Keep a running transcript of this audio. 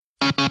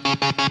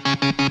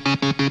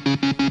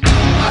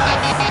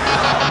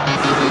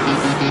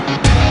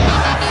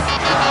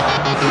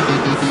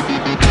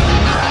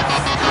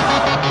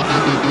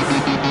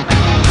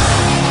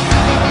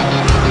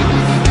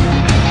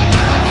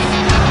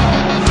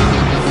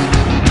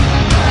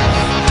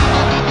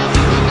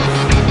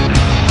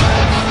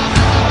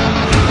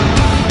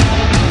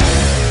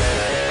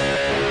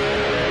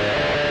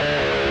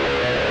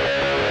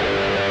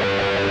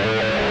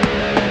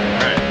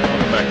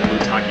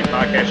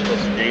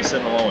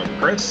Mason along with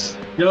Chris.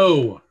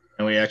 Yo.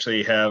 And we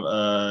actually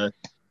have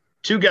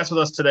two guests with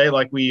us today,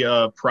 like we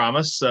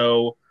promised.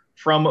 So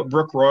from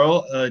Brook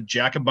Royal,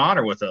 Jack and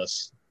Bonner with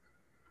us.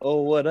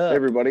 Oh, what up? Hey,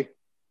 everybody.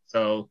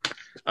 So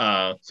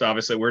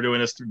obviously we're doing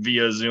this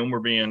via Zoom. We're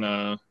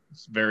being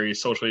very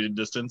socially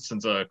distanced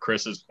since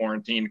Chris is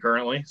quarantined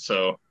currently.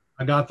 So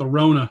I got the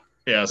Rona.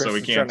 Yeah, Chris so we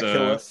is can't trying to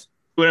kill us.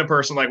 do it in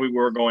person like we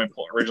were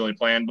originally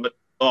planned, but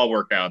it'll all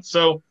work out.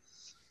 So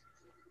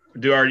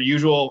do our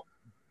usual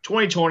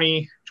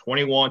 2020,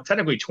 21,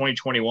 technically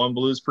 2021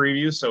 Blues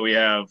preview. So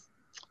we're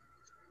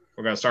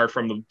going to start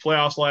from the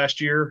playoffs last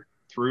year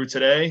through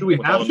today. Do we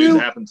with have all the news to?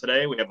 that happened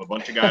today. We have a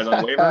bunch of guys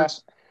on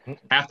waivers.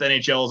 Half the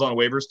NHL is on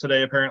waivers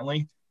today,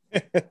 apparently.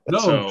 No.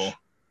 So,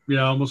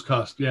 yeah, almost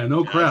cussed. Yeah,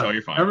 no crap. so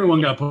you're fine. Everyone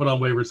got put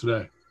on waivers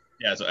today.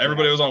 Yeah, so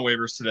everybody was on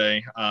waivers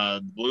today.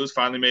 The Blues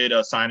finally made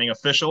a signing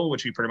official,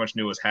 which we pretty much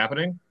knew was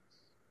happening.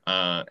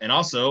 And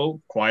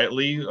also,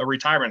 quietly, a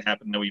retirement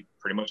happened that we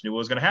pretty much knew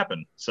was going to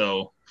happen.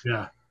 So,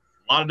 yeah,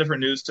 a lot of different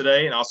news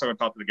today. And also, I'm going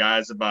to talk to the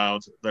guys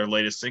about their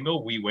latest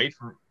single, We Wait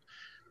for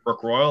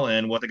Brook Royal,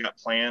 and what they got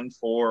planned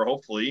for,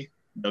 hopefully,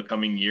 the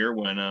coming year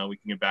when we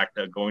can get back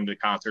to going to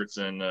concerts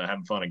and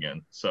having fun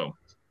again. So,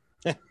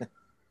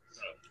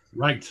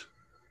 right.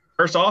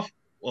 First off,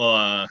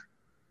 well,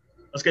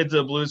 let's get to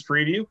the Blues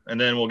preview, and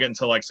then we'll get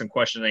into like some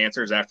question and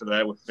answers after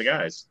that with the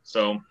guys.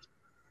 So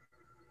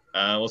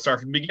we'll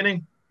start from the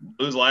beginning.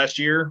 Blues last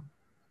year,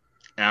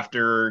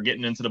 after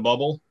getting into the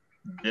bubble,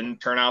 didn't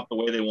turn out the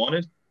way they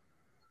wanted.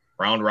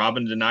 Round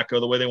robin did not go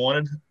the way they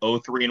wanted.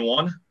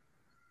 0-3-1,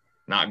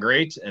 not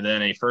great. And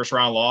then a first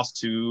round loss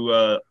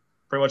to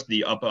pretty much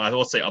the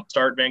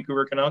upstart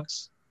Vancouver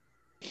Canucks,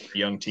 a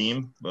young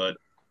team, but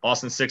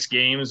lost in 6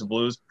 games. The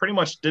Blues pretty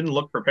much didn't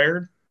look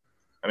prepared.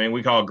 I mean,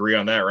 we can all agree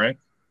on that, right?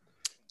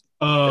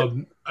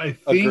 I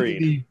think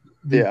Agreed.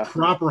 the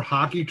proper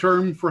hockey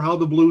term for how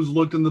the Blues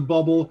looked in the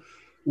bubble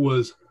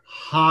was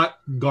hot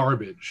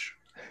garbage.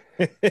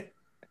 They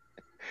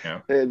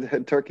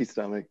had turkey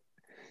stomach.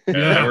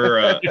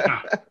 Yeah.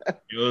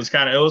 It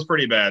was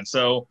pretty bad.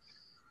 So,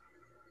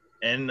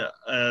 and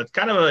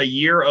kind of a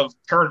year of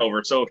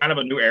turnover. So kind of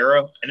a new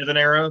era, end of an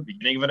era,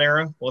 beginning of an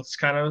era.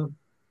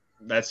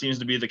 That seems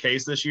to be the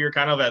case this year.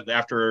 Kind of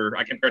after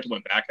I compare it to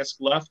when Backes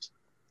left.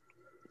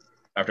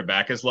 After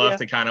Backes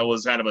left, It kind of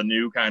was kind of a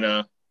new kind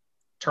of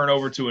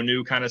turnover to a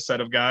new kind of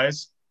set of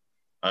guys.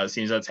 It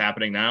seems that's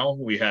happening now.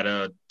 We had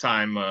a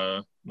time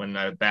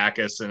when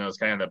Backes, and it was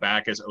kind of the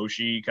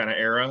Backes-Oshie kind of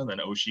era. And then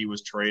Oshie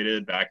was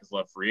traded. Backes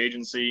left free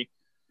agency.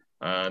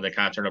 They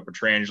kind of turned up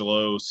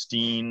Pietrangelo,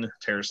 Steen,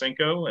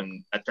 Tarasenko,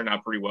 and that turned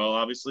out pretty well,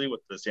 obviously,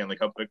 with the Stanley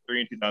Cup victory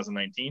in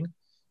 2019.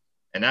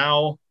 And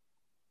now,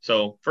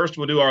 so first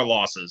we'll do our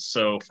losses.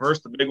 So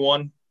first, the big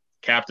one,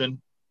 captain,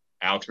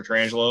 Alex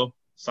Pietrangelo.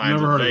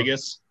 Signs with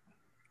Vegas.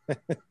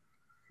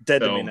 Dead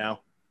to me now.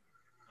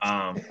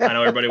 I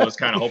know everybody was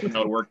kind of hoping that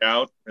would work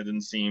out. It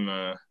didn't seem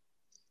to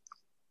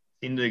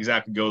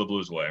exactly go the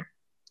Blues' way.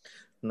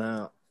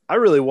 No, I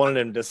really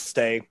wanted him to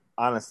stay,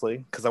 honestly,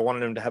 because I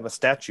wanted him to have a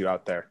statue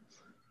out there.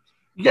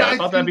 Yeah, I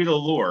thought that'd be the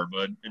lure,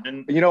 but it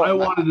didn't. I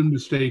wanted him to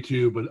stay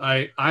too, but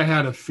I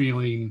had a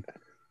feeling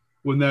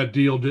when that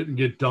deal didn't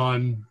get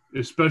done,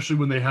 especially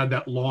when they had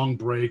that long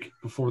break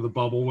before the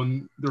bubble,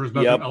 when there was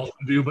nothing else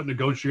to do but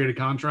negotiate a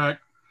contract.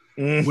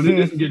 Mm-hmm. When it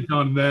didn't get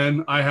done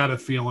then, I had a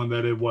feeling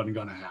that it wasn't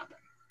going to happen.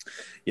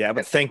 Yeah,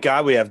 but thank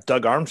God we have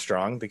Doug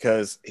Armstrong,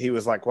 because he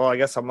was like, well, I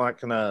guess I'm not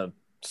going to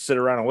sit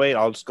around and wait.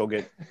 I'll just go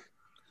get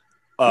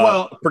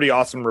a pretty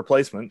awesome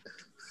replacement.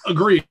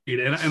 Agreed.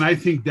 And I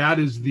think that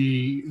is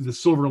the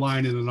silver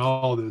lining in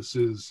all this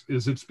is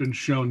it's been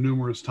shown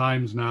numerous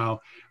times now.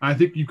 I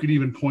think you could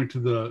even point to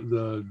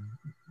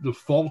the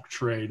Falk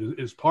trade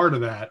as part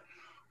of that.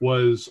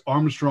 Was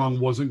Armstrong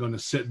wasn't going to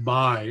sit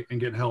by and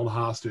get held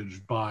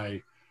hostage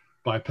by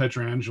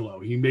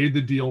Pietrangelo. He made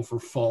the deal for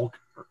Falk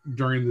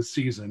during the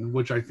season,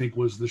 which I think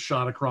was the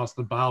shot across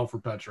the bow for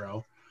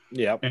Petro.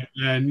 Yeah.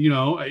 And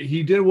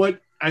he did what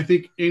I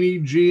think any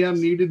GM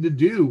needed to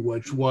do,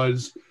 which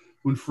was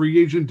when free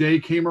agent day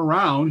came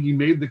around, he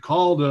made the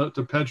call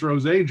to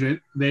Petro's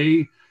agent.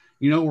 They,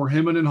 were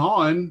hemming and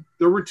hawing.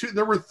 There were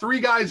 3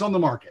 guys on the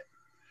market.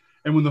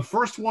 And when the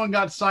first one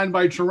got signed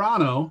by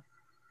Toronto,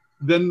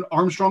 then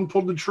Armstrong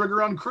pulled the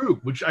trigger on Krug,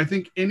 which I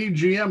think any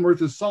GM worth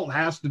his salt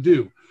has to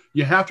do.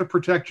 You have to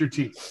protect your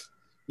team.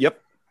 Yep.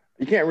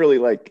 You can't really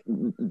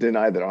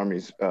deny that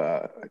Army's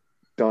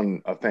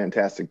done a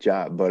fantastic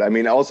job, but I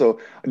mean, also,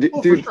 did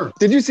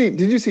you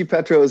see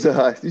Petro's?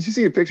 Did you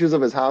see the pictures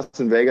of his house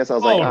in Vegas? I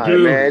was like, all right,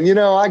 man,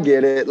 I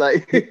get it.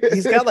 Like,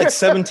 he's got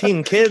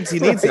 17 kids. He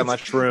needs that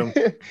much room.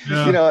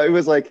 Yeah. It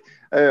was like.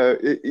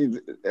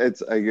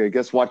 It's I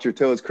guess watch your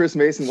toes. Chris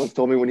Mason once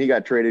told me when he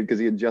got traded because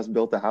he had just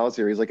built a house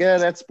here. He's like, yeah,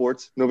 that's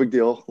sports, no big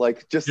deal.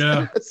 Like, just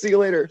see you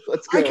later.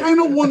 Let's go. I kind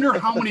of wonder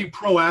how many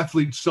pro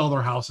athletes sell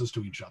their houses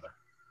to each other.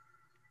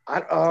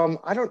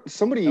 I don't.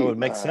 Somebody that would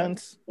make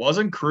sense.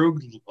 Wasn't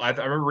Krug? I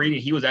remember reading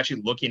he was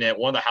actually looking at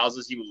one of the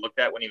houses he looked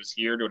at when he was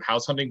here doing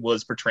house hunting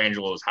was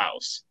Petrangelo's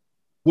house.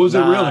 Was it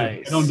really?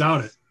 I don't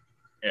doubt it.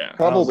 Yeah,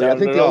 probably. I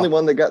think the only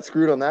one that got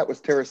screwed on that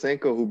was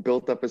Tarasenko, who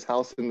built up his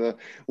house in the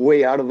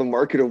way out of the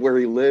market of where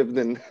he lived,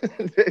 and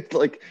it's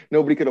like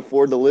nobody could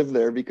afford to live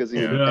there because he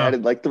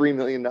added like $3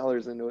 million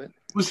into it.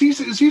 Is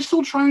he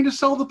still trying to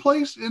sell the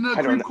place in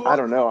I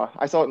don't know.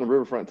 I saw it in the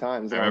Riverfront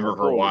Times. I remember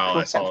for a while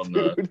I saw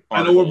it.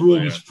 I know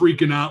everyone was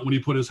freaking out when he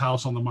put his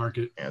house on the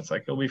market. Yeah, it's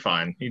like he'll be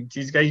fine.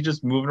 He's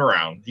just moving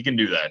around. He can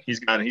do that. He's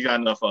got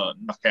enough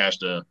cash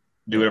to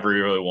do whatever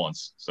he really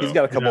wants. So he's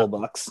got a couple of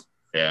bucks.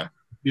 Yeah.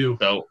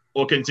 So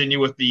we'll continue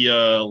with the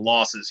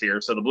losses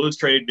here. So the Blues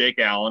traded Jake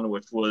Allen,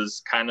 which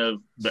was kind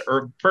of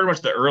pretty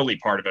much the early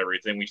part of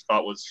everything we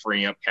thought was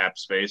freeing up cap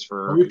space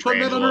for. Are we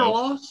putting that under a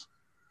loss?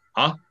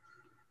 Huh?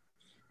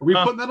 Are we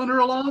putting that under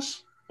a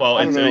loss? Well,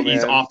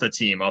 he's off the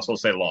team. I was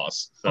supposed to say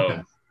loss.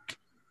 So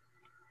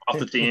off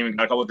the team,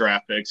 got a couple of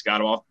draft picks,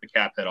 got him off the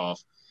cap hit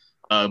off.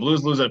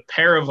 Blues lose a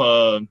pair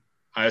of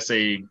I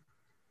say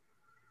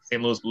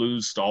St. Louis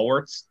Blues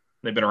stalwarts.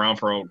 They've been around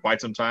for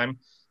quite some time.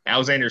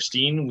 Alexander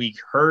Steen, we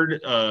heard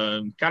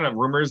kind of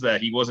rumors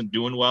that he wasn't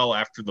doing well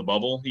after the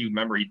bubble. He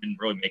didn't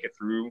really make it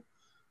through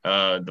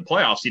the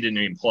playoffs. He didn't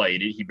even play.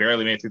 He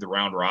barely made it through the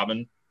round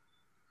robin.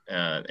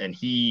 And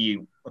he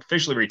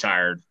officially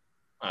retired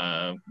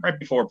right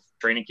before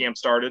training camp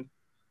started.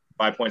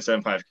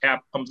 5.75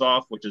 cap comes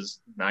off, which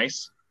is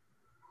nice.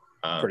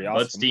 Pretty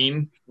awesome. Bud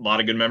Steen, a lot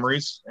of good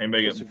memories.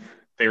 Anybody get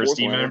favorite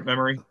Steen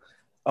memory?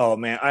 Oh,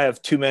 man, I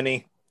have too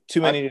many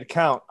to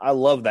count. I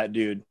love that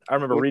dude. I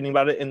remember reading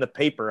about it in the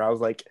paper. I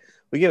was like,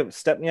 we give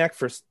Stepniak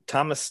for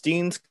Thomas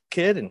Steen's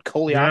kid and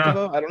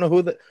Koliakovo. Yeah. I don't know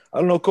who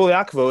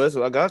Koliakovo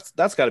is.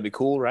 That's got to be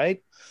cool,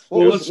 right?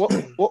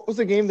 What was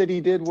the game that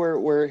he did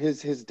where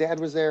his dad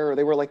was there, or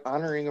they were like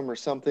honoring him or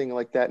something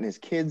like that, and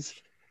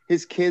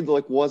his kid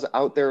like was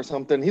out there or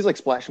something. He's like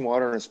splashing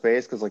water in his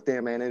face because like,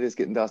 damn man, it is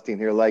getting dusty in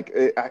here. Like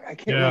I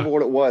can't remember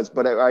what it was,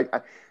 but I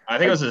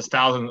think it was his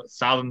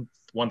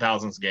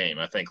 1000th game.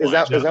 I think is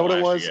that what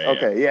it was? Yeah,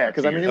 okay, yeah,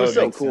 because I mean it was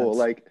so cool. Sense.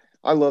 Like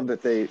I love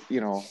that they,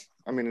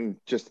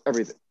 just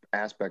every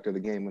aspect of the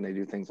game when they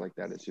do things like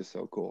that, it's just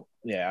so cool.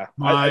 Yeah,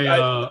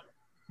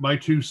 my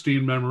two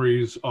Steen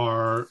memories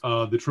are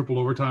the triple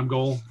overtime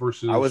goal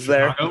versus I was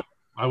Chicago. there.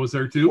 I was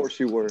there too. Of course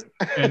you were.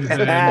 And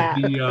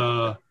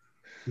then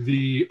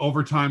the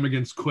overtime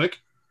against Quick.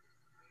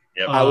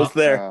 Yep. I was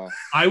there.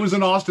 I was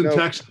in Austin,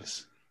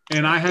 Texas,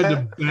 and I had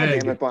to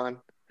beg.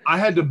 I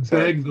had to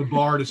beg the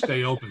bar to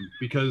stay open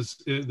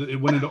because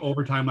it went into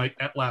overtime like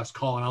at last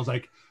call, and I was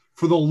like,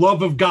 "For the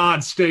love of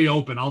God, stay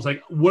open!" I was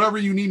like, "Whatever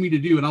you need me to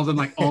do," and I was in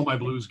like all my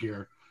Blues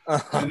gear,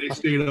 and they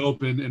stayed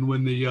open. And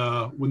when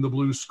the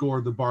Blues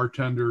scored, the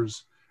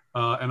bartenders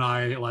and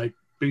I like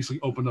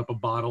basically opened up a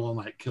bottle and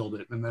like killed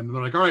it, and then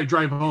they're like, "All right,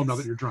 drive home now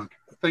that you're drunk."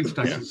 Thanks,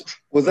 Texas.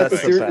 Was that the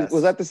series?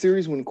 Was that the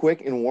series when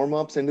Quick in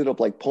warm-ups ended up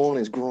like pulling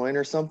his groin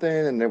or something,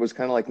 and there was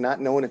kind of like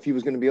not knowing if he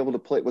was going to be able to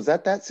play? Was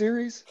that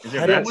series?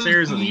 That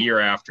series of the year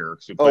after?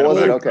 Was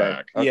it okay?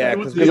 Yeah,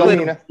 because we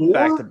played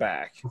back to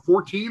back.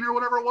 14 or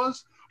whatever it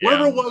was. Yeah.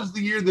 Whatever it was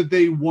the year that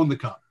they won the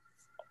cup.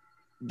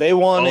 They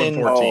won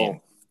in 14.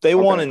 They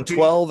won in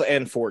 12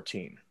 and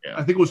 14. Yeah.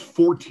 I think it was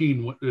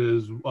 14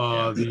 is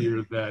the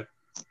year that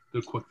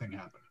the Quick thing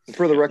happened.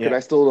 For the record,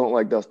 I still don't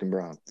like Dustin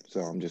Brown,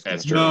 so I'm just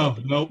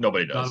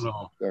nobody does. Not at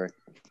all. Sorry.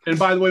 And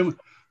by the way,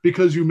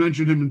 because you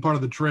mentioned him in part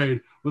of the trade,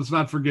 let's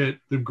not forget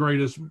the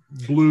greatest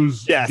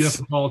Blues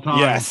gift of all time.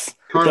 Yes,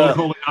 Carlo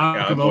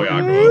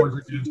Koliakovo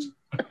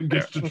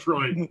against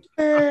Detroit.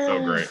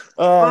 So great.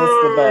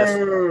 Oh, that's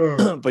the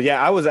best. But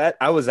yeah, I was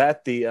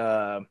at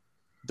the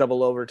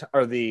double overtime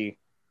or the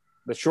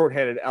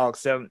shorthanded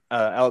Alex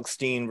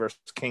Steen versus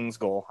Kings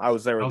goal. I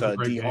was there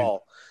with D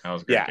Hall. That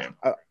was a great game.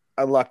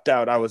 I lucked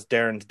out. I was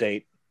Darren's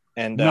date.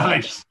 And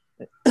nice.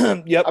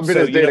 Yep. I've been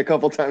his date a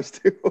couple times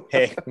too.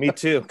 Hey, me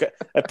too.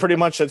 Pretty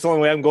much that's the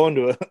only way I'm going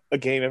to a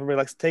game. Everybody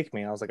likes to take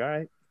me. I was like, all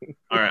right.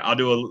 All right. I'll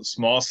do a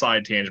small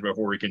side tangent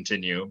before we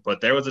continue.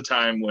 But there was a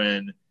time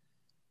when it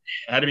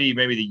had to be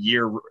maybe the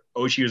year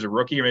Oshie was a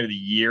rookie or maybe the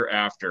year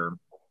after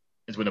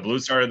is when the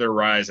Blues started their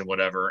rise and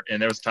whatever.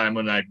 And there was a time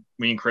when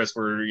me and Chris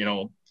were,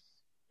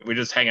 we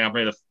just hanging out.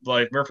 Maybe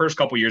our first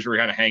couple of years we were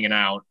kind of hanging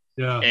out.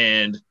 Yeah.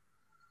 And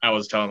I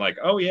was telling like,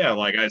 oh yeah,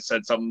 like I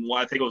said something.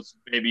 I think it was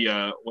maybe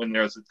when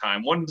there was a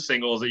time one of the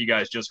singles that you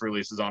guys just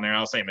released is on there. And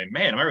I was saying,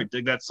 man, I really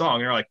dig that song.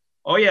 And they're like,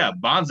 oh yeah,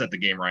 Bond's at the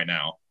game right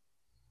now.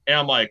 And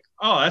I'm like,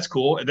 oh, that's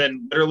cool. And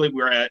then literally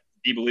we were at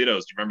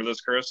DiBolito's. Do you remember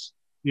this, Chris?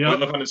 Yeah. I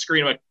look on the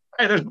screen, I'm like,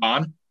 hey, there's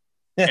Bond.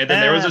 And then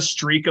there was a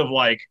streak of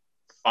like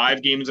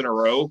 5 games in a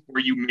row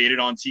where you made it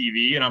on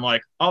TV, and I'm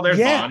like, oh, there's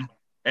Bond.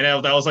 And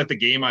that was like the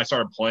game I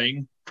started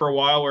playing for a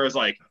while, where it's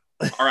like,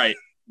 all right,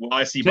 will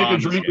I see Bond?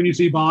 Take a drink when you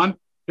see Bond.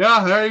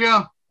 Yeah, there you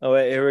go. Oh,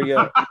 wait, here we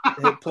go.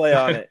 Hit play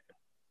on it.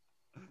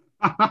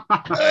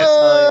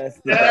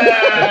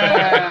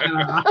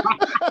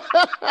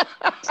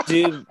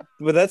 Dude,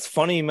 but that's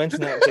funny you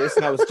mentioned that,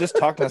 Jason. I was just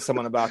talking to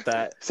someone about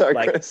that. Sorry,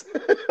 Chris.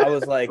 I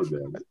was like,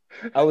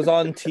 I was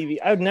on TV.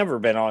 I've never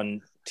been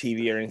on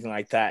TV or anything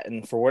like that.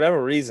 And for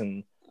whatever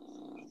reason,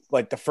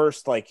 like the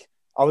first, I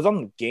was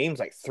on the games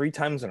like 3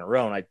 times in a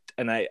row.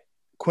 And I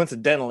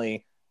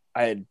coincidentally,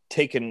 I had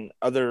taken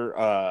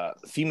other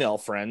female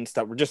friends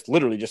that were just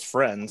literally just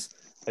friends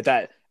like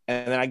that.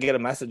 And then I get a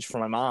message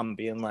from my mom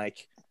being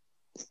like,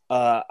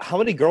 how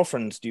many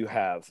girlfriends do you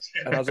have?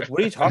 And I was like,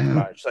 what are you talking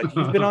about? She's like,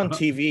 you've been on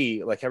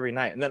TV like every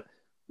night. And then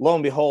lo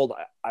and behold,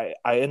 I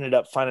ended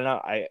up finding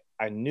out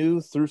I knew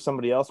through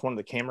somebody else, one of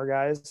the camera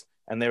guys,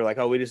 and they were like,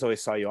 oh, we just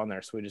always saw you on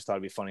there, so we just thought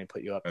it'd be funny to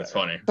put you up That's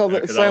there. funny. So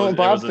the Silent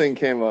Bob thing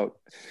came up.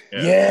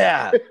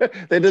 Yeah.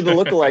 They did the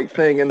lookalike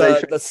thing, and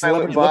they the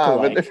Silent celebrity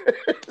Bob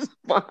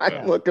lookalike.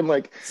 and looking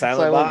like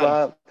Silent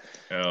Bob.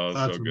 Oh,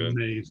 That's so good.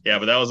 amazing. Yeah,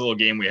 but that was a little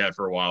game we had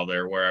for a while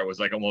there where I was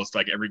like almost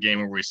like every game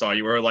where we saw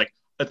you were like,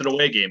 that's an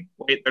away game.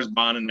 Wait, there's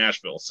Bond in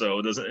Nashville. So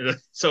it was That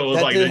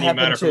like it didn't even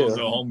matter if it was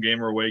too. a home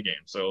game or away game.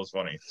 So it was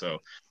funny. So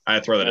I had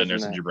to throw that in there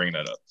since you're bringing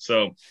that up.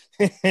 So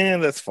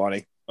That's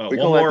funny. one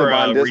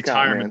more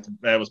retirement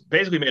that was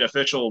basically made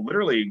official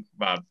literally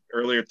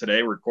earlier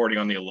today. We're recording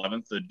on the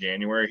 11th of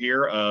January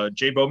here.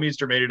 Jay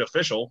Bouwmeester made it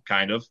official,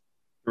 kind of,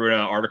 through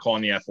an article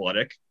on The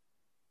Athletic,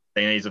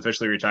 saying he's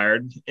officially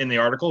retired. In the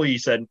article, he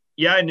said,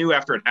 yeah, I knew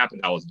after it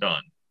happened I was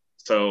done.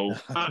 So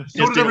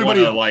so did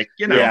everybody else. Like,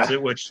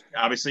 it, which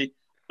obviously it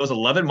was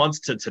 11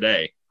 months to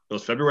today. It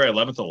was February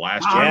 11th of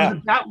last year. Was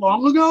it that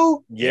long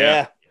ago?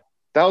 Yeah.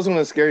 That was one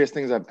of the scariest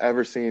things I've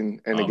ever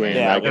seen in a game.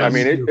 Man. Like, I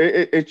mean,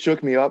 it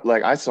shook me up.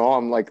 Like, I saw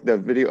him, like, the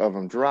video of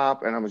him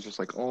drop, and I was just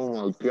like,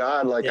 oh, my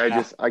God. Like,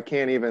 I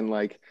can't even,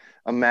 like,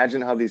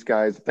 imagine how these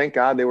guys, thank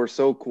God they were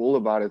so cool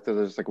about it. That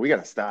they're just like, we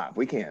got to stop.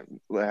 We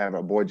can't have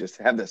our boy just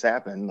have this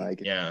happen.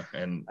 Like, yeah.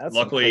 And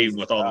luckily,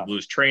 with all the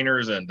Blues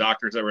trainers and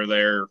doctors that were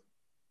there,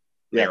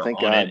 they were thank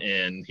on God. it.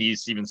 And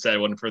he's even said it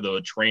wasn't for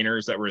the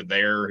trainers that were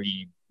there,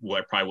 he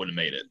probably wouldn't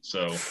have made it.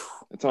 So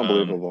it's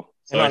unbelievable.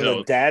 And on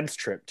the dad's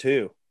trip,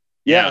 too.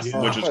 Yeah,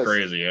 which is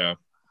crazy, yeah.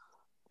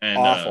 And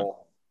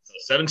awful.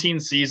 17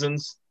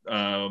 seasons,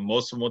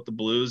 most of them with the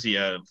Blues. He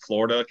had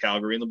Florida,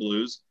 Calgary, and the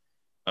Blues.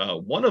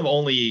 One of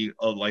only,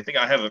 I think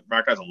I have it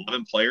marked as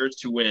 11 players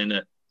to win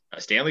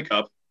a Stanley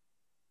Cup,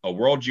 a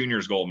World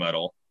Juniors gold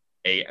medal,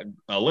 a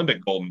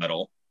Olympic gold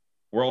medal,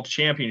 World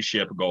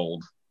Championship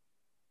gold,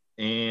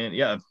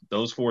 and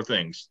those 4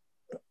 things.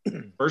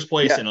 First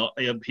place, and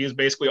he was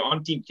basically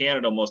on Team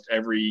Canada almost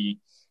every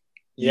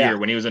year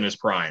when he was in his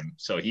prime.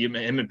 So him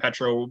and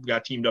Petro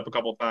got teamed up a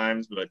couple of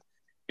times, but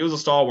he was a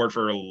stalwart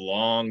for a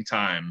long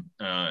time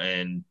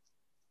and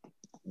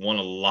won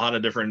a lot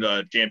of different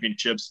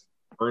championships,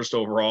 first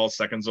overall,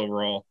 seconds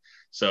overall.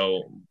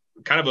 So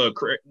kind of a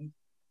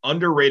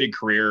underrated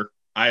career.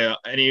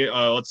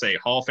 Let's say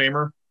Hall of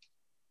Famer.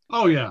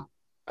 Oh yeah,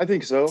 I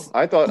think so.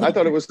 I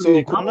thought it was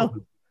so cool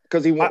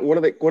because he won, what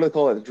do they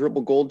call it? The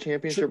triple gold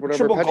championship,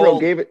 whatever. Petro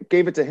gave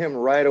it to him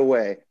right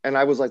away, and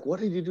I was like, "What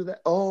did you do that?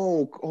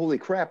 Oh, holy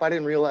crap! I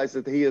didn't realize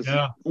that he is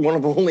one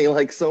of only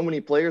like so many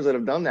players that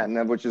have done that, and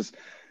that which is,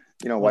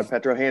 why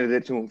Petro handed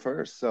it to him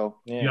first. So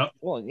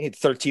well, he had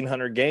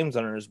 1,300 games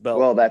under his belt.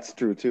 Well, that's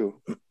true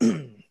too.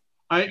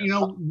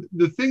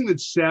 The thing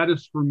that's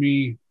saddest for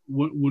me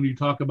when you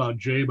talk about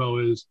J-Bo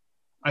is,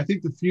 I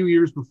think the few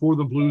years before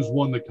the Blues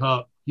won the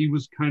Cup, he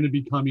was kind of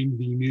becoming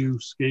the new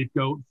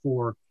scapegoat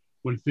for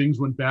when things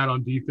went bad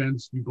on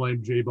defense. You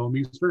blame Jay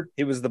Bouwmeester.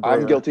 He was the brewer.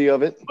 I'm guilty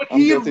of it. But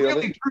he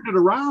really turned it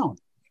around.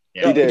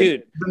 Yeah. He did.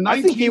 Dude,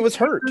 I think he was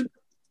hurt.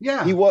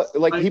 Yeah. He was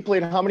he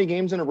played how many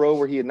games in a row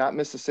where he had not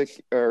missed a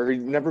sick or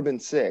he'd never been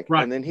sick.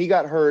 Right. And then he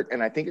got hurt,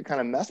 and I think it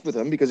kind of messed with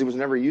him because he was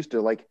never used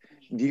to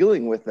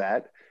dealing with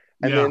that.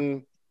 And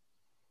then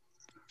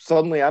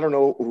suddenly, I don't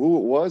know who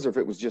it was, or if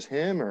it was just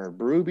him or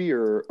Berube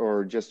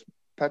or just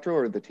Petro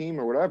or the team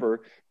or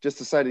whatever, just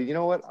decided, you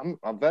know what, I'm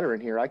a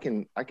veteran here. I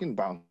can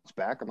bounce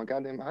back. I'm a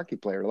goddamn hockey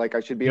player. Like, I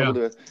should be able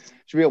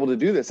to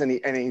do this. And he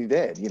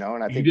did,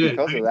 and I think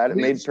because of that, it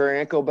made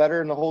Parayko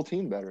better and the whole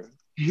team better.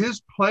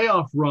 His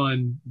playoff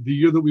run the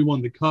year that we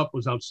won the Cup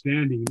was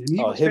outstanding. And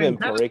he was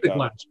fantastic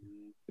last year.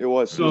 It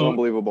was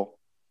unbelievable.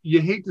 You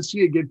hate to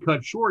see it get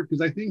cut short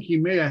because I think he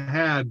may have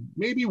had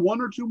maybe 1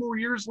 or 2 more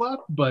years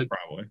left, but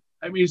probably.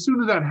 I mean, as soon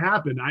as that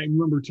happened, I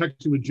remember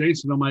texting with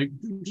Jason. I'm like,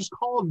 dude, just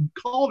call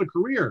it a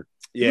career.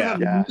 Yeah.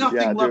 You have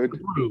nothing left to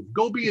prove.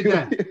 Go be a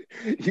dad.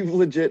 You've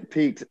legit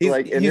peaked,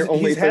 and you're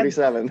only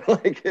 37.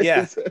 He's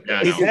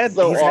had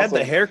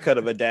the haircut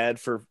of a dad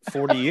for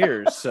 40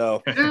 years.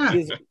 So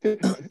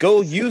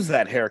go use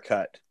that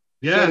haircut.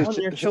 Yeah. On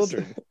your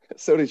children.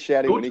 So did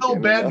Shaddy. Don't tell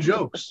bad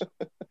jokes.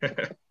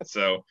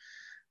 So,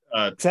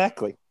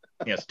 exactly.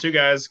 Yes, 2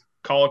 guys,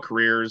 call it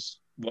careers.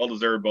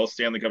 Well-deserved, both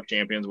Stanley Cup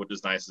champions, which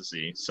is nice to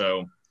see.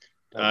 So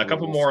a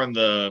couple more on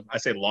I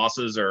say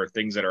losses or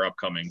things that are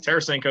upcoming.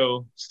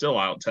 Tarasenko, still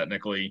out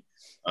technically.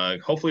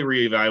 Hopefully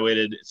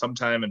reevaluated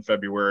sometime in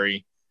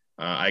February.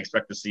 I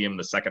expect to see him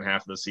the second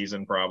half of the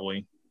season,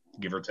 probably,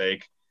 give or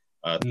take.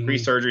 3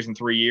 surgeries in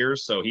 3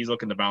 years, so he's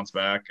looking to bounce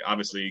back.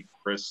 Obviously,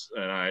 Chris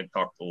and I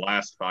talked the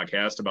last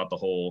podcast about the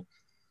whole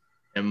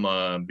him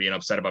being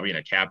upset about being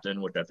a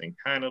captain, which I think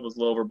kind of was a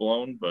little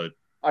overblown, but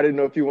I didn't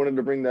know if you wanted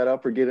to bring that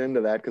up or get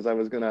into that because I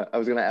was gonna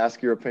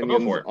ask your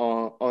opinions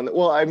on.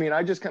 Well, I mean,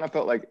 I just kind of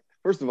felt like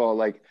first of all,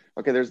 like,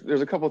 okay,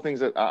 there's a couple of things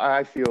that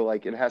I feel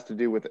like it has to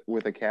do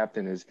with a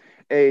captain. Is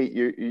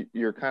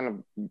you're kind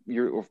of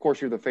of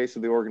course you're the face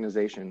of the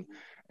organization,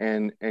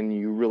 and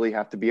you really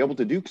have to be able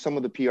to do some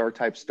of the PR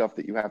type stuff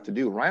that you have to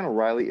do. Ryan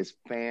O'Reilly is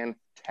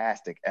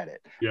fantastic at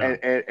it,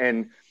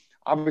 and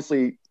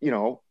obviously,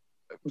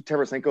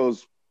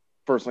 Tarasenko's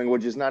first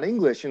language is not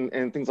English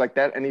and things like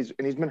that, and he's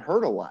been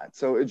hurt a lot.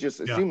 So it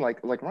seemed like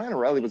Ryan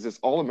O'Reilly was this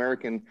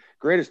All-American,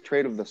 greatest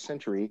trade of the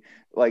century,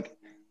 like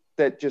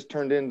that just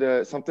turned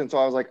into something. So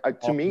I was like,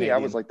 I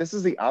was like, this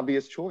is the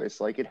obvious choice.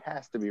 Like, it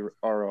has to be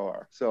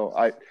ROR. So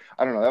I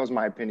don't know. That was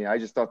my opinion. I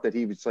just thought that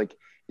he was like,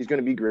 he's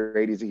going to be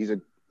great. He's a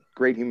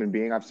great human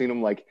being. I've seen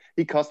him, like,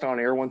 he cussed on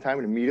air one time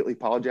and immediately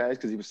apologized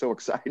because he was so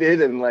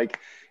excited. And like,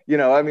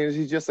 I mean,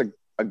 he's just a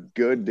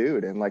good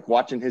dude. And like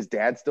watching his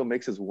dad still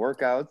makes his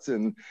workouts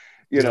and,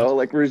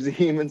 like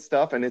regime and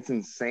stuff. And it's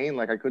insane.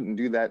 Like, I couldn't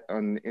do that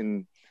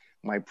in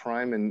my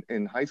prime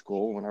in high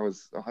school when I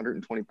was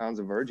 120 pounds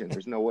of virgin.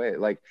 There's no way.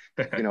 Like,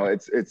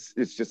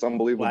 it's just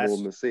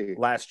unbelievable to see.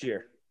 Last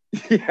year.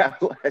 Yeah,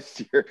 last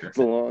year. It's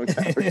a long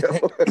time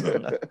ago.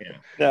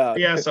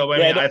 So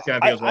I think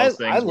it was one of those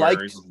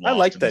things I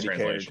like that he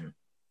cared.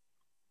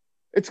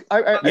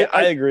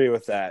 I agree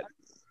with that.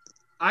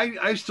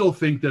 I still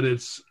think that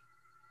it's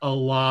a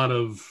lot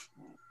of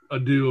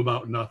ado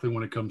about nothing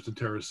when it comes to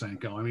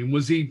Tarasenko. I mean,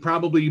 was he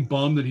probably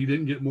bummed that he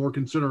didn't get more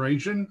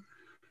consideration?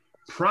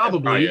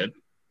 Probably.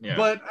 Yeah.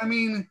 But I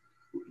mean,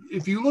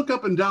 if you look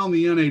up and down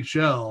the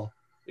NHL,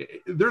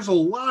 there's a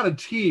lot of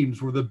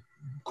teams where the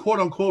quote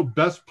unquote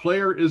best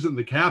player isn't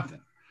the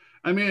captain.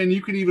 I mean,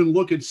 you can even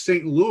look at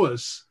St.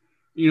 Louis,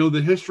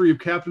 the history of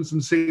captains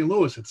in St.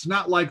 Louis. It's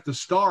not like the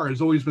star has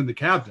always been the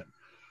captain.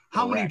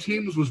 How many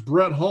teams was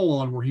Brett Hull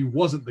on where he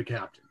wasn't the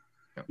captain?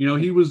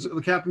 He was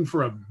the captain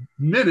for a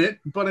minute,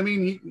 but I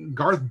mean,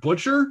 Garth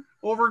Butcher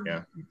over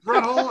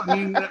Brett Hull. I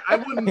mean, I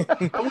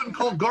wouldn't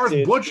call Garth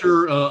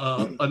Butcher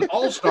an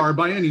all-star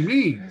by any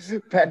means.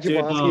 Pat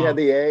Jablonski had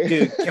the A.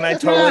 Dude, can I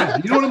tell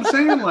you know what I'm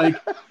saying? Like,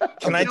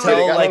 can I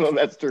tell like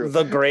that's true.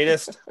 The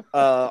greatest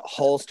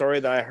Hull story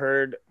that I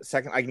heard?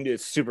 Second, I can do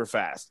it super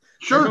fast.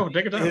 Sure, no,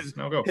 take it down.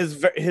 Go.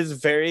 His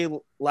very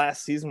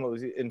last season, what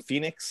was he in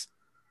Phoenix?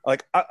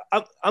 Like,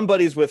 I'm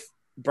buddies with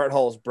Brett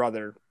Hull's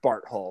brother,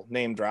 Bart Hull.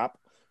 Name drop.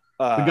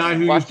 The guy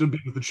who used to be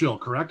with the Chill,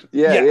 correct?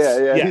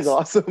 Yeah. He's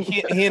awesome.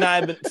 He and I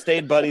have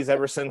stayed buddies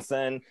ever since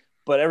then.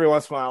 But every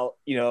once in a while,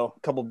 a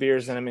couple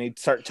beers in him, and he'd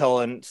start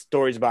telling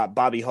stories about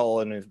Bobby Hull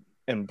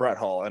and Brett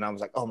Hull. And I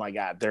was like, oh my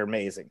God, they're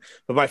amazing.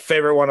 But my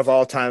favorite one of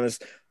all time is,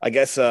 I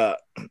guess,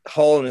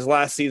 Hull in his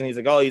last season. He's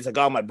like,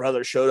 oh, my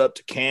brother showed up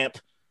to camp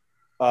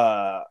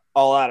all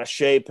out of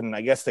shape. And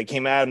I guess they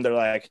came at him. They're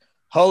like,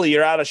 Hully,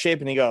 you're out of shape.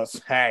 And he goes,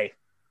 hey,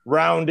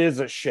 round is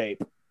a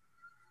shape.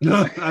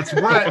 That's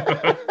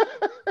Brett.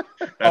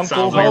 That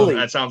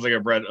sounds like a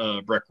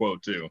Brett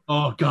quote too.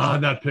 Oh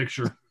God, that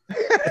picture.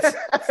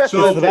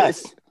 So the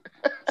best.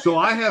 So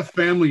I have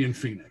family in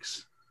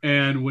Phoenix,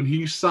 and when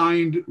he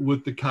signed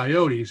with the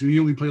Coyotes, he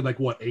only played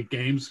 8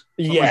 games.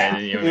 Yeah,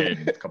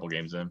 a couple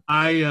games in.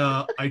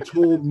 I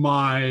told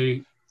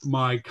my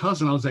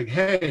cousin, I was like,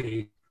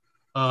 hey,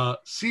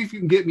 see if you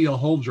can get me a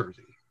Hull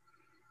jersey.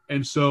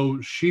 And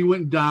so she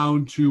went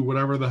down to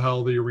whatever the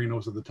hell the arena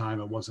was at the time.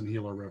 It wasn't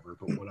Gila River,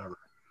 but whatever.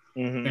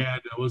 Mm-hmm.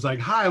 And it was like,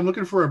 hi, I'm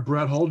looking for a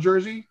Brett Hull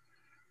jersey.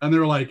 And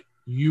they're like,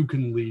 you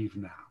can leave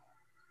now.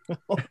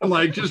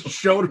 And just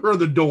showed her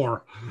the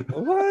door.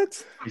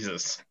 What?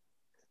 Jesus.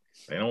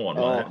 They don't want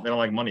money. They don't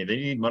like money. They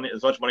need money,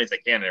 as much money as they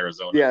can in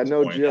Arizona. Yeah,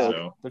 no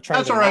joke. So.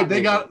 That's all right.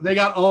 They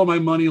got all my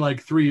money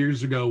 3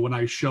 years ago when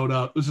I showed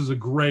up. This is a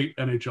great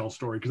NHL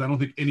story because I don't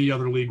think any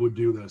other league would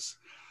do this.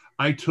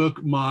 I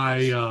took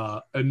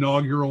my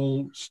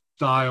inaugural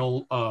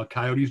style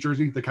Coyotes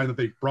jersey, the kind that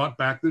they brought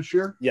back this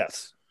year.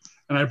 Yes.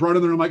 And I brought it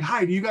there and I'm like,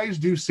 hi, do you guys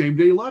do same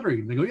day lettering?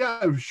 And they go, yeah,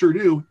 I sure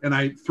do. And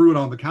I threw it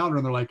on the counter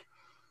and they're like,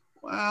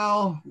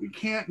 well, we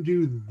can't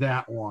do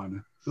that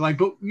one. They're like,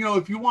 but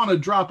if you want to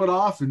drop it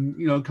off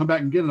and, come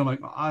back and get it. I'm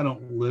like, I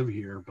don't live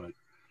here, but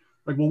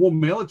well, we'll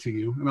mail it to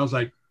you. And I was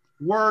like,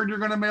 word, you're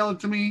going to mail it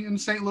to me in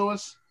St.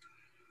 Louis?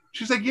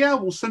 She's like, yeah,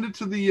 we'll send it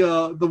to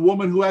the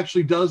woman who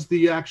actually does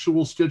the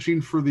actual stitching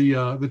for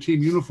the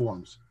team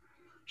uniforms.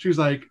 She's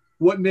like,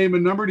 what name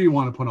and number do you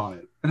want to put on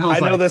it? And I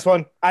know this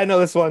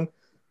one.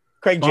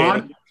 Craig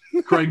Janney.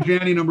 Craig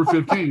Janney, number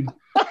 15.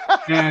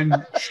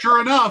 And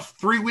sure enough,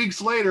 3 weeks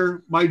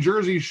later, my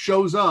jersey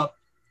shows up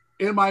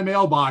in my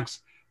mailbox,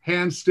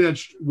 hand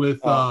stitched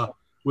with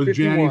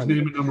Janney's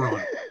name and number on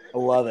it. I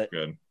love it.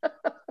 Good.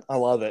 I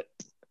love it.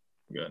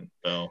 Good.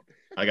 So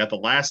I got the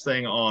last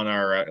thing on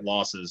our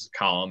losses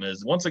column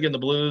is once again the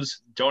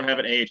Blues don't have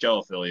an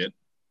AHL affiliate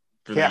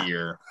for the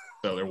year.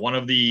 So they're one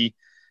of the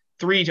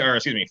 4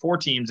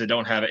 teams that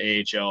don't have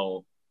an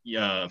AHL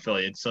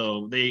affiliate.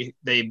 So they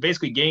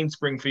basically gained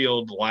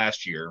Springfield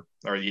last year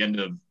or the end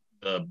of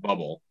the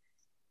bubble.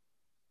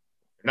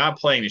 They're not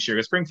playing this year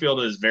because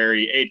Springfield is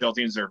AHL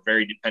teams are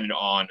very dependent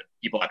on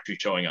people actually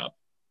showing up.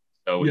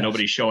 So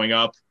nobody's showing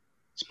up.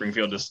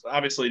 Springfield just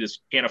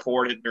can't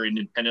afford it. They're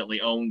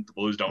independently owned. The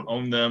Blues don't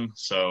own them.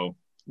 So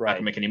not going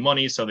to make any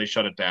money, so they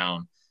shut it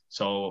down.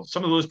 So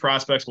some of those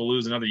prospects will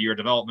lose another year of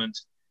development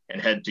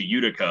and head to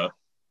Utica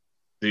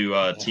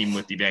to team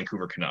with the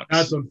Vancouver Canucks.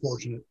 That's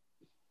unfortunate.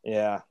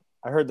 Yeah,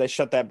 I heard they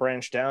shut that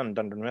branch down in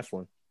Dunder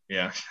Mifflin.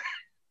 Yeah.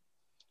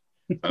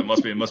 It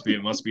must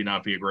be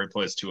not be a great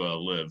place to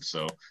live.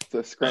 So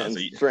the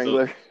Scranton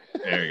Strangler.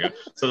 There you go.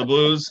 So the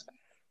Blues.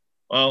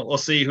 Well, we'll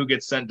see who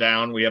gets sent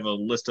down. We have a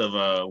list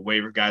of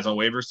waiver guys on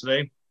waivers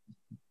today.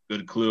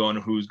 Good clue on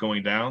who's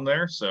going down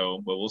there.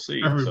 So, but we'll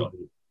see. So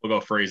we'll go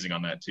phrasing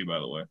on that too, by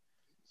the way.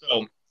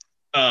 So,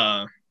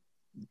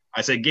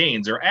 I say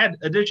gains or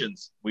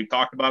additions. We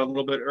talked about it a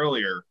little bit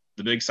earlier.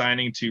 The big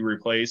signing to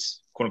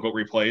replace, quote unquote,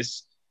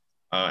 replace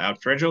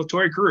Pietrangelo,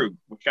 Torey Krug,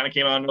 which kind of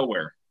came out of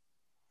nowhere.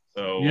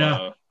 So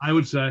yeah, I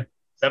would say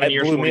 7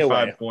 years,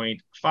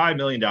 $45.5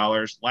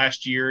 million.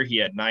 Last year, he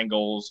had 9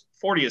 goals,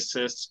 40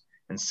 assists,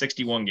 and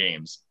 61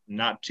 games.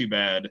 Not too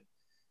bad.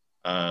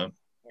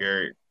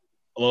 You're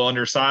a little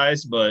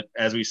undersized, but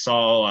as we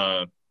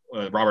saw,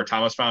 Robert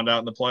Thomas found out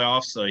in the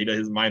playoffs, he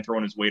doesn't mind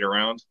throwing his weight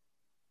around.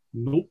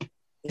 Nope.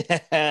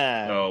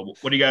 So,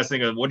 what do you guys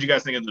think of? What do you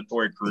guys think of the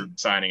Torey Krug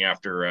signing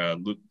after?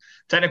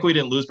 Technically,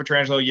 didn't lose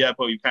Pietrangelo yet,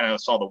 but you kind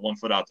of saw the 1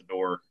 foot out the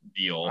door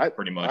deal,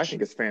 pretty much. I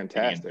think it's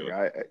fantastic.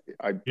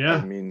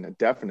 I mean,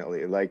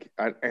 definitely.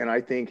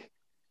 I think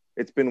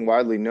it's been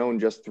widely known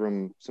just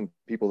from some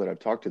people that I've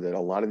talked to that a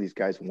lot of these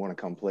guys want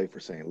to come play for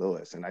St.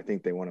 Louis, and I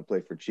think they want to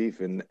play for Chief,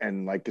 and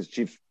because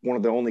Chief's one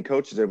of the only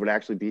coaches that would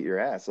actually beat your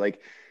ass.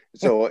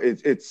 So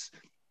it's.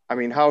 I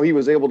mean, how he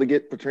was able to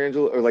get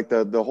Pietrangelo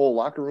or the whole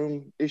locker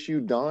room issue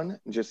done,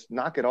 just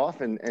knock it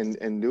off and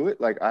do it.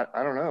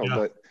 I don't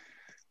know,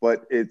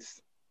 but it's,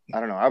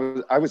 I don't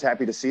know. I was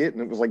happy to see it,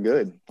 and it was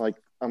good.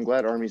 I'm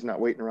glad Army's not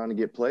waiting around to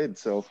get played.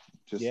 So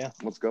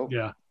let's go.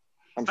 Yeah.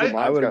 I'm sure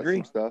I would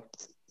agree. Some stuff.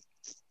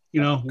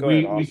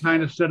 We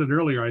kind of said it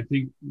earlier. I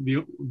think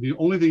the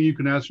only thing you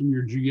can ask from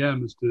your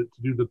GM is to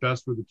do the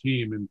best for the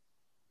team. And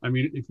I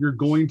mean, if you're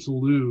going to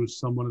lose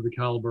someone of the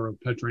caliber of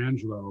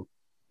Pietrangelo,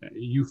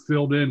 you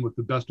filled in with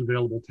the best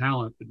available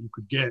talent that you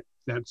could get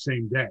that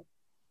same day.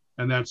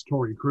 And that's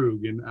Torey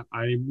Krug. And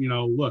I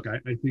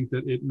think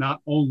that it not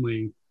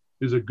only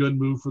is a good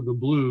move for the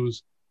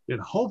Blues, it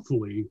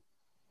hopefully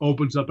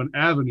opens up an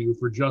avenue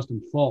for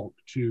Justin Falk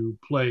to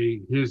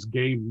play his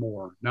game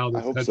more now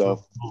that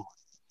Petro's gone.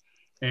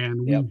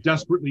 And we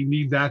desperately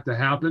need that to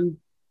happen,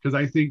 because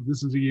I think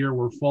this is a year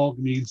where Falk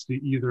needs to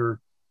either,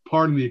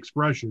 pardon the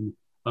expression,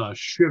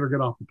 shit or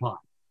get off the pot.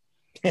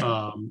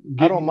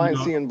 I don't mind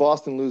seeing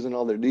Boston losing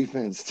all their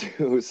defense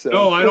too. So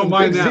no, I don't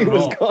mind that at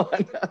all.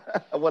 Gone.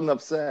 I wasn't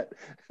upset.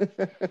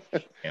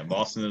 Yeah,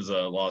 Boston has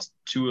lost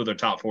 2 of their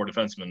top 4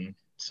 defensemen,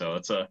 so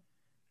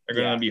they're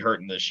going to be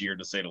hurting this year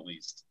to say the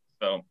least.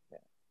 So,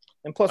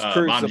 and plus,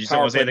 Krug's Mom, did you say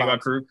anything about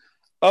Krug?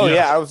 Oh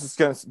yeah, I was just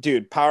gonna,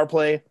 dude, power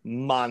play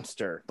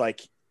monster.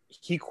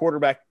 He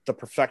quarterbacked the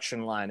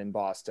perfection line in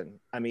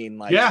Boston. I mean,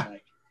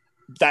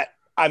 that.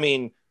 I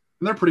mean.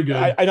 And they're pretty good.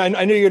 I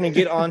know you're going to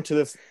get on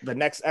to the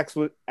next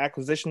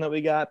acquisition that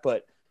we got,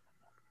 but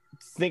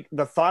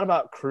the thought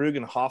about Krug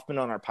and Hoffman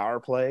on our power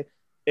play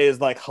is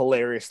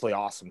hilariously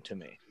awesome to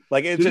me.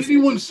 Did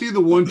anyone see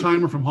the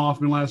one-timer from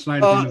Hoffman last night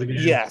at the end of the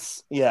game?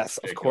 Yes,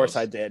 of course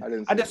I did.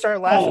 I just started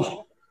laughing.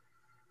 Oh.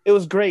 It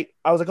was great.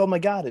 I was like, oh my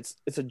God,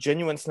 it's a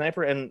genuine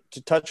sniper. And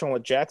to touch on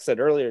what Jack said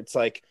earlier, it's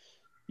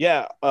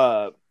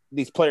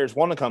these players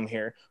want to come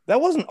here.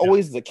 That wasn't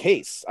always the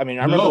case. I mean,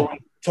 I remember when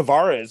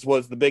Tavares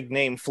was the big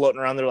name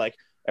floating around there.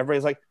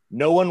 Everybody's like,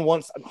 no one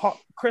wants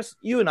 – Chris,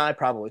 you and I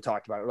probably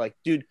talked about it.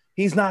 Dude,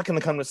 he's not going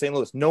to come to St.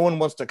 Louis. No one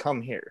wants to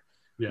come here.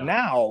 Yeah.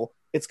 Now,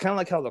 it's kind of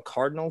like how the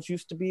Cardinals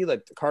used to be.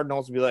 The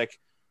Cardinals would be like,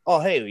 oh,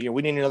 hey,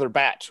 we need another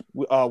bat.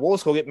 We'll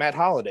just go get Matt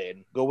Holliday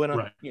and go win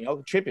a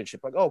championship.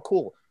 Oh,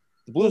 cool.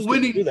 The Blues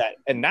can do that.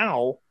 And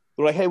now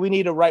they're like, hey, we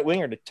need a right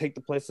winger to take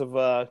the place of,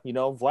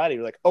 Vladdy.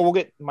 We're like, oh, we'll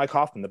get Mike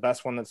Hoffman, the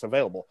best one that's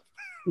available.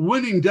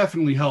 Winning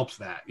definitely helps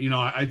that.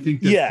 I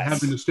think that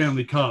having the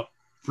Stanley Cup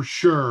for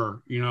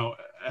sure,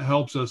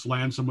 helps us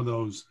land some of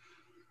those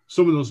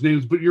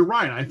names. But you're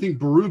right. I think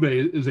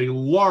Berube is a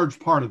large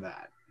part of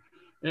that.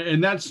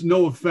 And that's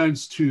no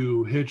offense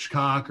to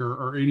Hitchcock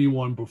or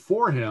anyone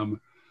before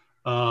him.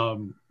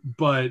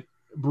 But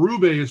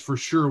Berube is for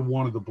sure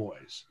one of the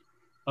boys.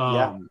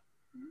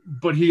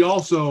 But he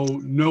also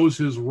knows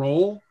his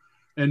role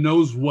and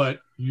knows what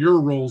your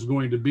role is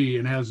going to be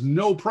and has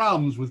no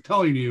problems with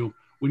telling you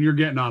when you're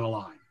getting out of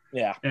line.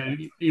 Yeah.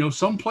 And,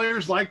 some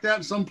players like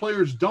that, some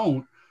players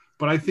don't.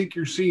 But I think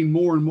you're seeing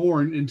more and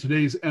more in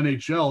today's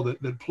NHL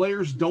that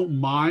players don't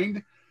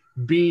mind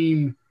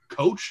being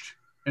coached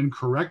and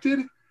corrected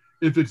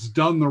if it's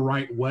done the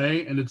right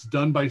way and it's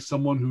done by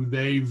someone who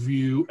they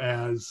view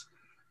as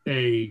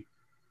a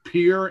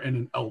peer and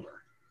an elder.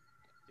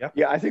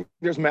 Yeah, I think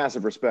there's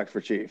massive respect for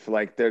Chief.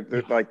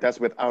 They're that's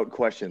without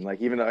question.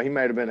 Even though he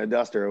might have been a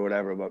duster or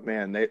whatever, but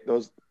man,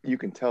 you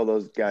can tell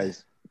those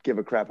guys give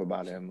a crap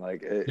about him.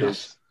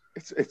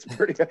 It's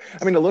pretty.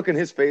 I mean, to look in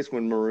his face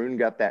when Maroon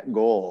got that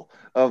goal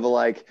of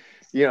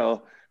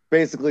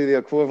basically the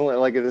equivalent.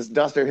 Like this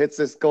duster hits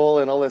this goal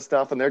and all this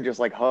stuff, and they're just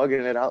like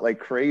hugging it out like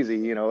crazy.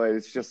 You know,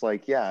 it's just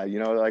like, yeah, you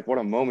know, like what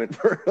a moment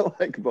for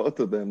like both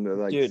of them to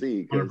like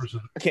see.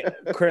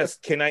 Chris,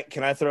 can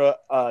I throw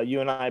you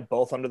and I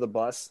both under the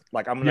bus?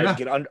 Like I'm gonna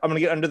get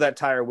under that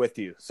tire with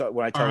you. So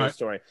when I tell the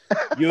story,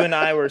 you and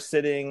I were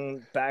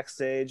sitting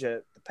backstage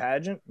at the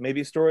pageant,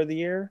 maybe Story of the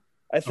Year,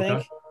 I think.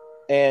 Okay.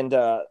 And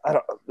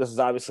this is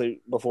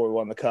obviously before we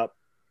won the cup,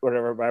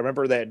 whatever. But I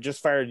remember they had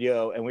just fired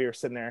Yo, and we were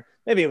sitting there.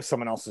 Maybe it was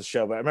someone else's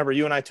show, but I remember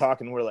you and I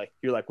talking. You're like,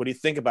 what do you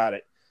think about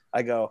it?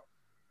 I go,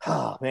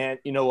 oh man,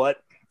 you know what?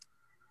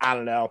 I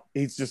don't know.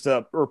 He's just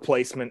a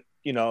replacement.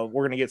 You know,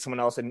 we're gonna get someone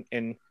else.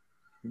 And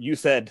you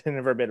said in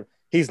a verbatim,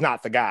 he's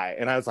not the guy.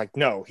 And I was like,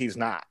 no, he's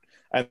not.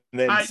 And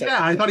then I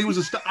thought he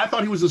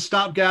was a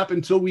stopgap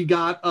until we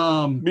got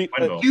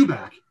Q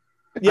back.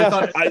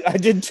 Yeah, I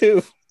did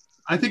too.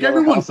 I think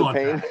everyone thought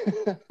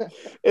that.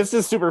 It's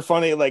just super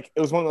funny. Like,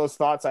 it was one of those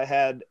thoughts I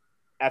had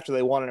after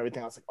they won and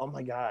everything. I was like, oh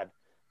my God.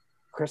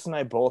 Chris and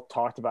I both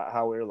talked about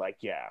how we were like,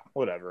 yeah,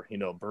 whatever, you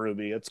know,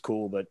 Berube, it's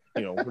cool, but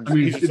you know,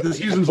 the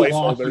season's a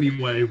loss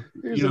anyway.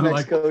 Here's the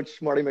next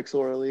coach, Marty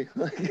McSorley.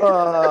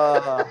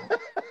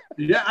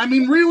 Yeah, I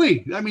mean,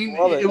 really,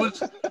 it was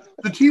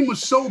the team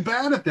was so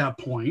bad at that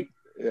point.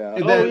 Yeah,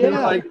 and then they're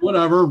like,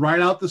 whatever,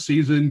 write out the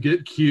season,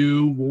 get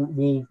Q,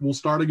 we'll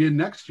start again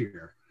next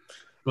year.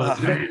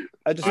 But I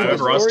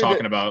remember us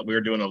talking about we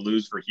were doing a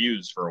lose for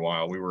Hughes for a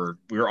while. We were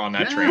on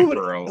that train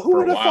for a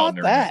while. Thought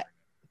that?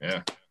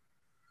 Yeah.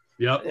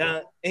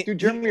 Yep. Dude,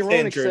 Jeremy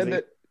Roenick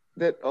said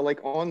that like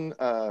on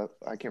I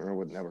can't remember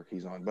what network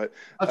he's on, but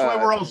that's why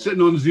we're all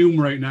sitting on Zoom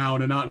right now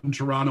and not in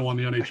Toronto on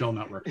the NHL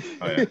network.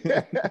 Oh,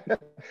 yeah.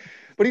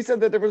 But he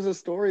said that there was a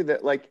story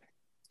that like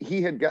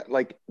he had got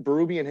like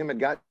Berube and him had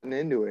gotten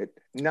into it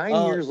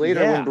 9 years later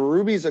when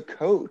Berube's a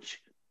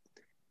coach.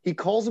 He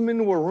calls him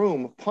into a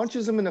room,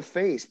 punches him in the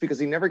face because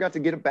he never got to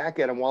get it back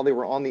at him while they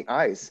were on the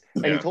ice.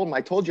 And he told him, I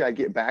told you I'd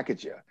get back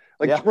at you.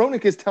 Like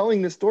Roenick is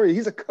telling this story.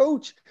 He's a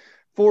coach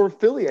for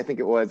Philly, I think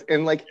it was.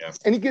 And like,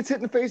 and he gets hit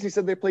in the face. He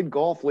said they played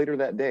golf later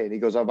that day. And he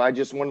goes, I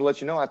just wanted to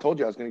let you know, I told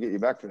you I was going to get you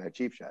back for that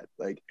cheap shot.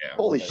 Like,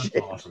 holy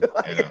shit. Awesome.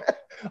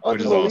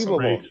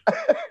 Unbelievable.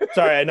 Awesome.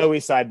 Sorry, I know we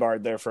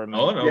sidebarred there for a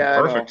minute. Oh, no, yeah,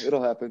 perfect. No,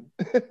 it'll happen.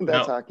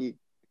 That's hockey.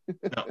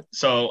 No.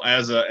 So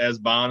as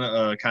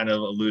Bon kind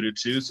of alluded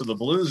to, so the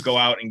Blues go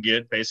out and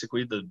get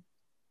basically the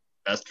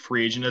best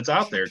free agent that's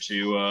out there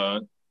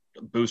to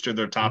booster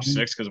their top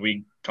six, because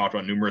we talked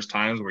about numerous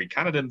times where we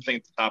kind of didn't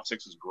think the top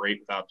six was great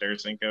without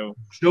Tarasenko.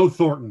 Joe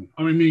Thornton.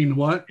 I mean,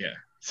 what? Yeah.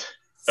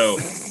 So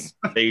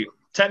they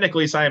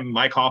technically signed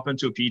Mike Hoffman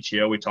to a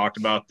PTO. We talked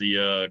about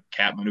the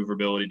cap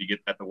maneuverability to get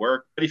that to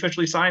work, but he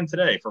officially signed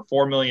today for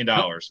 $4 million,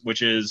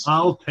 which is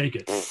I'll take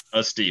it,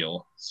 a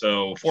steal.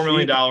 So $4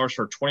 million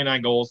for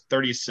 29 goals,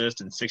 30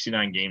 assists, and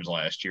 69 games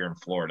last year in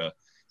Florida.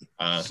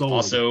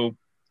 Also,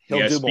 he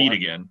has speed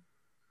again.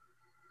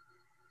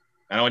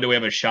 Not only do we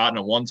have a shot and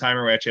a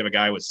one-timer, we actually have a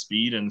guy with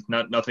speed, and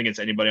nothing against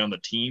anybody on the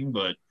team,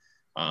 but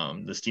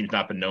this team's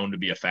not been known to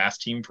be a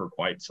fast team for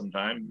quite some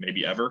time,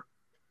 maybe ever.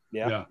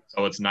 Yeah.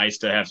 So it's nice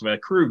to have somebody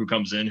like Krug who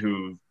comes in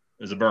who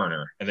is a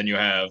burner, and then you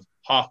have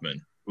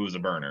Hoffman who is a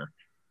burner.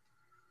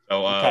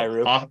 So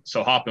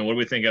Hoffman, what do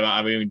we think about?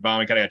 I mean, Bob,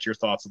 we kind of got your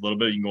thoughts a little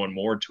bit. You can go in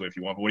more to it if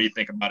you want, but what do you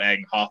think about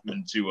adding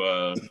Hoffman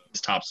to his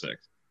top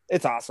six?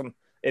 It's awesome.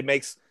 It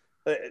makes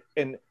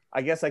and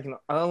I guess I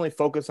only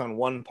focus on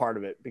one part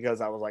of it because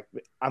I was like,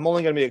 I'm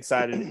only going to be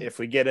excited if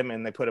we get him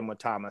and they put him with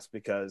Thomas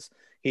because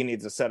he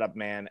needs a setup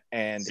man.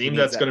 And seems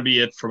that's going to be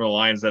it from the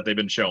lines that they've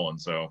been showing.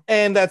 So,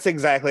 and that's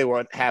exactly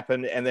what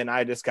happened. And then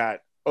I just got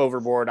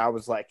overboard. I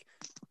was like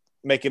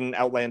making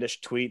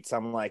outlandish tweets.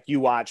 I'm like, you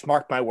watch,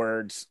 mark my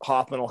words.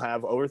 Hoffman will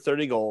have over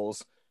 30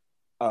 goals.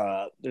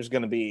 There's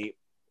going to be,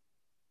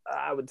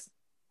 what am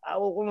I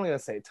going to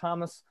say?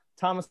 Thomas,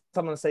 I'm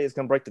going to say is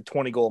going to break the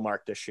 20 goal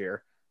mark this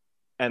year.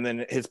 And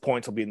then his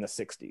points will be in the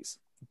 60s.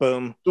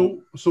 Boom.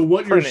 So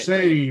what you're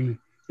saying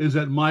is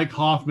that Mike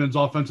Hoffman's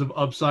offensive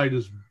upside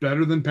is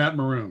better than Pat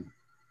Maroon.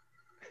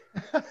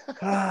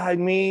 I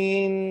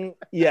mean,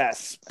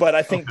 yes, but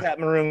I think Pat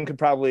Maroon could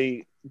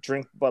probably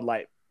drink Bud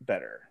Light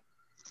better.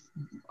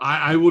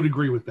 I would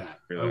agree with that.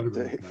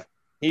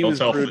 Don't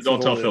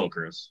tell Phil,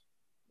 Chris.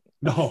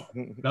 No,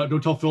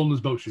 don't tell Phil in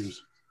his boat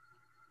shoes.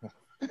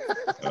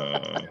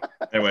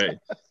 Anyway,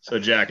 so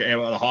Jack,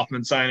 the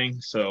Hoffman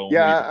signing. So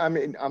yeah, I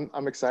mean,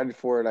 I'm excited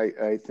for it.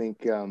 I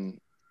think,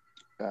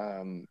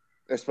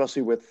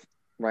 especially with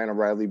Ryan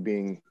O'Reilly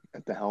being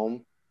at the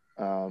helm,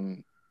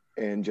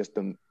 and just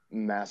the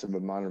massive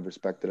amount of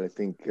respect that I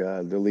think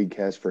the league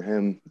has for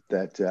him.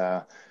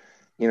 That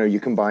you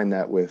combine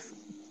that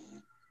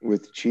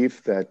with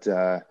Chief.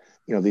 That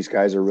these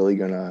guys are really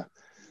gonna.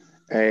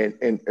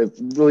 And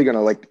really going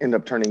to like end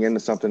up turning into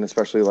something,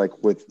 especially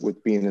like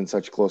with being in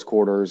such close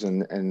quarters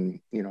and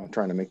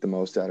trying to make the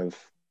most out of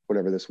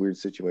whatever this weird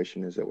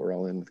situation is that we're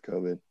all in with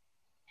COVID.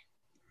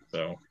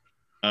 So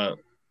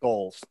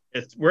goals.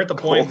 We're at the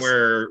point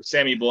where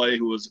Sammy Blais,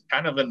 who was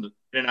kind of in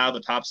and out of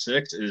the top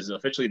six, is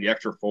officially the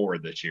extra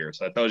forward this year.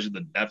 So that tells you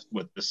the depth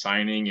with the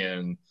signing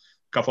and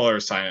couple other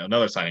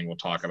another signing we'll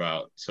talk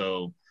about.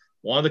 So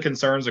one of the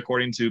concerns,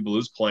 according to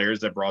Blues players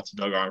that brought to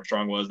Doug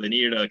Armstrong, was they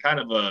needed a kind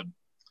of a,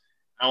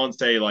 I wouldn't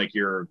say like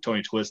your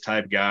Tony Twist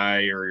type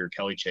guy or your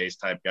Kelly Chase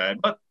type guy,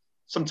 but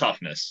some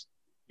toughness.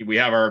 We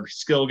have our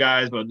skill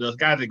guys, but the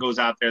guy that goes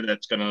out there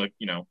that's going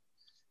to,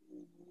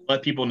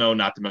 let people know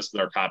not to mess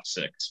with our top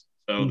six.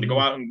 So they go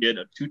out and get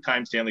a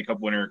 2-time Stanley Cup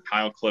winner,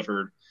 Kyle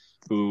Clifford,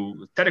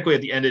 who technically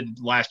at the end of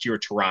last year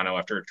at Toronto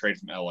after a trade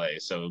from LA.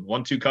 So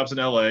won 2 cups in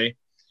LA.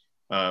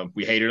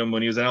 We hated him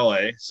when he was in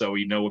LA, so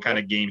we know what kind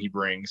of game he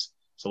brings.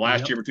 So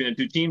last year between the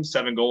two teams,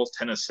 7 goals,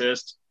 10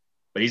 assists.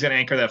 But he's going to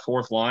anchor that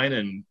fourth line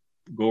and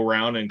go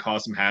around and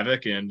cause some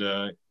havoc and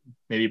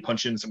maybe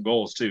punch in some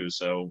goals too.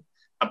 So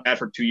not bad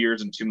for 2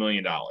 years and $2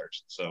 million.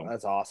 So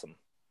that's awesome.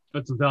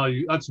 That's a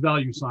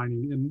value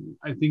signing. And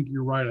I think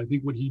you're right. I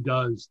think what he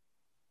does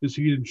is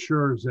he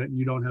ensures that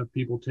you don't have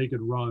people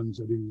taking runs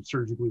that he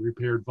surgically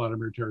repaired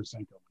Vladimir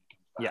Tarasenko.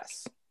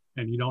 Yes.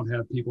 And you don't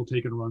have people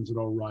taking runs at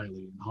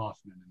O'Reilly and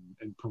Hoffman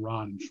and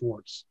Perron and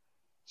Schwartz.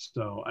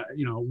 So,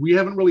 we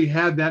haven't really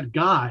had that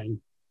guy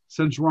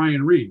since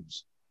Ryan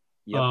Reeves.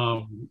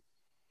 Yep.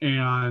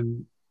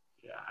 And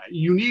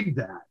you need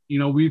that.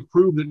 We've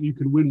proved that you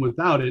can win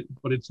without it,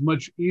 but it's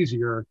much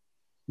easier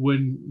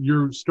when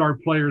your star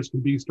players can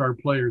be star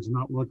players and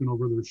not looking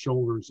over their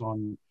shoulders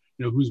on,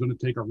 who's going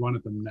to take a run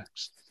at them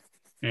next.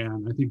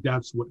 And I think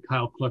that's what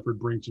Kyle Clifford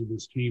brings to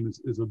this team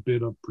is a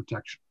bit of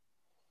protection.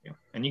 Yeah.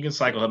 And you can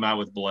cycle him out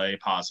with Blais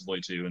possibly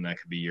too, and that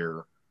could be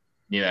you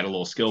need a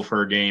little skill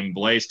for a game.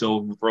 Blais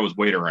still throws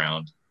weight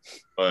around,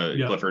 but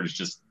Clifford is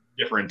just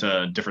different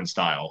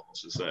style,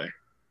 let's just say.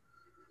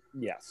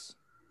 Yes.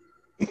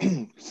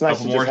 It's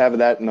nice to just have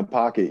that in the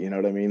pocket, you know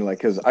what I mean? Like,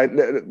 because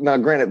now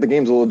granted the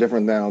game's a little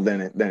different now than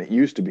it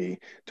used to be,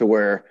 to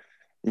where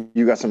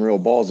you got some real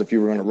balls if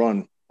you were going to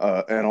run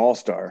an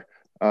all-star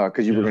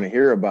because you were going to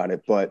hear about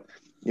it. But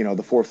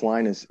the fourth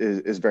line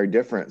is very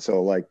different.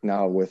 So like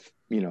now with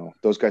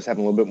those guys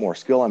having a little bit more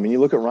skill. I mean, you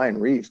look at Ryan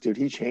Reeves, dude.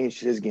 He changed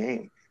his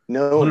game,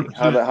 knowing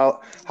how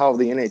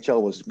the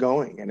NHL was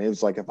going, and it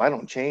was like, if I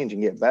don't change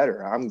and get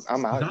better,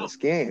 I'm out of this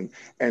game.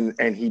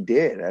 And he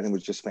did, and it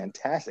was just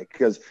fantastic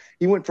because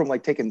he went from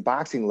like taking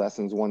boxing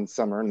lessons one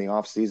summer in the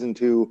off season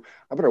to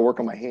I better work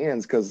on my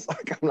hands because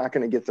like I'm not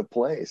going to get to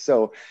play.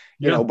 So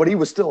but he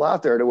was still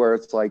out there to where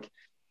it's like,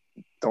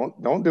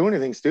 don't do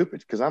anything stupid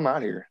because I'm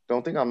out here.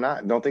 Don't think I'm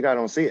not. Don't think I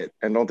don't see it,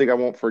 and don't think I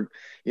won't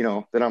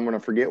that I'm going to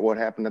forget what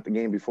happened at the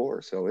game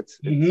before. So it's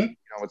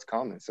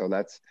common. So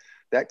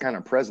that kind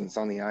of presence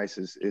on the ice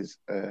is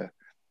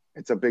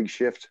it's a big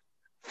shift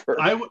for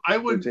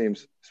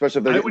teams, especially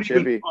if they're chippy.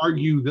 Even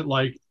argue that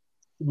like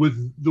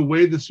with the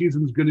way the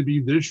season's going to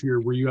be this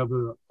year, where you have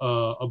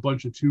a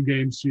bunch of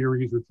 2-game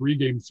series or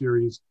 3-game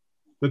series,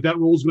 that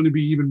role is going to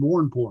be even more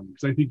important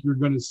because I think you're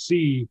going to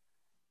see.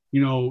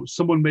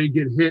 Someone may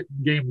get hit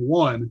game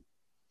 1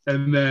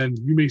 and then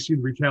you may see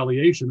the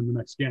retaliation in the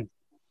next game.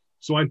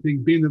 So I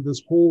think being that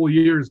this whole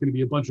year is going to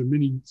be a bunch of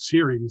mini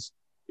series,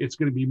 it's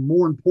going to be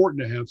more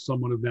important to have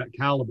someone of that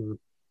caliber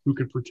who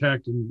can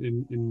protect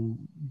and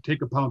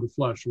take a pound of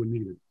flesh when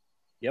needed.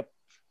 Yep.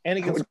 And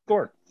he can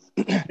score.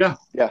 Yeah.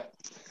 Yeah.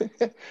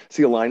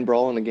 See a line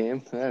brawl in a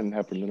game? That hadn't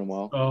happened in a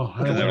while. Oh,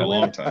 in a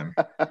long time.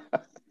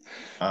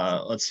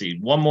 Let's see.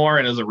 One more,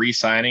 and it was a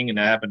re-signing, and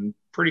that happened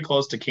pretty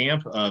close to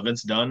camp.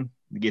 Vince Dunn,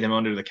 to get him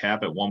under the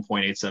cap at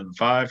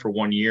 1.875 for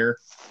 1 year.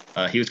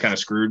 He was kind of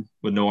screwed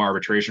with no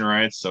arbitration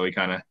rights, so he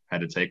kind of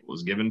had to take what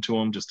was given to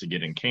him just to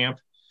get in camp.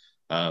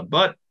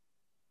 But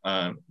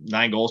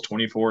 9 goals,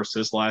 24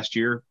 assists last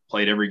year,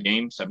 played every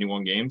game,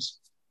 71 games.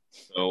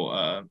 So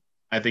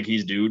I think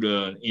he's due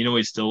to,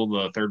 he's still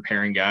the third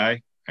pairing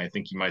guy. I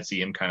think you might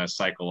see him kind of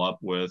cycle up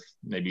with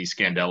maybe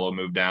Scandella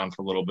move down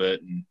for a little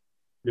bit. And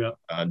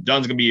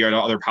Dunn's going to be your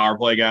other power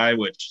play guy,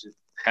 which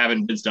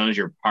having Vince Dunn as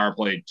your power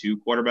play 2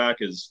 quarterback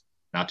is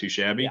not too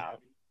shabby. Yeah,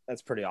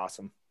 that's pretty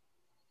awesome.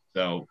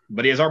 So,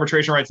 but he has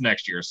arbitration rights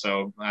next year,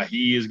 so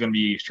he is going to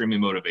be extremely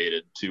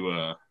motivated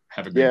to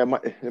have a good. Yeah,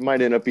 it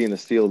might end up being a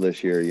steal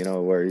this year,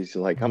 where he's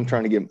like, I'm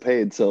trying to get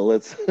paid, so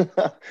let's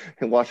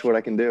watch what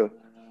I can do.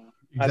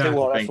 Exactly. I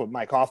think that's what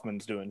Mike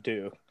Hoffman's doing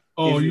too.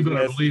 Oh, you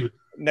better believe it.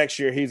 Next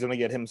year, he's going to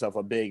get himself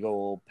a big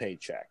old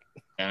paycheck.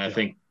 And I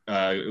think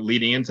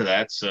leading into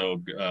that, so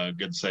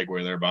good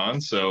segue there,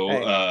 Bond. So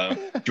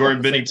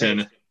Jordan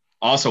Binnington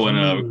also in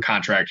a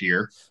contract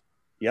year.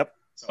 Yep.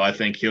 So I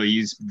think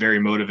he's very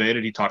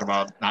motivated. He talked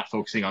about not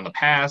focusing on the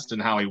past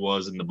and how he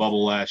was in the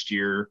bubble last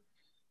year.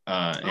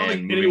 I don't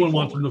think anyone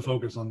wants him to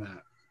focus on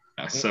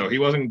that. So he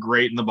wasn't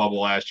great in the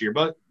bubble last year.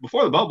 But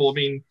before the bubble, I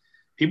mean,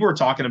 people were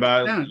talking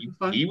about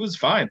he was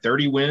fine.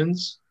 30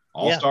 wins,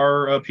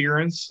 all-star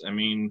appearance. I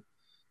mean,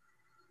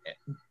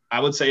 I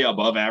would say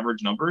above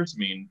average numbers. I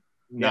mean,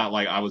 not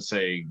like I would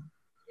say,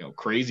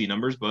 crazy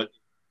numbers, but,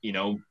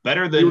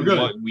 better than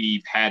what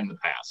we've had in the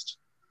past.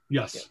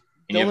 Yes. Yeah.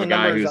 And you have a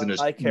guy who's in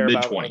his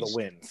mid-20s. The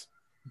wins.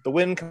 The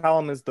win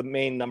column is the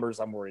main numbers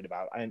I'm worried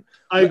about.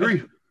 I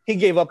agree. He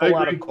gave up a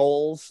lot of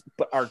goals,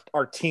 but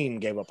our team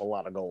gave up a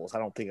lot of goals. I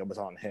don't think it was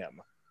on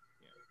him.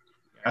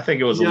 I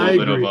think it was a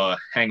little bit of a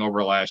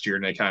hangover last year,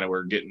 and they kind of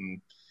were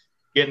getting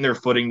their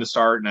footing to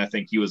start. And I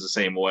think he was the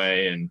same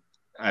way. And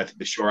I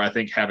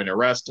think having a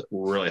rest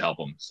will really help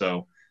him.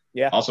 So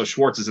yeah. Also,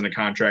 Schwartz is in a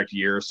contract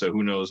year, so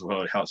who knows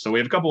how. So we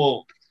have a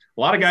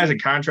lot of guys in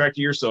contract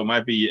years, so it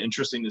might be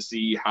interesting to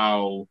see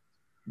how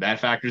that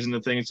factors into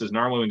things. Because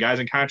normally when guys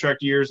in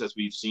contract years, as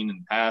we've seen in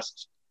the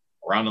past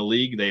around the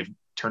league, they've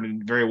turned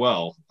in very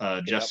well.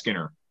 Jeff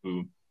Skinner,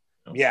 who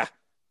he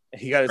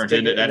got his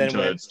turned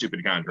into a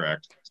stupid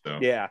contract. So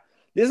yeah,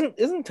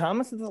 isn't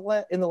Thomas in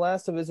the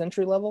last of his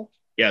entry level?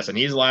 Yes, and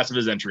he's the last of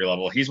his entry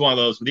level. He's one of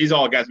those. These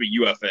all guys be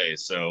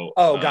UFAs. So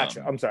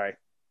gotcha. I'm sorry.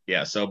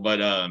 Yeah. So,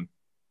 but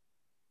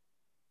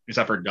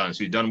except for Dunn,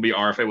 so he's done to be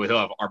RFA, he'll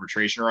have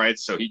arbitration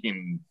rights, so he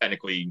can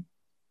technically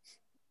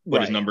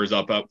put his numbers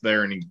up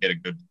there and he can get a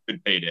good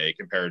payday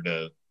compared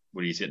to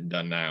what he's getting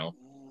done now.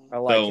 I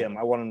like him.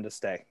 I want him to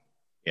stay.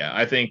 Yeah,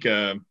 I think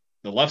the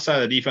left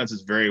side of the defense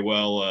is very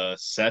well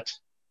set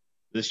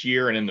this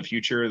year and in the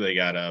future. They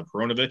got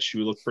Peronovich,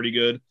 who looked pretty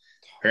good.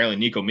 Apparently,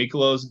 Nico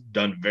Mikolo's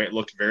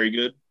looked very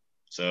good.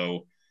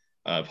 So,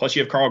 plus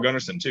you have Carl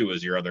Gunnarsson too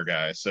as your other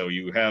guy. So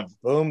you have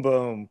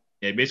boom.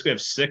 Yeah, you basically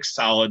have 6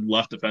 solid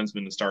left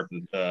defensemen to start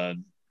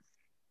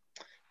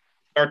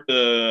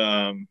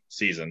the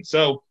season.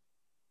 So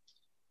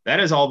that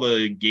is all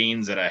the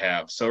gains that I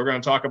have. So we're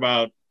going to talk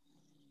about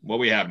what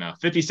we have now.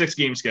 56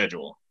 game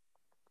schedule.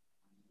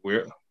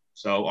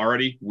 So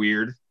already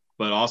weird,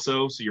 but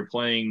also so you're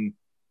playing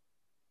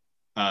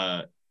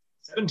 7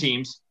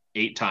 teams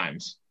 8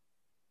 times,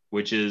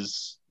 which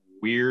is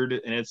weird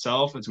in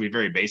itself. It's going to be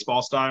very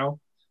baseball style.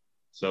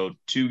 So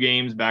 2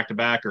 games back to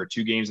back or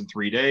 2 games in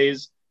 3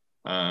 days.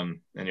 And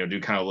you'll do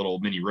kind of a little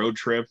mini road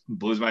trip.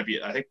 Blues might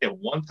be, I think at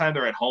one time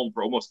they're at home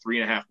for almost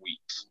 3.5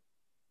 weeks.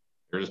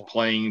 They're just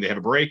playing, they have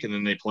a break and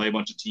then they play a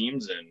bunch of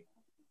teams, and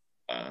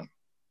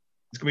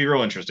it's gonna be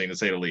real interesting to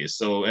say the least.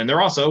 So, and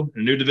they're also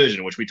in a new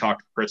division, which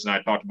Chris and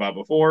I talked about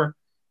before.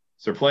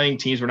 So they're playing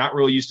teams we're not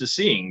really used to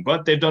seeing,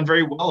 but they've done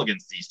very well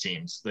against these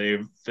teams.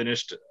 They've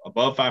finished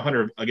above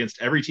 500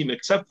 against every team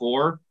except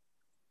for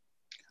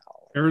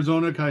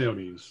Arizona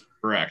Coyotes.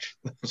 Correct.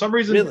 For some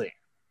reason, really.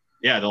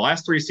 Yeah, the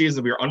last 3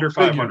 seasons we were under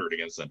 500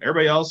 against them.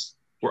 Everybody else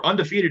were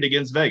undefeated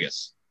against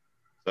Vegas.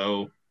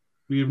 So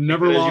we've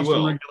never lost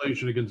in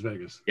regulation against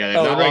Vegas. Yeah, they've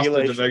not lost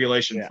in the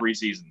regulation 3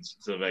 seasons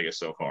to Vegas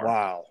so far.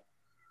 Wow.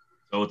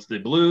 So it's the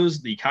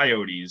Blues, the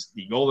Coyotes,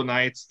 the Golden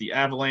Knights, the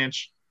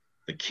Avalanche,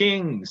 the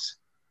Kings,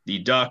 the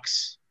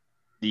Ducks,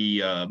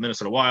 the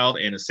Minnesota Wild,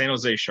 and the San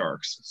Jose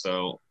Sharks.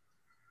 So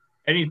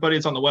anybody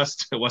that's on the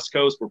West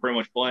Coast, we're pretty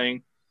much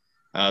playing.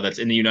 That's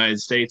in the United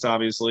States,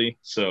 obviously.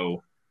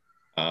 So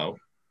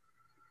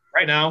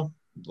right now,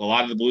 a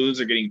lot of the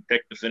Blues are getting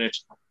picked to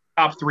finish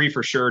top 3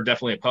 for sure.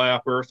 Definitely a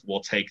playoff berth.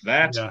 We'll take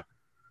that.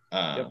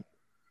 Yeah.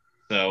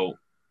 So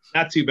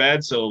not too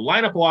bad. So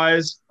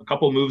lineup-wise, a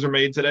couple of moves are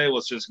made today.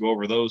 Let's just go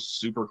over those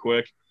super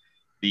quick.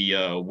 The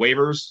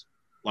waivers,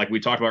 like we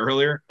talked about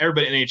earlier,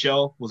 everybody in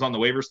NHL was on the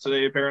waivers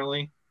today,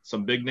 apparently.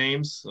 Some big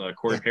names.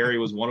 Corey Perry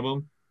was one of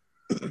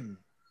them,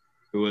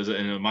 who was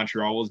in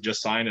Montreal, was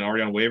just signed and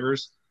already on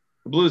waivers.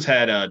 The Blues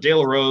had De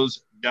La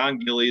Rose, Don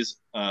Gillies,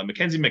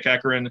 Mackenzie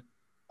McEachern,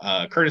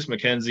 Curtis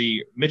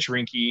McKenzie, Mitch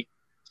Rinke,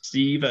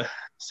 Steve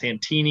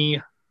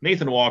Santini,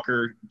 Nathan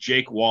Walker,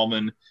 Jake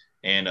Wallman,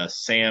 and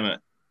Sam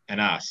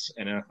Anas.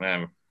 And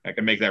I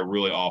can make that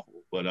really awful,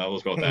 but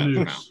let's go with that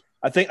for now.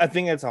 I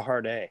think it's a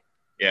hard A.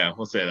 Yeah,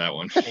 we'll say that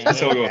one.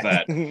 So we'll go with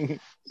that.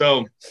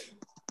 So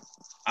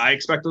I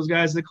expect those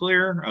guys to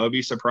clear. I would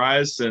be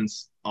surprised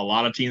since a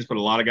lot of teams put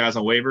a lot of guys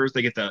on waivers.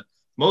 They get some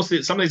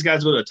of these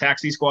guys go to a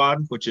taxi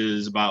squad, which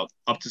is about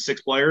up to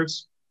 6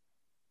 players.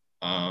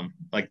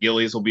 Like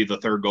Gillies will be the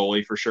 3rd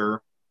goalie for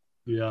sure.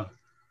 Yeah.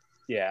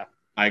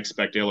 I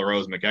expect De La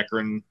Rose,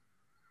 McEachern,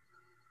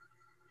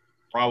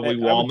 probably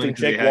Wallman because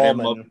Jake they had Wallman.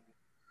 him up.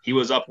 He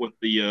was up with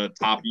the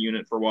top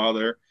unit for a while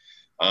there.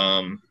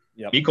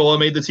 Yep. Mikkola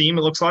made the team.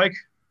 It looks like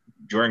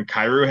Jordan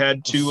Kyrou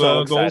had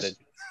 2 goals.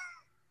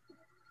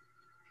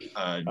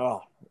 I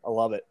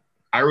love it.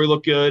 Kyrou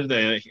looked good.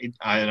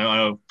 I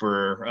know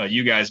for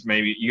you guys,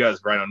 maybe you guys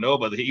probably don't know,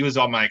 but he was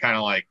on my kind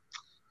of like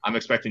I'm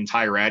expecting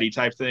Ty Ratty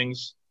type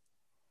things.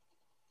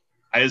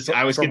 I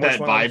always get that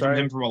vibe from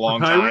him from a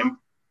long time.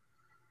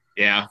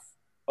 Yeah.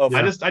 Oh,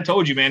 yeah. I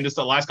told you, man, just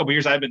the last couple of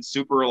years I've been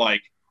super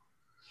like,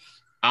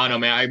 I don't know,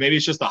 man. Maybe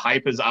it's just the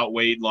hype has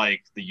outweighed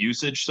like the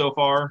usage so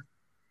far.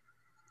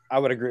 I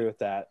would agree with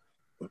that.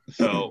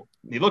 So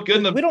he looked good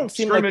in the we don't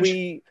seem scrimmage.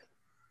 like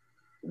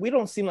we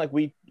don't seem like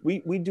we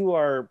do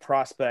our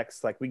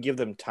prospects like we give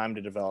them time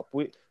to develop.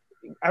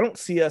 I don't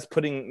see us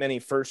putting many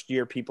first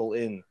year people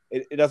in.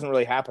 It doesn't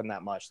really happen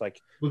that much.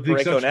 Like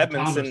Parayko and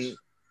Edmondson,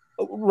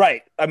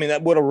 right? I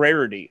mean, what a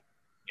rarity,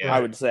 I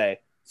would say.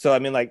 So I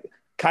mean, like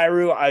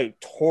Kyrou, I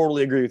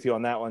totally agree with you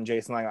on that one,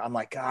 Jason. I'm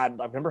like, God,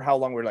 I remember how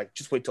long we were like,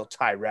 just wait till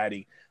Ty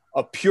Ratty,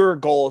 a pure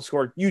goal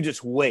scored. You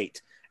just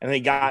wait, and then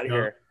he got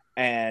here,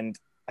 and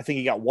I think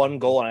he got 1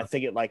 goal, and I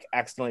think it like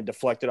accidentally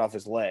deflected off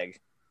his leg.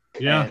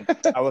 Yeah,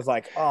 and I was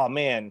like, oh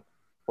man,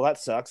 well that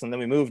sucks. And then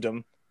we moved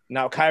him.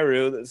 Now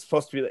Kyrou is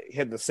supposed to be he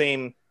had the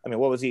same. I mean,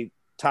 what was he?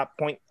 Top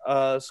point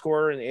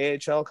scorer in the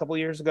AHL a couple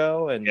years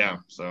ago, and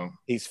so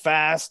he's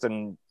fast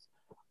and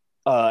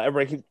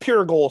everybody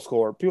pure goal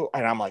scorer.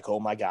 And I'm like,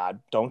 oh my god,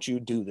 don't you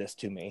do this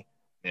to me?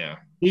 Yeah,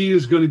 he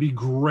is going to be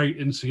great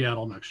in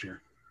Seattle next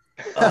year.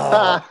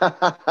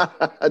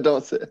 I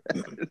don't say.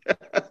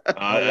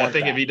 I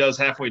think if he does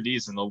halfway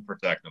decent, they'll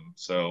protect him.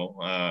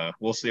 So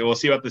we'll see. We'll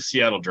see about the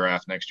Seattle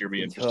draft next year.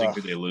 Be interesting who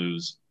they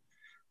lose.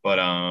 But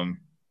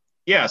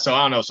yeah. So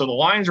I don't know. So the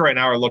lines right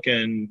now are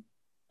looking.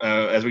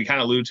 As we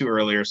kind of alluded to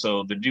earlier,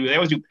 so they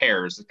always do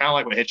pairs. It's kind of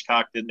like what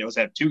Hitchcock did. They always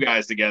have two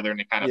guys together, and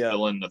they kind of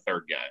fill in the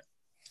third guy.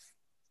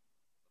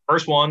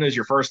 First one is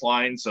your first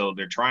line, so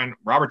they're trying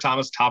Robert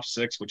Thomas top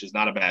 6, which is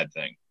not a bad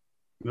thing.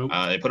 Nope.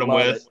 They put him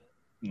with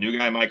new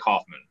guy Mike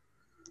Hoffman.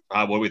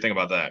 What do we think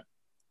about that?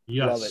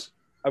 Yes. Love it.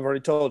 I've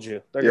already told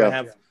you they're gonna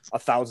have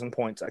 1,000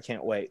 points. I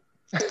can't wait.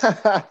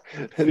 Hull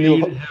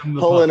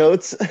and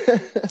Oates.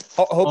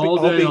 All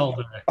day.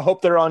 I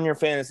hope they're on your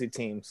fantasy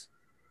teams.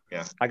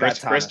 Yeah, I got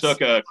Chris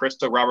took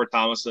Robert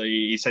Thomas.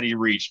 He said he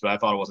reached, but I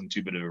thought it wasn't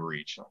too big of a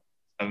reach.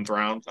 7th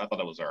round, I thought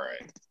that was all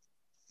right.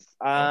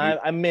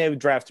 I may have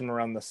drafted him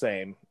around the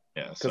same.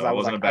 Yeah, so it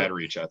wasn't a bad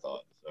reach, I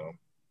thought. So,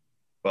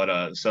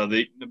 but so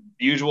the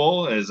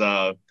usual is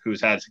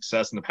who's had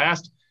success in the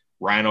past: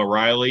 Ryan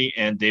O'Reilly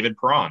and David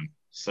Perron.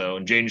 So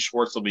and Jaden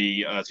Schwartz will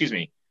be,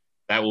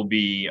 that will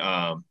be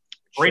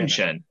Braden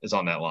Shen is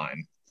on that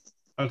line.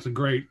 That's a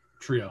great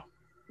trio.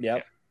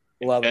 Yep,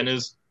 love and it.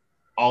 Is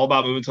all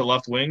about moving to the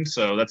left wing,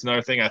 so that's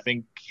another thing. I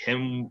think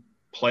him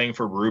playing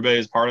for Berube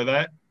is part of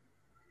that,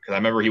 because I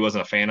remember he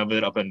wasn't a fan of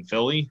it up in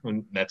Philly,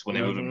 that's when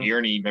they moved him here,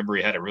 and he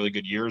had a really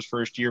good year his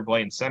first year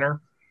playing center.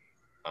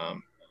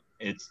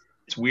 It's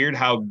weird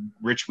how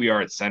rich we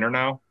are at center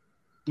now.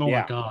 Oh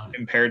my god!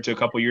 Compared to a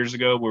couple years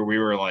ago, where we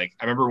were like,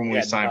 I remember when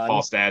we signed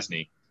Paul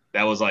Stastny,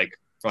 that was like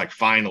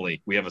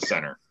finally we have a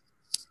center,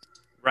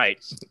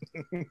 right?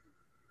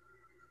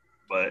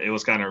 But it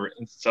was kind of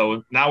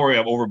so now we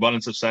have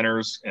overabundance of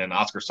centers, and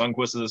Oscar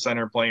Sundquist is a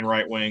center playing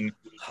right wing.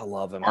 I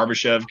love him.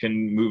 Barbashev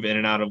can move in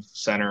and out of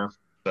center,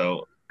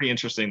 so pretty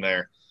interesting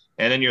there.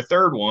 And then your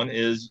third one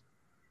is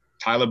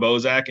Tyler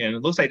Bozak, and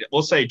it looks like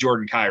we'll say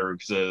Jordan Kyrou,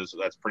 because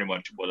that's pretty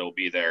much what it'll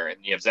be there. And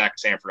you have Zach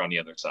Sanford on the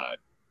other side.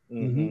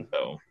 Mm-hmm.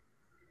 So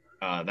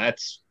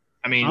that's,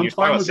 I mean, I'm you're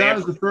fine talking with about that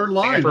as the third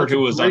line. Sanford,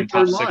 who was on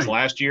top 6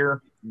 last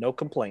year. No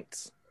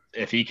complaints.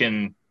 If he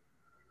can.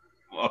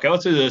 Okay,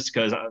 let's do this,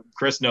 because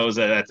Chris knows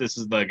that this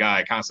is the guy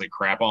I constantly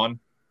crap on.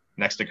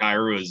 Next to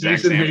Kyrou is Zach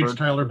Sanford. Hates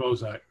Tyler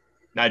Bozak.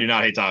 No, I do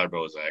not hate Tyler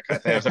Bozak. I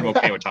think I'm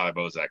okay with Tyler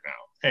Bozak now.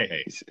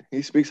 Hey.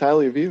 He speaks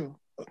highly of you.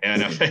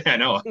 Yeah, I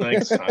know.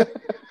 Thanks.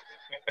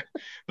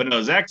 But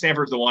no, Zach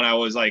Sanford's the one I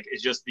was like,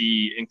 it's just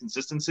the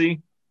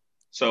inconsistency.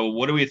 So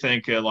what do we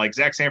think? Like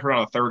Zach Sanford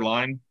on a third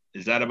line,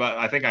 is that about?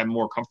 I think I'm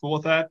more comfortable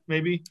with that,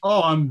 maybe.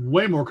 Oh, I'm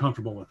way more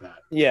comfortable with that.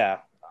 Yeah.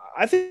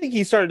 I think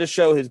he started to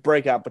show his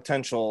breakout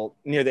potential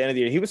near the end of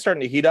the year. He was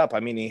starting to heat up. I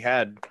mean, he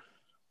had,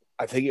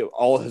 I think,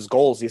 all of his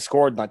goals he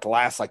scored in like the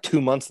last 2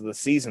 months of the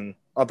season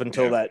up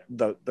until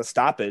the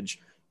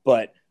stoppage.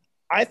 But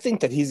I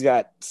think that he's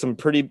got some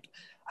pretty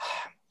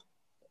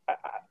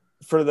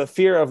for the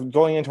fear of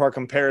going into our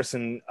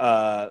comparison,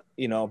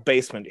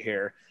 basement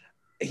here.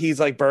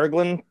 He's like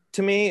Berglund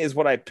to me is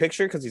what I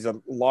picture, because he's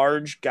a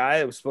large guy.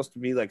 It was supposed to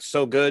be like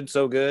so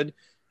good.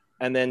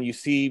 And then you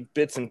see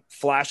bits and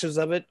flashes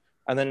of it.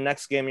 And then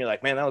next game, you're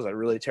like, man, that was a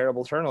really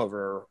terrible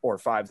turnover or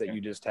 5 that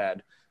you just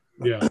had.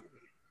 Yeah.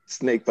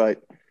 Snake bite.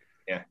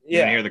 Yeah. You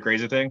want to hear the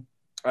crazy thing?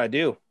 I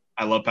do.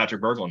 I love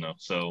Patrick Berglund, though.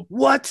 So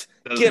what?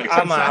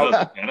 I'm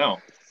out. I know.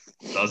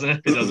 Doesn't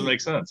it? It doesn't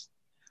make sense.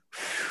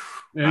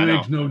 It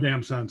makes no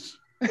damn sense.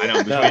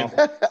 I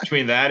know.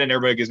 Between that and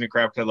everybody gives me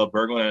crap because I love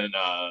Berglund and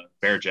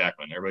Bear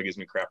Jackman. Everybody gives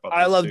me crap about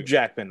I love too.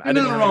 Jackman. I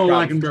didn't know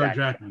liking Bear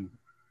Jackman.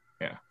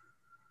 Yeah.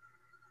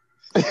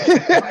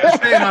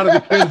 Staying out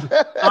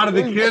of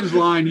the kids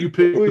line, you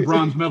pick the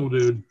bronze medal,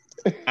 dude.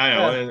 I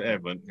know,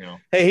 but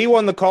Hey, he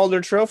won the Calder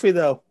Trophy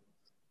though.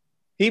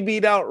 He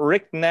beat out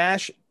Rick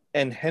Nash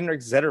and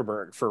Henrik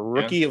Zetterberg for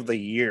Rookie of the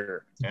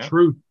Year. Yeah.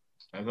 True.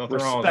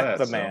 Respect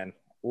the man.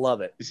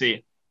 Love it. You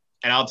see,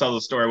 and I'll tell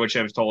the story, which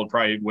I've told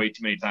probably way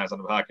too many times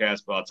on the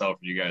podcast, but I'll tell it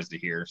for you guys to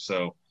hear.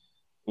 So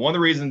one of the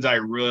reasons I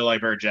really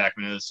like Bear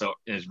Jackman is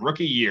in his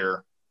rookie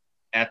year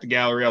at the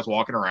gallery, I was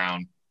walking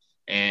around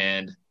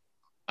and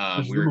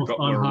we were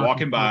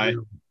walking by.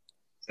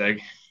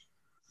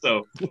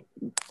 So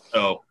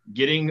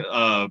getting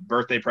a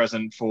birthday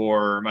present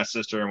for my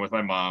sister and with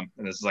my mom,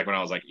 and this is like when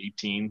I was like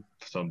 18,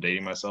 so I'm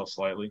dating myself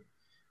slightly.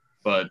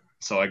 But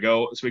so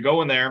we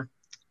go in there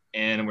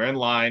and we're in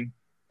line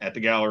at the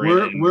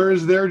gallery. Where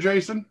is there,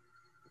 Jason?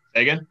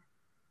 Say again?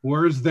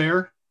 Where is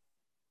there?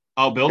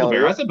 Oh,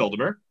 Build-A-Bear. I said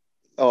Build-A-Bear.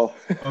 Oh.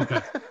 Okay.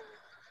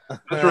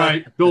 That's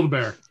right.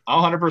 Build-A-Bear.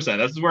 100%.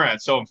 That's where I'm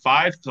at. So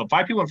five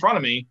people in front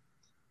of me,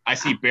 I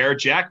see Bear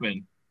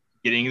Jackman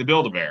getting the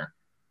Build-A-Bear.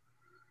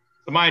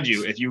 So mind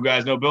you, if you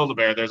guys know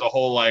Build-A-Bear, there's a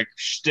whole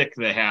shtick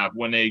they have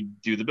when they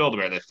do the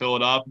Build-A-Bear. They fill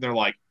it up and they're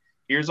like,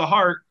 here's a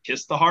heart,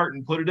 kiss the heart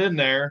and put it in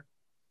there.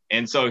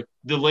 And so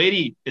the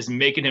lady is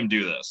making him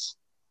do this.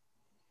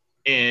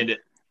 And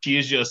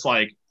she's just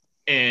like,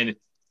 and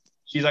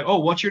she's like, oh,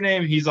 what's your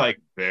name? He's like,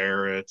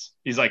 Barrett.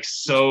 He's like,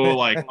 so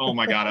like, oh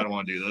my God, I don't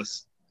want to do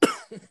this.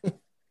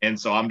 And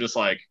so I'm just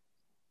like,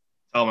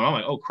 telling my mom,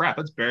 like, oh crap,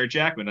 that's Barrett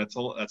Jackman. That's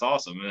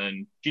awesome. And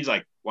then she's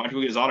like, why don't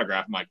you get his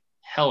autograph? I'm like,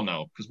 hell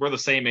no, because we're the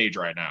same age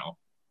right now.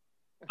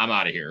 I'm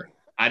out of here.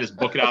 I just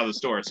book it out of the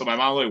store. So my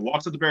mom like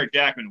walks up to Barrett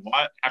Jackman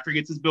after he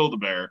gets his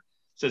Build-A-Bear,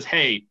 says,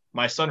 hey,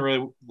 my son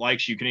really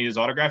likes you. Can he get his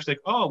autograph? She's like,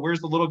 oh,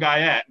 where's the little guy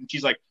at? And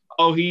she's like,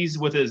 oh, he's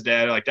with his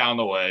dad, like down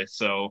the way.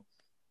 So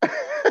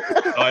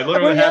I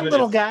literally have it.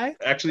 Little guy.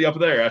 Actually up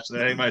there. Actually,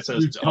 it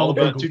says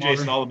to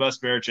Jason, all the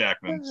best, Barrett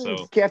Jackman.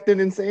 So Captain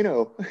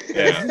Insano.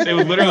 Yeah, it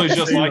was literally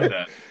just like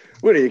that.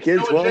 What are you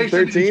kids? 12,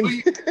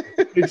 13?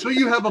 Until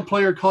you have a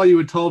player call you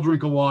a tall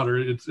drink of water,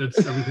 it's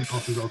everything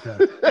else is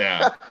okay.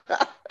 Yeah.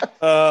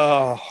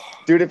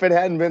 Dude, if it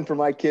hadn't been for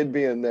my kid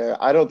being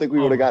there, I don't think we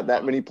would have got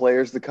that many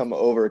players to come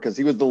over because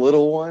he was the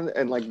little one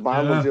and like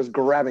Bob was just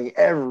grabbing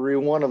every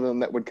one of them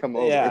that would come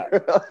over. Yeah.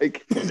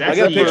 Like, is that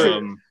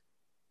the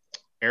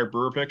Eric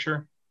Brewer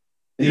picture?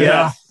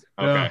 Yeah.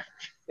 Okay.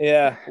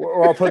 Yeah,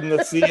 we're all putting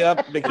the C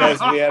up because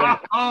we had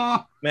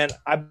man.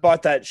 I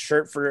bought that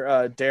shirt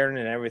for Darren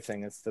and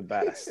everything. It's the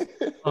best.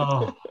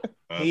 Oh,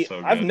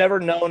 I've never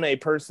known a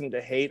person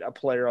to hate a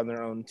player on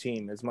their own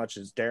team as much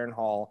as Darren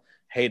Hall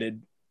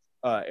hated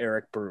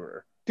Eric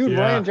Brewer. Dude,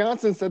 Ryan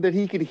Johnson said that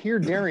he could hear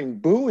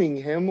Darren booing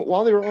him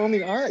while they were on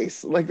the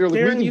ice. Like they're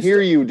like, Darren, we can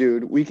hear you,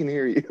 dude. We can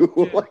hear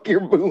you. Like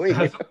you're booing.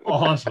 That's him.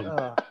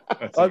 Awesome.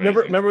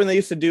 Remember when they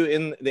used to do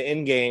in the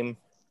in game.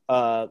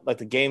 Like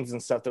the games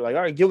and stuff, they're like,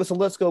 all right, give us a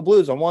Let's Go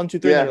Blues on 1, 2,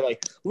 3. Yeah. They're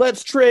like,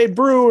 let's trade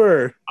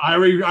Brewer. I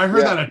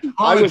heard that a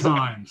ton of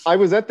times. I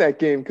was at that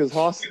game because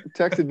Haas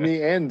texted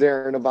me and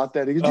Darren about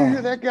that. Did you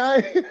hear that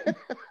guy?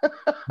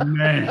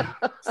 Man,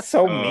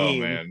 so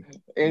mean. Man.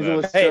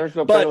 Angela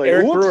but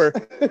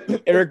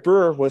Eric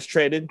Brewer was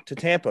traded to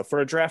Tampa for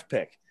a draft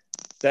pick.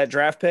 That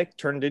draft pick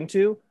turned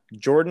into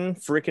Jordan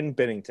freaking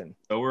Binnington.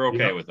 So we're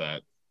okay with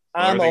that.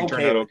 I'm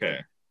turned out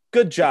okay.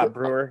 Good job,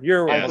 Brewer.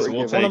 You're one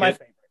of my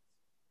favorites.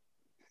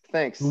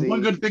 Thanks. The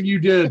one good thing you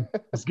did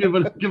is give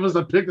us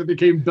a pick that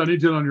became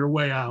Dunnington on your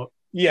way out.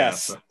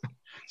 Yes. Yeah,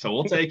 so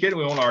we'll take it.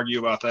 We won't argue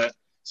about that.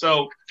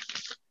 So,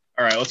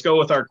 all right, let's go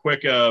with our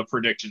quick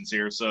predictions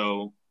here.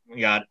 So we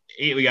got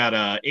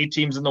eight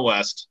teams in the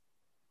West.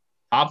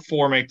 Top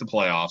 4 make the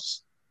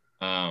playoffs.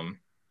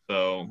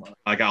 So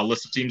I got a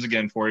list of teams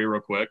again for you real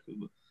quick.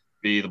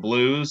 Be the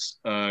Blues,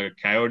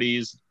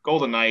 Coyotes,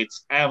 Golden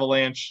Knights,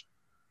 Avalanche,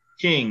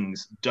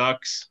 Kings,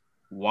 Ducks,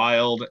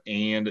 Wild,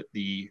 and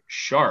the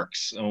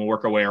Sharks. And we'll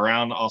work our way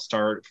around. I'll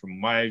start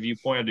from my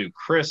viewpoint. I'll do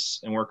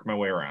Chris and work my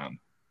way around.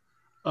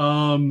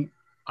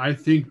 I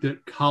think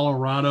that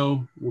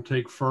Colorado will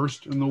take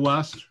first in the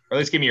West. Or at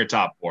least give me your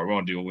top 4. We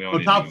won't do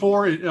top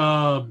 4.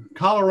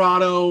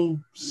 Colorado,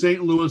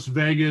 St. Louis,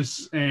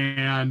 Vegas,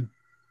 and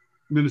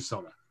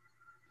Minnesota.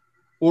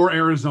 Or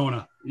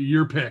Arizona.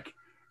 Your pick.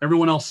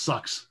 Everyone else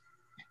sucks.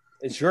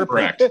 It's your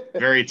correct.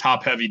 Very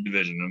top-heavy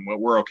division, and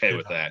we're okay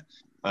with that.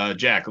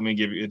 Jack, let me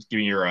give you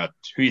your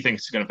who you think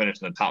is going to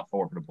finish in the top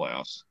 4 for the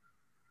playoffs.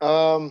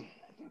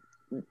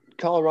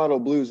 Colorado,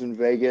 Blues, and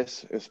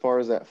Vegas. As far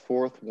as that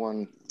 4th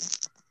one,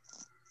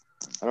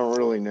 I don't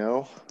really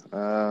know.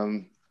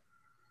 I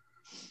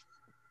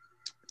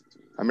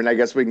mean, I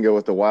guess we can go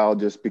with the Wild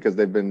just because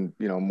they've been,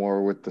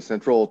 more with the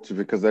Central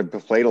because they've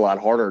played a lot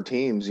harder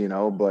teams,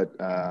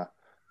 but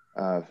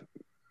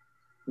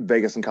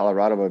Vegas and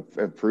Colorado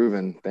have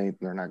proven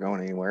they're not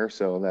going anywhere.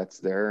 So that's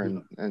there.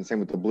 And same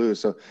with the Blues.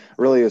 So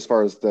really, as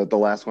far as the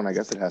last one, I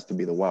guess it has to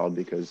be the Wild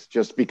because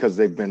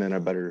they've been in a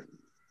better,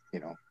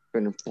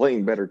 been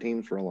playing better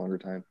teams for a longer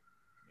time.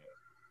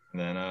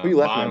 And then who you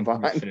left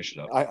behind? Finish it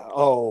up.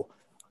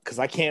 Because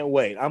I can't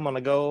wait. I'm going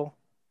to go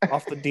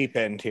off the deep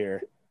end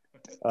here.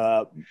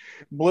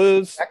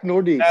 Blues,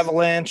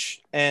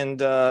 Avalanche, and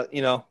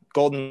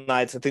Golden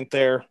Knights. I think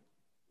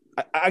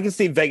I can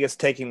see Vegas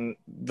taking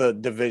the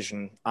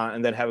division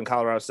and then having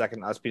Colorado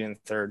second, us being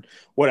third,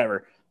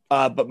 whatever.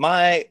 But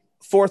my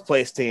 4th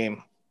place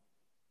team,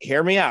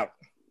 hear me out.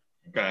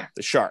 Okay.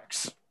 The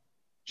Sharks.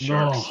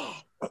 No.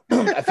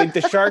 I think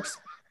the Sharks,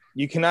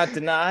 you cannot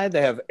deny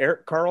they have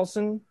Erik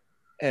Karlsson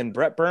and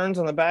Brett Burns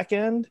on the back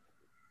end.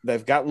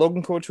 They've got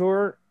Logan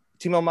Couture,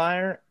 Timo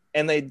Meier,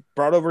 and they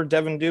brought over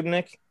Devin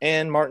Dubnyk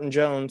and Martin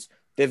Jones.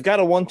 They've got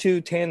a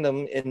 1-2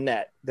 tandem in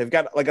net. They've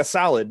got like a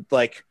solid,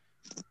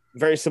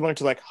 very similar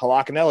to like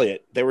Halak and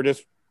Elliott. They were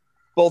just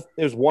both,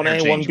 it was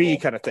 1A,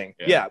 1B kind of thing.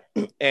 Yeah.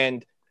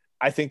 And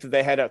I think that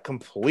they had a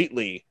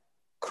completely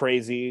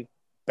crazy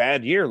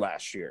bad year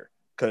last year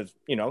because,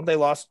 they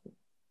lost.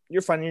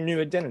 You're finding your new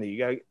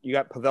identity. You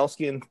got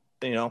Pavelski and,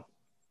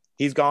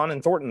 he's gone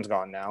and Thornton's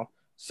gone now.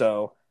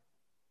 So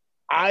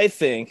I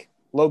think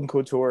Logan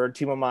Couture,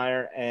 Timo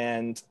Meier,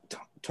 and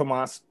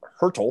Tomas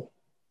Hertl.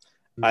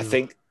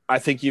 Mm-hmm. I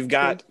think you've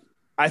got.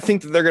 I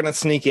think that they're going to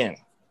sneak in.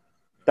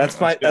 That's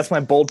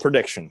my bold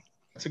prediction.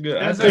 That's a good.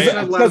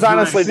 Because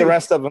honestly, the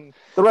rest of them,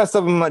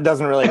 it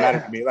doesn't really matter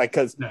to me.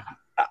 Because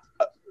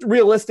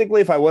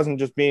realistically, if I wasn't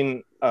just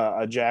being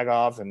a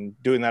jagoff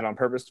and doing that on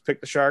purpose to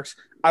pick the Sharks,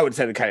 I would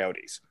say the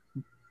Coyotes.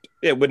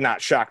 It would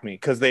not shock me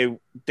because they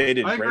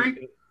did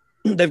great.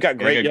 They've got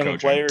great young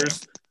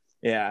players.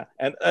 Yeah,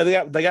 and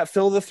they got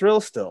Phil the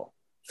Thrill still.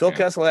 Phil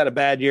Kessel had a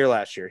bad year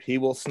last year. He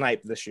will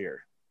snipe this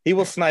year. He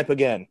will snipe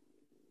again.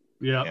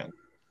 Yeah.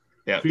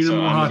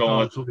 So I'm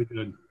going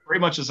with pretty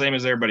much the same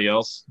as everybody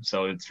else.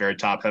 So it's very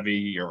top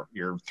heavy.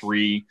 The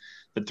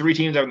three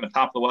teams that were in the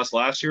top of the West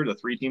last year, the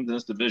three teams in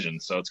this division.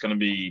 So it's going to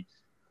be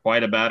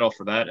quite a battle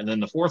for that. And then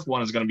the fourth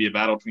one is going to be a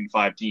battle between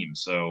 5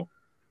 teams. So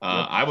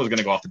I was going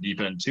to go off the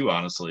deep end too,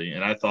 honestly.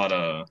 And I thought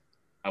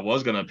I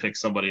was going to pick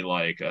somebody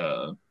like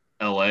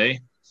LA,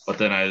 but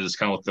then I just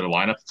kind of looked at the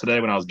lineup today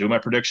when I was doing my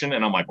prediction,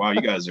 and I'm like, wow,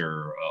 you guys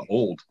are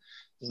old.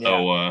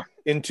 So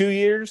in 2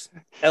 years,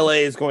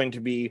 LA is going to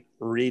be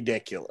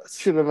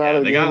ridiculous. They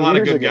got a lot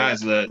of good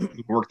guys that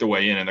worked their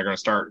way in, and they're going to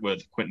start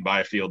with Quentin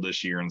Byfield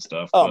this year and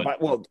stuff.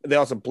 They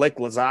also Blake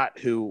Lizotte,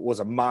 who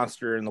was a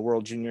monster in the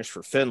World Juniors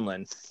for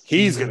Finland.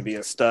 He's going to be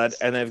a stud,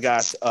 and they've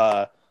got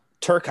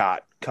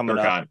Turcotte coming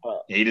up.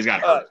 He just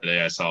got hurt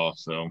today, I saw.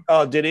 So.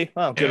 Oh, did he?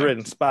 Oh, good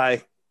riddance.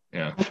 Bye.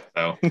 Yeah.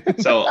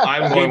 So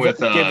I'm going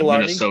with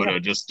Minnesota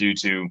just due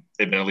to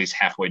they've been at least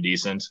halfway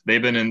decent.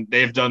 They've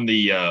done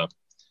the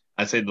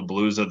I'd say the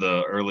Blues of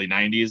the early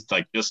 90s,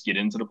 like just get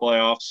into the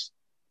playoffs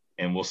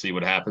and we'll see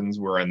what happens.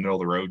 We're a middle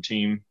of the road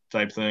team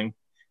type thing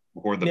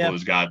before the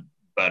Blues got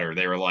better.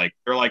 They're like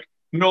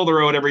middle of the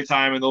road every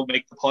time and they'll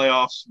make the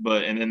playoffs,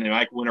 and then they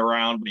might win a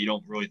round, but you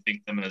don't really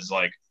think them as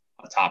like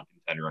a top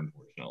contender,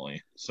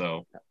 unfortunately.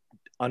 So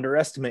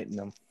underestimating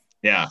them.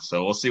 Yeah,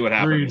 so we'll see what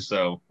happens.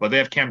 But they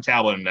have Cam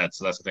Talbot in net,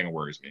 so that's the thing that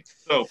worries me.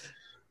 But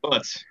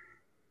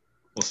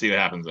we'll see what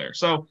happens there.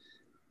 So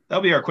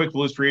that'll be our quick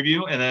Blues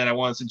preview, and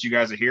then since you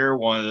guys are here,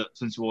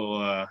 since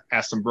we'll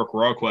ask some Brooke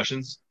Royal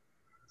questions.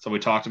 So we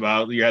talked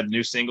about you had a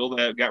new single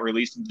that got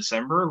released in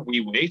December.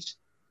 We Wait,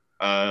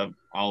 all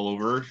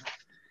over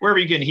wherever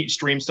you can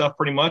stream stuff,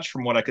 pretty much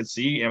from what I could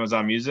see.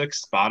 Amazon Music,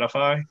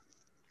 Spotify,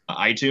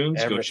 iTunes.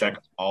 Everything. Go check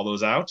all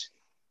those out.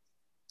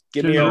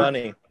 Give me your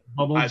money.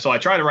 So I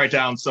try to write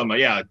down some.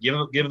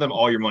 Give them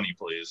all your money,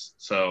 please.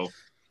 So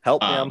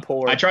help me, I'm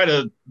poor. I try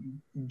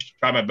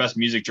my best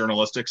music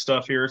journalistic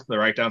stuff here. To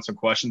write down some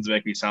questions to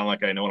make me sound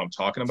like I know what I'm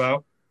talking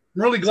about.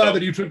 I'm really glad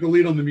that you took the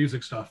lead on the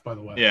music stuff, by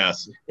the way.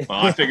 Yes.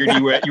 Well, I figured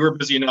you were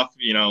busy enough,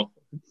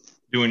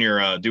 doing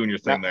your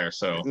thing there.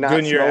 So not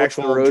doing your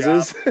actual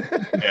roses.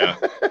 Yeah.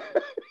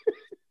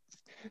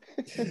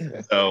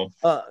 So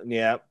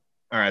yeah.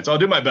 All right. So I'll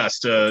do my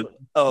best to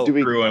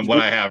ruin what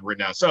I have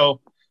written down.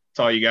 So that's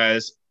all you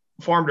guys.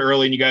 Formed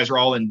early, and you guys were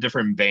all in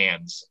different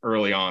bands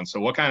early on. So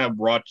what kind of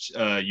brought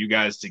you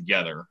guys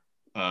together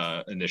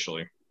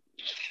initially?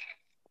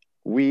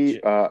 We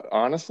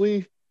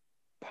honestly,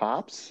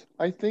 Pops,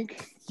 I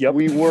think. Yep.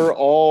 We were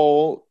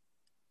all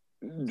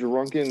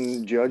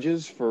drunken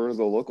judges for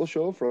the local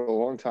show for a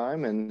long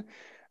time, and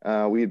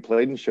we had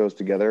played in shows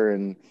together,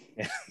 and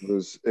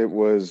it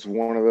was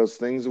one of those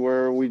things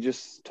where we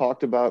just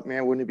talked about,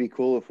 man, wouldn't it be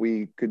cool if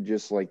we could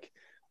just like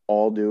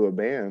all do a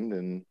band?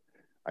 And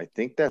I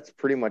think that's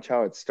pretty much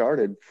how it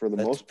started for the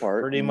most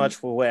part. Pretty much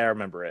the way I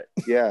remember it.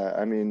 Yeah,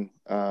 I mean,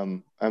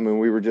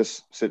 we were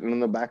just sitting in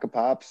the back of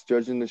Pops,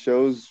 judging the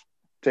shows,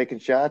 taking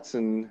shots,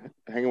 and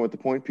hanging with the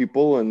point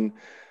people. And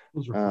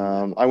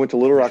I went to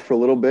Little Rock for a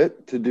little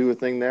bit to do a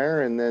thing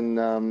there, and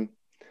then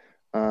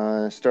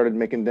started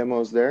making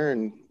demos there.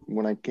 And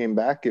when I came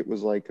back, it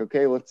was like,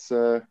 okay, let's.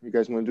 You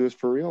guys want to do this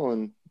for real?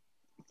 And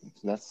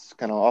that's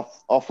kind of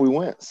off we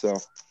went. So.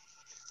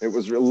 It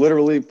was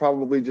literally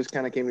probably just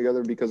kind of came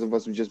together because of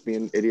us just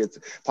being idiots.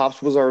 Pops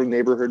was our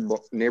neighborhood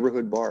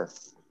bar,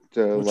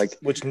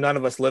 which none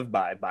of us lived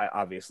by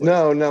obviously.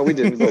 No, we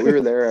didn't. But we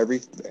were there at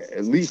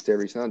least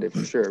every Sunday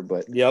for sure.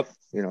 But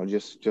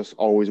just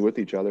always with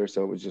each other.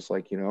 So it was just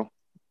like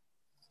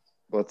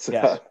let's.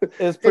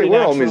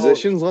 We're all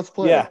musicians. Let's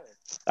play. Yeah,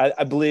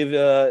 I believe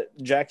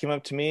Jack came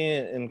up to me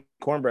and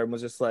Cornbread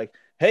was just like,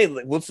 "Hey,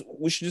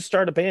 we should just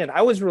start a band."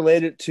 I was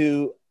related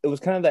to. It was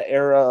kind of the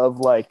era of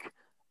like.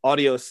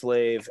 Audio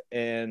Slave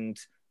and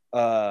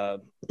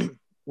what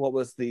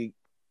was the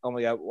oh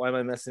my god, why am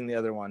I missing the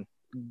other one?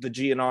 The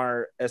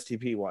GNR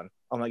STP one.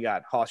 Oh my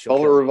god,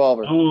 Velvet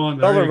Revolver.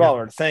 Velvet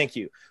Revolver, thank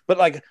you. But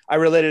like I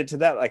related to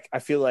that, like I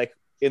feel like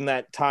in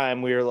that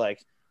time we were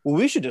like, well,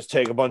 we should just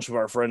take a bunch of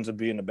our friends and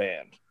be in a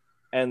band.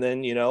 And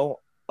then,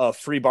 a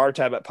free bar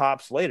tab at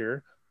Pops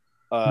later,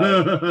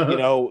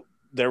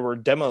 there were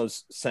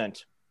demos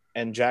sent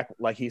and Jack,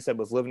 like he said,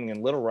 was living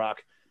in Little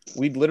Rock.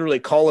 We'd literally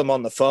call him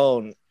on the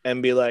phone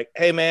and be like,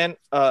 hey, man,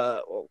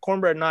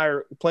 Cornbread and I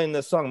are playing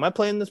this song. Am I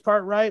playing this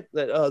part right?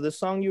 That this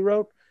song you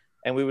wrote?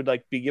 And we would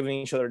like be giving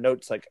each other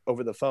notes like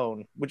over the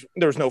phone, which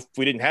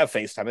we didn't have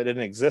FaceTime. It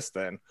didn't exist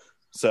then.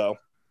 So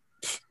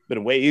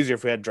been way easier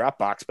if we had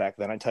Dropbox back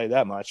then. I tell you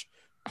that much.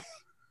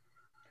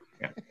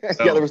 Yeah,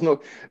 there was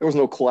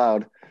no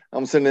cloud.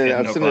 I'm sending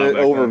it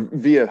over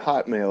via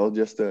Hotmail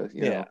just to,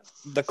 you know.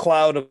 The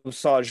cloud of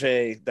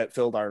Sage that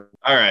filled our.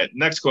 All right.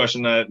 Next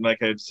question that Mike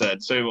had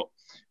said. So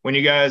when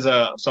you guys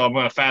so I'm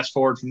gonna fast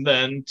forward from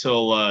then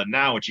till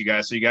now with you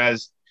guys. So you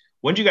guys,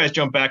 when did you guys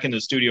jump back into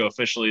the studio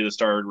officially to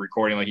start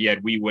recording? Like you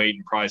had We Wait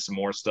and probably some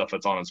more stuff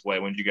that's on its way.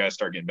 When did you guys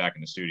start getting back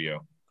in the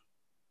studio?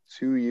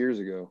 2 years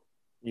ago.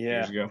 Yeah,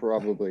 Years ago?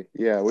 Probably.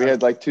 Yeah, we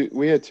had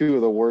two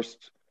of the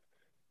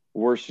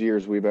worst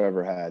years we've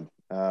ever had.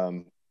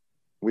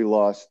 We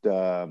lost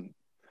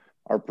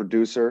our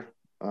producer.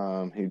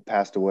 He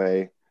passed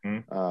away.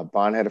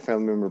 Bon had a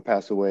family member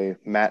pass away.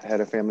 Matt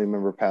had a family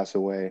member pass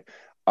away.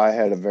 I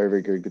had a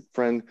very, very good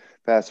friend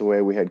pass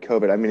away. We had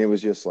COVID. I mean, it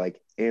was just like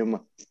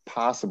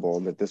impossible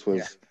that this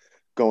was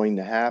going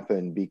to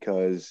happen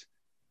because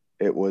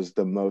it was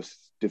the most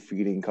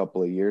defeating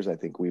couple of years I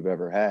think we've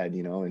ever had,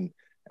 you know,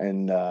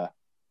 and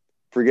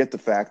forget the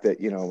fact that,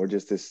 you know, we're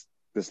just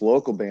this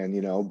local band,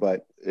 you know,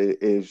 but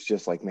it's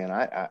just like, man,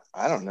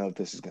 I don't know if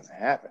this is going to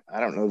happen. I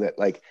don't know that,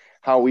 like,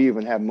 how we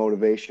even have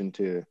motivation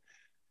to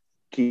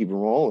keep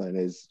rolling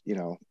is, you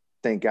know,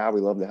 thank God we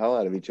love the hell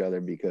out of each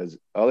other, because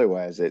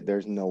otherwise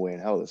there's no way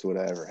in hell this would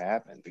have ever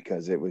happened,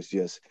 because it was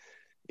just,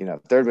 you know,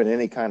 if there had been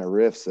any kind of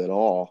riffs at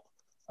all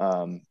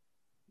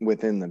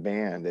within the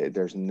band,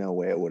 there's no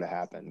way it would have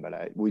happened.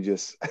 But we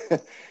just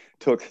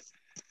took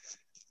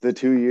the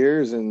 2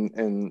 years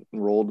and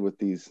rolled with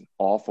these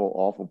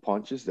awful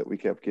punches that we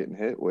kept getting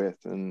hit with,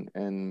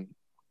 and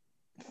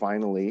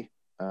finally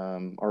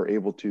are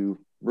able to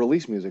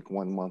release music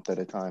 1 month at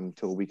a time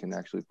until we can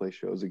actually play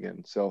shows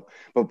again. So,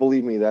 but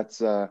believe me,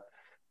 that's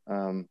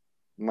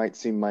might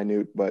seem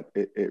minute, but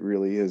it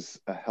really is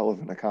a hell of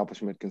an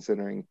accomplishment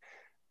considering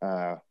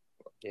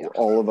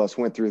all of us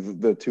went through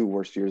the 2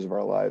 worst years of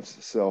our lives.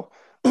 So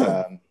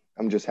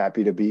I'm just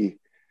happy to be,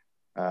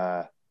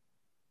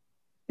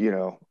 you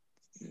know,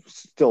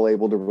 still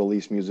able to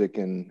release music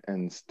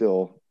and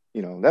still,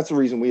 you know, that's the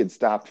reason we had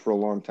stopped for a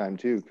long time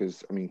too.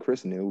 Cause I mean,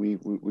 Chris knew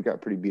we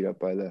got pretty beat up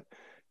by the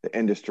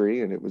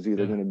industry, and it was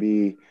either going to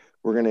be,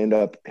 we're going to end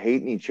up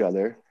hating each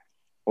other,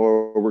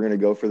 or we're going to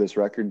go for this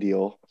record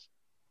deal.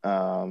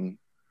 And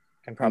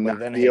probably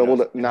then be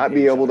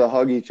able to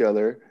hug each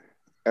other,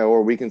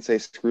 or we can say,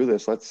 screw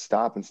this, let's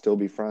stop and still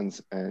be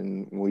friends.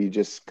 And we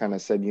just kind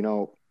of said, you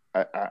know,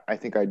 I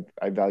think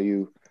I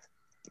value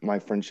my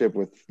friendship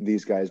with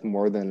these guys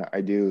more than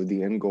I do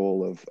the end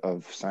goal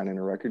of signing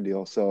a record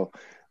deal. So,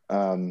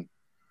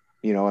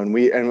 you know, and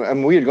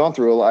we had gone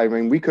through a lot. I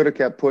mean, we could have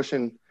kept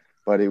pushing,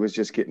 but it was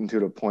just getting to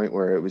the point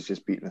where it was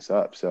just beating us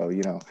up. So,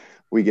 you know,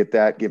 we get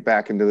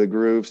back into the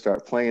groove,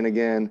 start playing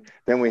again.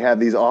 Then we have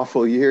these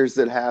awful years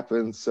that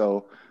happen.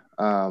 So,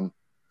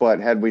 but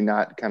had we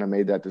not kind of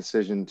made that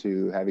decision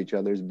to have each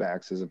other's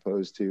backs as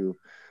opposed to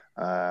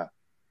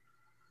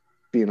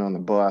being on the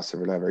bus or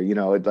whatever, you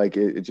know,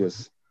 it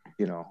just,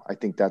 you know, I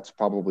think that's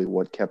probably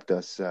what kept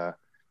us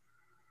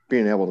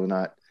being able to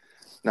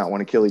not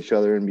want to kill each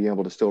other and be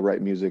able to still write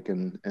music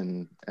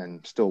and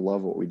still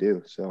love what we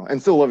do. So,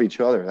 and still love each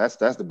other. That's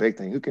the big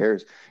thing. Who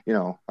cares? You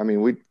know, I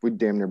mean, we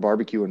damn near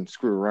barbecue and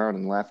screw around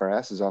and laugh our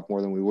asses off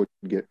more than we would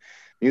get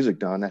music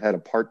done. That had a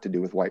part to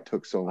do with why it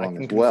took so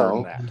long as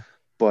well.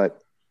 But,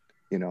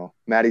 you know,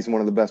 Maddie's one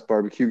of the best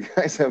barbecue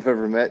guys I've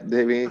ever met.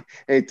 Davey,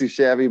 hey, too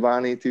shabby,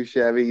 Bonnie, too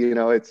shabby. You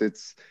know, it's,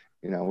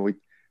 you know,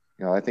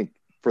 I think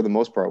for the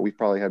most part, we've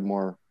probably had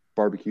more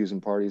barbecues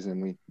and parties than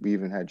we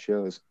even had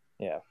shows.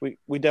 Yeah,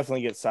 we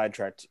definitely get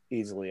sidetracked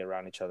easily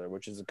around each other,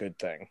 which is a good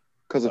thing.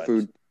 Because of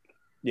food.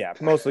 Yeah,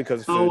 mostly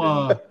because of food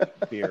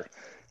and beer.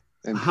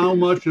 And how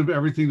much of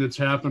everything that's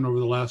happened over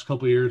the last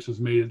couple of years has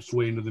made its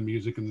way into the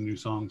music and the new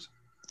songs?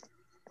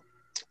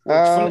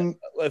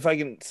 If I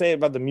can say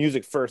about the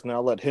music first, and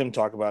I'll let him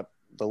talk about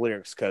the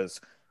lyrics, because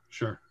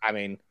sure, I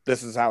mean,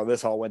 this is how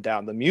this all went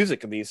down. The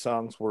music of these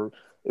songs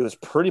it was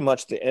pretty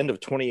much the end of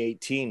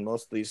 2018.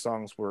 Most of these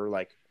songs were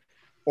like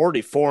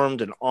already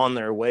formed and on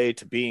their way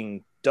to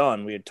being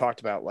done. We had talked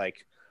about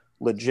like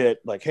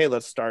legit, like, hey,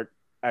 let's start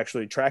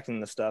actually tracking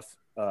the stuff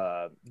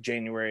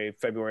January,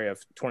 February of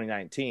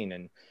 2019.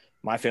 And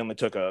my family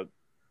took a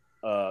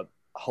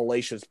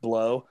hellacious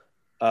blow.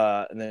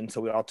 And then so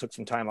we all took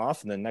some time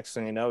off, and then next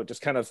thing you know, it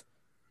just kind of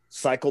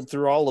cycled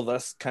through all of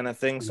us kind of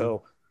thing. Mm-hmm.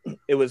 So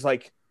it was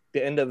like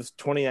the end of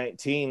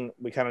 2019,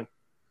 we kind of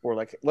were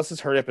like, let's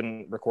just hurry up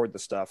and record the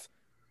stuff.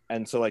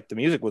 And so like the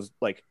music was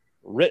like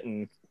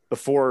written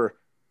before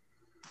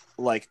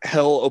like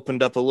hell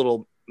opened up a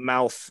little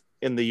mouth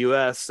in the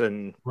US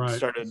and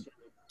started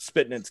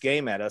spitting its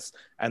game at us.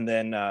 And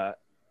then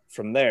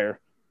from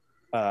there,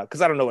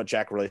 because I don't know what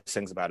Jack really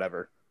sings about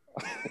ever.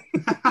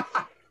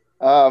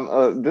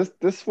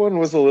 This one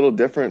was a little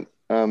different,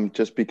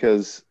 just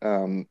because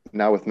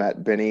now with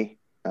Matt Benny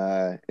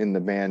in the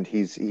band,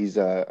 he's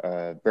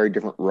a very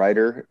different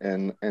writer,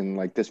 and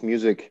like this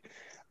music,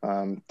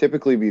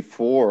 typically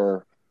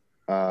before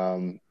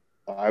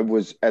I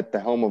was at the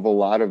helm of a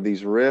lot of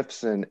these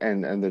riffs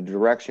and the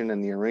direction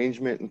and the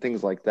arrangement and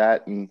things like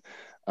that, and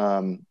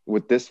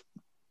with this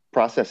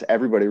process,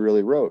 everybody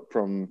really wrote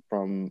from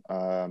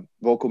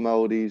vocal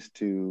melodies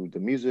to the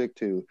music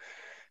to,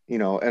 you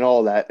know, and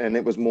all that. And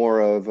it was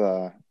more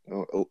of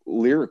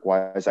lyric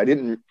wise.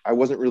 I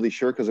wasn't really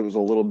sure because it was a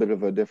little bit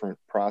of a different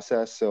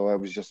process. So I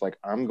was just like,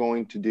 I'm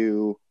going to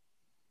do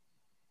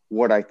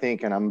what I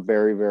think, and I'm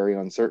very, very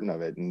uncertain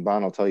of it. And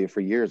Bon will tell you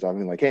for years, I've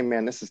been like, hey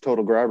man, this is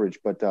total garbage,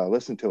 but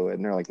listen to it.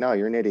 And they're like, no,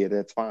 you're an idiot.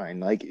 It's fine.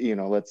 Like,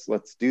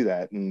 let's do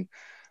that. And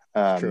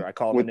true. I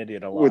call him an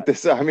idiot a lot. With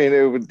this, I mean,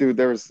 it would do.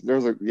 There's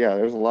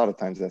a lot of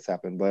times that's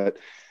happened, but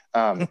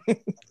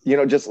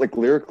just like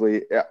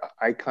lyrically,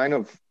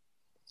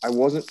 I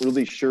wasn't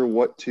really sure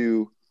what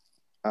to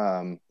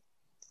 100%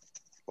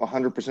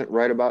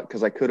 write about,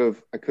 because I could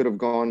have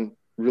gone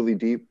really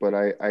deep, but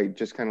I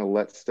just kind of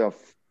let stuff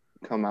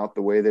come out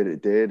the way that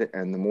it did.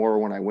 And the more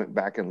when I went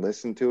back and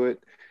listened to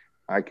it,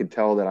 I could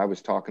tell that I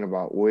was talking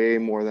about way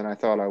more than I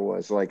thought I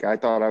was. Like, I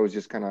thought I was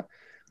just kind of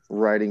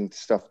writing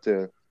stuff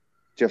to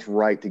just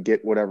write to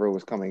get whatever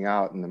was coming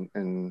out.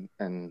 And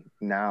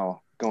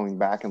now going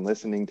back and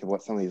listening to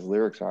what some of these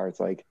lyrics are, it's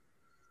like,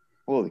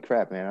 holy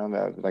crap,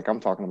 man. I'm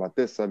talking about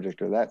this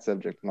subject or that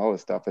subject and all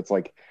this stuff. It's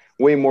like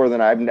way more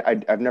than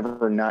I've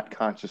never not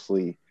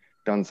consciously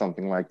done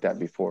something like that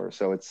before.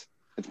 So it's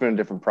been a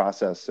different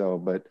process. So,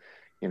 but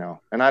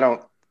and I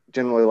don't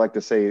generally like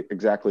to say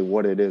exactly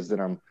what it is that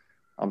I'm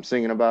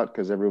singing about,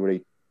 because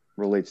everybody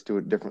relates to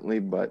it differently.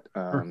 But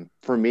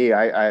for me,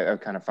 I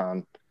kind of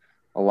found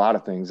a lot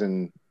of things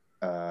in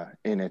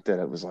it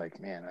that it was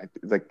like, man, I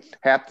like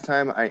half the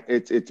time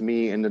it's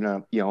me ending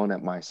up yelling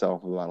at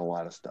myself about a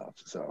lot of stuff.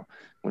 So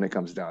when it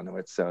comes down to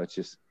it, so it's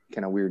just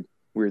kind of weird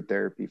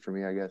therapy for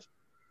me, I guess.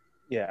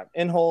 Yeah.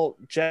 In whole,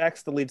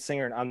 Jack's the lead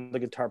singer and I'm the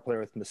guitar player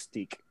with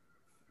Mystique.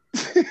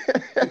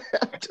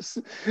 I'm just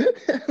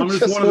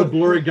one of the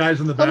blurry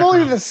guys in the background.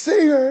 I'm only the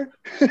singer.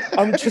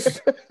 I'm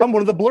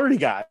one of the blurry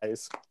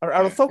guys. Or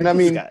out of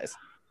focus guys.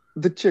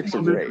 The chicks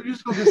are great.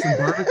 Just go get some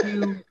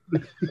barbecue.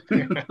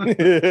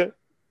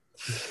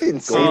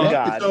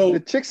 So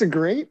the chicks are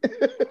great.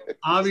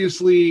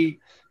 Obviously,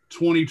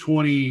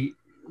 2020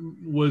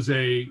 was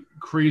a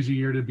crazy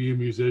year to be a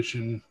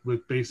musician,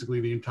 with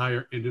basically the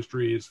entire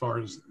industry, as far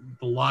as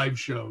the live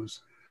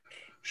shows,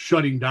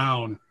 shutting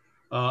down.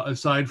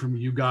 Aside from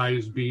you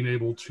guys being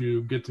able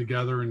to get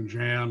together and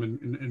jam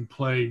and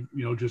play,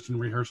 just in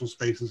rehearsal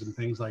spaces and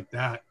things like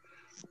that,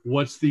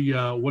 what's the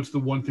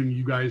one thing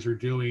you guys are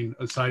doing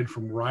aside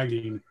from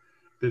writing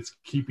that's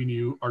keeping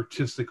you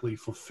artistically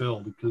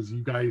fulfilled? Because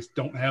you guys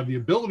don't have the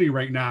ability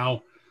right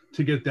now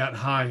to get that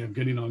high of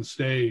getting on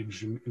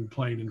stage and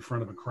playing in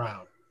front of a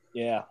crowd.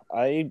 Yeah,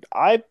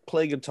 I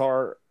play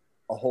guitar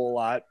a whole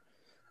lot.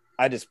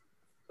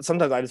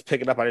 Sometimes I just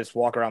pick it up. I just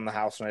walk around the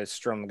house and I just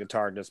strum the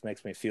guitar. It just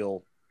makes me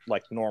feel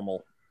like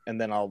normal.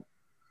 And then I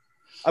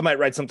might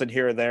write something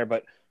here or there,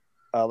 but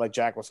like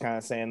Jack was kind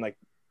of saying, like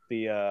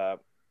the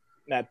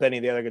Matt Benny,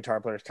 the other guitar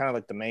player, is kind of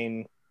like the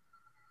main,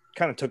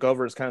 kind of took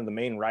over as kind of the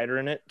main writer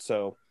in it.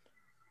 So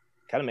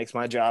kind of makes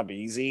my job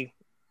easy.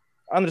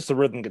 I'm just a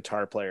rhythm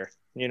guitar player.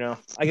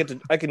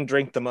 I can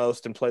drink the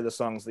most and play the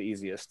songs the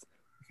easiest.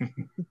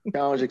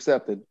 Challenge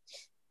accepted.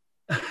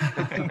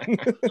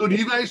 So do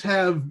you guys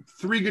have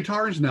 3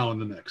 guitars now in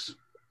the mix?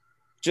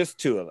 Just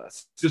 2 of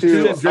us. Just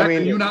 2. Jack, are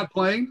you not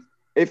playing?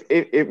 If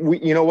we,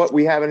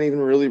 we haven't even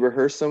really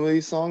rehearsed some of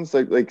these songs.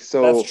 Like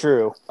so. That's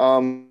true.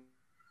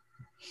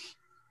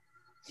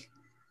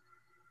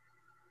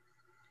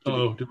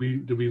 Did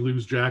we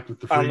lose Jack with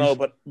the freeze? I don't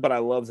know, but I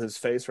love his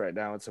face right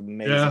now. It's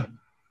amazing. Yeah.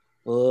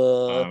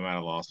 I might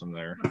have lost him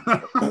there.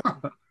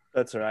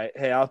 That's all right.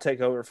 Hey, I'll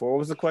take over what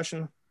was the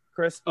question,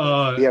 Chris?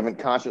 You haven't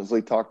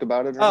consciously talked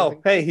about it?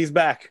 Anything? Hey, he's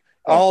back.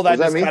 All that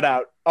just cut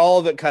out. All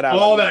of it cut out.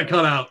 All that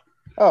cut out.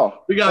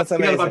 Oh, we got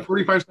about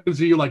 45 seconds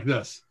of you like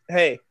this.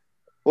 Hey.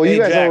 Well, you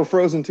guys were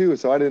frozen too,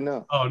 so I didn't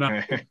know. Oh,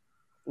 no.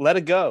 Let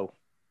it go.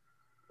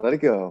 Let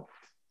it go.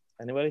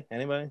 Anybody?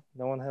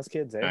 No one has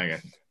kids, eh? Okay.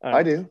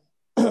 I do.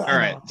 All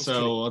right.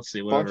 So let's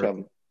see.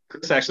 Whatever.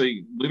 Chris,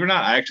 actually, believe it or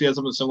not, I actually had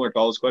something similar to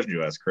all those questions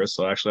you asked, Chris.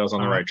 So actually, I was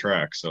on the right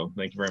track. So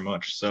thank you very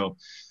much. So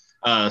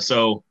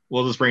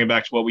we'll just bring it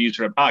back to what we use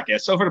for the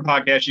podcast. So for the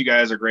podcast, you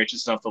guys are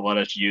gracious enough to let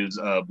us use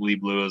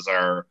Bleed Blue as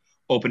our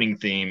opening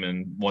theme.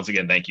 And once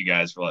again, thank you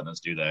guys for letting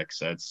us do that. Because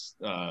that's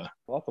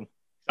welcome.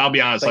 I'll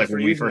be honest, like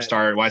when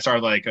I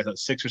started like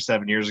 6 or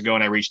 7 years ago,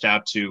 and I reached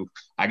out to,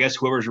 I guess,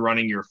 whoever's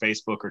running your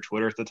Facebook or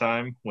Twitter at the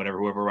time,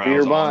 whoever I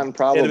was on.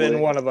 Probably. It'd have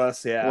been one of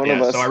us,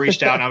 yeah. So I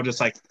reached out and I was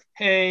just like,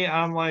 hey,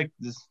 I'm like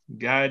this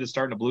guy just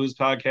starting a blues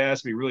podcast.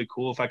 It'd be really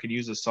cool if I could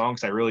use this song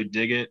because I really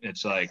dig it.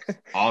 It's like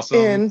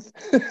awesome.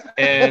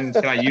 And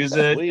can I use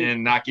it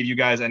and not give you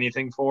guys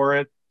anything for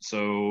it?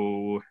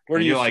 So we're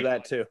used to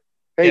that too.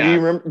 Hey,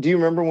 do you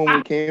remember when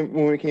we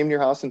came to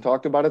your house and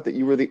talked about it, that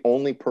you were the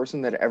only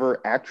person that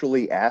ever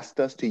actually asked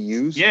us to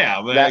use?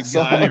 Yeah, that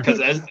song because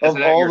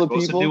of all the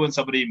people, to do when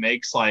somebody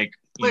makes like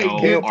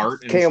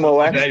art.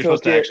 KMOX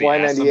took it.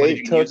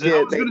 Y98 took it.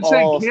 I was going to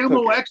say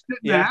KMOX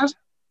didn't ask.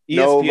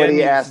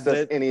 Nobody asked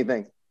us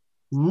anything.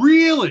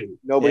 Really?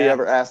 Nobody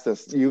ever asked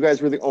us. You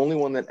guys were the only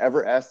one that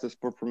ever asked us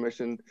for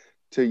permission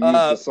to use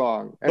the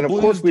song, and of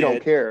course we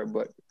don't care.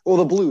 But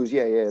the Blues,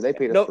 they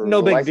paid us for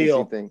no the big licensing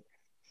deal thing.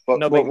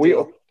 But we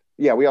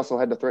also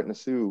had to threaten to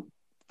sue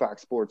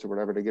Fox Sports or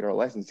whatever to get our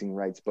licensing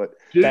rights. But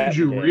did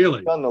you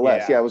really?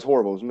 Nonetheless, yeah, it was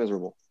horrible. It was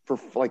miserable for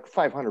like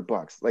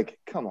 $500. Like,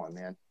 come on,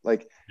 man.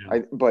 Like,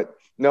 but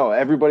no,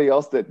 everybody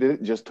else that did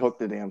it just took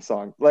the damn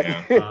song.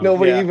 Like,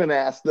 nobody even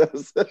asked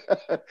us.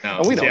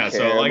 And we don't care.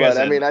 So, like but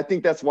I mean, I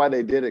think that's why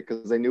they did it,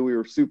 because they knew we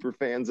were super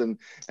fans, and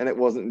it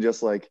wasn't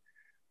just like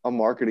a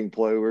marketing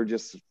play. We're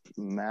just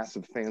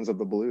massive fans of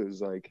the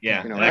blues. Like,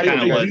 that kind of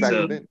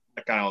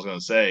I was going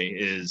to say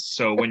is,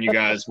 so when you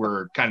guys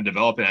were kind of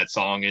developing that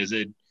song, is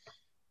it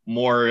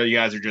more you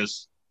guys are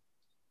just,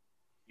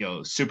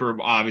 super,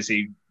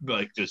 obviously,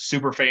 like just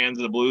super fans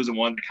of the blues and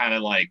want to kind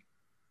of like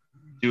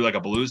do like a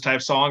blues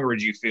type song, or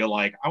did you feel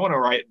like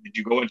did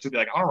you go into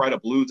like, I want to write a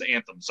blues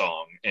anthem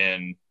song,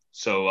 and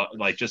so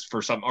like just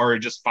for some, or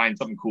just find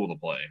something cool to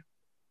play?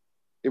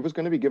 It was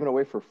going to be given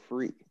away for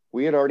free.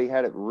 We had already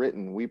had it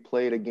written. We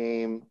played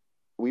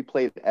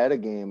at a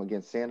game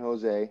against San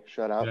Jose.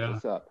 Shut out,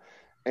 what's up?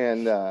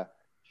 And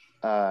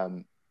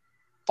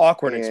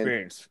awkward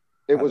experience.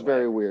 It was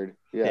very weird.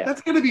 Yeah,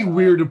 that's going to be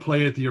weird to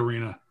play at the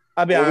arena.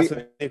 I'll be honest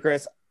with you,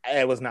 Chris.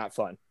 It was not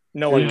fun.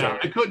 No one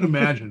cared. I couldn't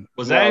imagine.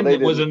 Was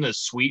in the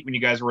suite when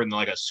you guys were in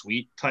like a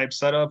suite type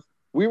setup?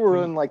 We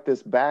were in like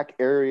this back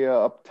area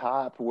up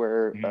top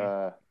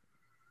where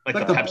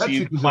like the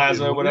Pepsi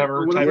Plaza or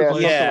whatever. Something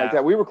like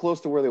that. We were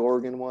close to where the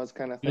organ was,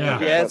 kind of thing.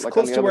 Yeah, it's like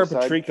close to where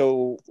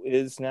Patrico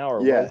is now.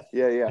 Or yeah.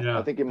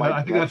 I think it might.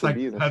 I think that's like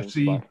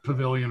Pepsi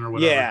Pavilion or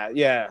whatever.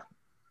 Yeah.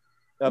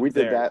 We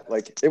did that.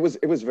 Like it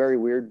was very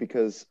weird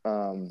because.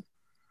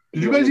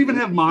 Did you guys even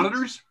have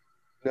monitors?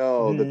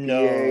 No, the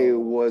PA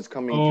was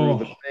coming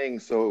through the thing,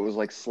 so it was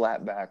like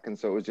slap back, and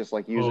so it was just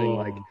like using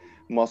like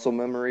muscle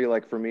memory,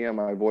 like for me and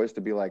my voice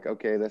to be like,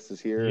 okay, this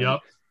is here,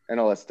 and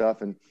all that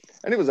stuff, and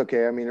it was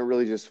okay. I mean, it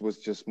really just was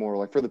just more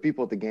like for the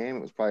people at the game,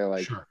 it was probably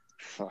like,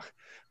 fuck.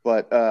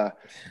 But on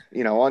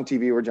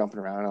TV we're jumping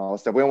around and all that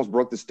stuff. We almost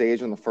broke the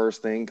stage on the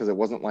first thing because it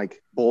wasn't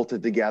like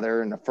bolted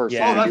together, and the first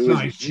thing we do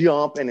is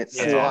jump and it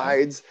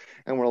slides,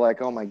 and we're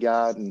like, oh my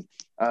god, and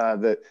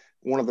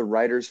one of the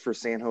writers for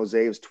San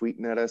Jose was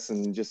tweeting at us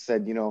and just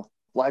said,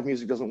 live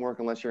music doesn't work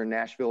unless you're in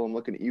Nashville. I'm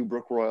looking at you,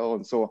 Brooke Royal.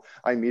 And so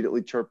I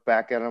immediately chirped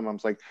back at him. I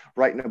was like,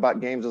 writing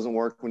about games doesn't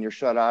work when you're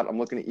shut out. I'm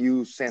looking at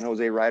you, San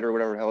Jose writer,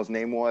 whatever the hell his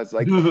name was.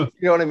 Like, you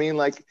know what I mean?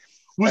 Like,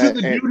 was it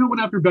the dude who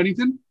went after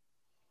Bennington?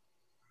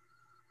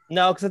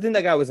 No, because I think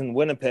that guy was in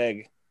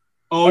Winnipeg.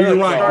 Oh, you're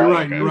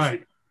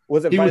right.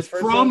 Was it? He was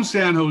from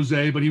San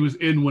Jose, but he was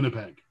in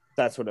Winnipeg.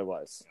 That's what it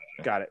was.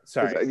 Got it.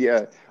 Sorry.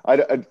 Yeah,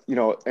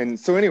 and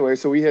so anyway,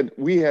 so we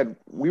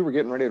were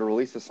getting ready to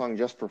release the song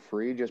just for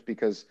free, just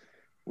because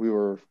we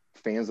were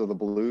fans of the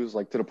blues,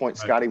 like to the point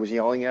Scotty was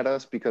yelling at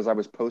us because I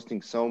was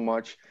posting so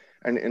much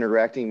and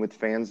interacting with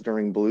fans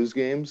during blues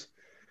games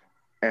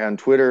and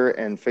Twitter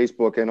and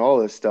Facebook and all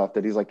this stuff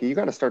that he's like, you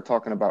got to start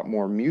talking about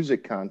more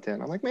music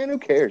content. I'm like, man, who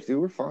cares,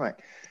 dude? We're fine.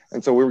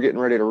 And so we were getting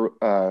ready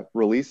to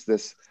release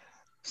this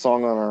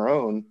song on our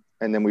own.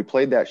 And then we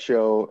played that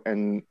show,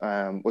 and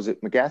was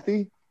it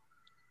McGathy?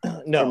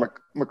 No,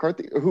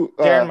 McCarthy. Who?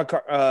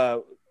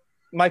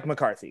 Mike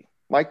McCarthy.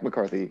 Mike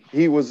McCarthy.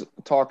 He was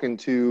talking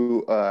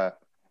to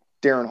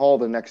Darren Hall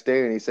the next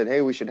day, and he said,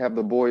 "Hey, we should have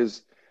the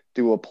boys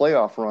do a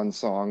playoff run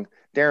song."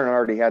 Darren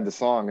already had the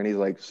song, and he's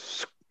like,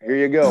 "Here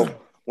you go.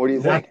 What do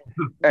you think?"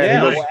 And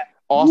he goes,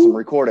 "Awesome,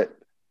 record it."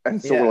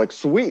 And so we're like,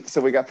 "Sweet!"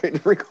 So we got paid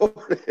to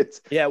record it.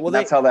 Yeah, well,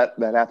 that's how that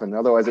happened.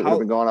 Otherwise, it would have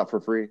been going up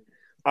for free.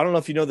 I don't know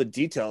if you know the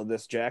detail of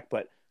this, Jack,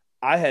 but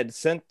I had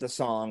sent the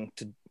song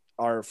to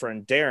our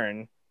friend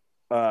Darren,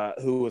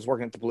 who was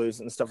working at the Blues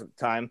and stuff at the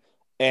time,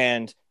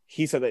 and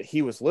he said that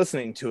he was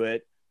listening to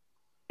it,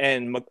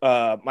 and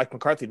Mike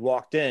McCarthy had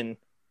walked in,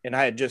 and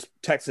I had just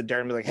texted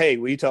Darren, be like, "Hey,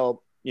 will you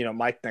tell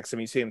Mike next time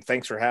you see him,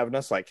 thanks for having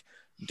us?" Like,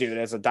 dude,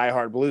 as a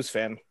diehard Blues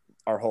fan,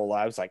 our whole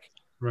lives, like,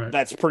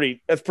 that's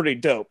pretty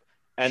dope.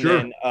 And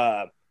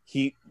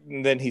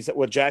then he said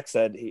what Jack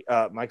said.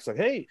 Mike's like,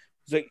 "Hey,"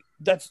 he's like,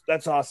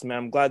 That's awesome, man.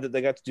 I'm glad that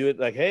they got to do it.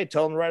 Like, hey,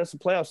 tell them to write us a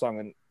playoff song.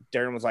 And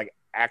Darren was like,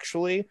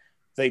 actually,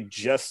 they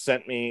just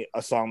sent me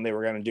a song they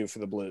were going to do for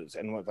the Blues,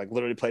 and like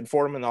literally played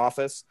for him in the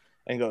office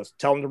and goes,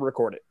 tell them to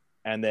record it.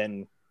 And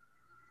then,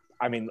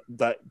 I mean,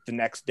 the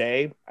next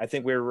day, I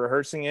think we were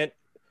rehearsing it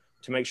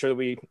to make sure that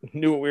we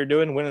knew what we were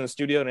doing, went in the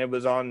studio, and it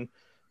was on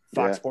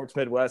Fox Sports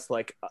Midwest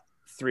like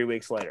 3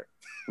 weeks later.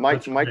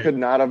 Mike could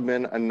not have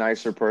been a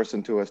nicer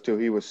person to us too.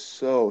 He was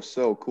so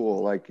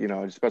cool. Like,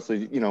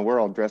 especially, we're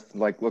all dressed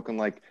like looking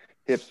like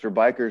hipster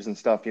bikers and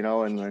stuff,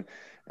 and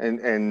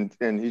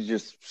he's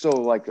just so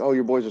like, oh,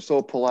 your boys are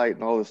so polite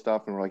and all this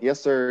stuff. And we're like, yes,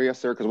 sir.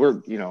 Cause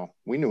we're,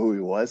 we knew who he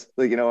was.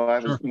 Like, I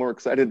was more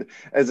excited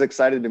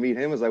to meet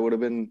him as I would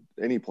have been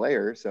any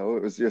player. So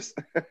it was just,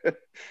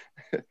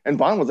 and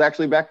Bond was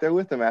actually back there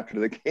with him after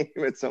the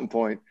game at some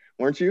point.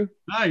 Weren't you?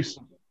 Nice.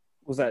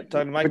 Was that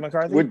talking to Mike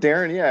McCarthy? With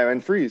Darren, yeah,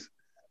 and Freeze.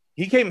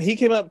 He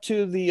came up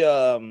to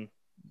the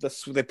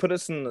they put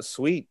us in the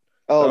suite.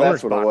 Oh,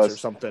 that's what it was. Or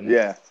something.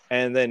 Yeah.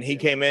 And then he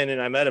came in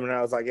and I met him and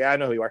I was like, yeah, I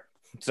know who you are.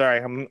 Sorry,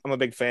 I'm a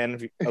big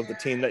fan of the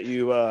team that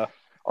you are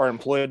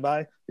employed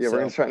by. Yeah,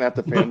 we're trying not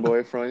to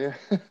fanboy from you.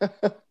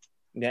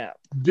 Yeah.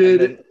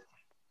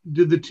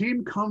 did the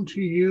team come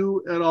to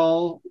you at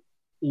all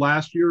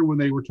last year when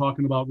they were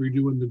talking about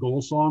redoing the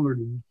goal song, or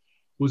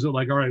was it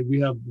like, all right, we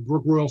have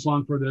Brook Royal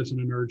song for this and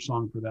an Urge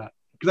song for that?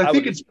 Because I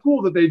think it's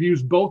cool that they've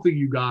used both of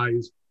you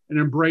guys and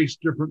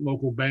embraced different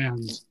local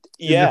bands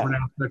in different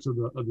aspects of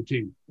the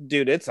team.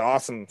 Dude, it's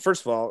awesome.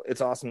 First of all,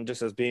 it's awesome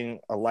just as being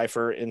a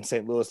lifer in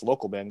St. Louis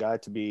local band guy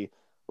to be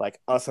like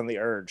us and the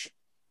Urge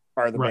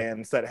are the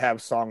bands that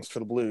have songs for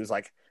the blues.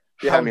 Like,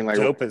 how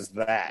dope is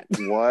that?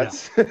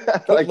 What?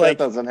 like that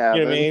doesn't happen.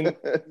 You know what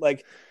I mean?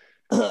 Like,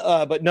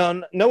 but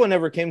no one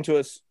ever came to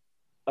us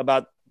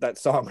about that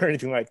song or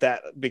anything like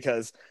that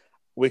because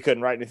we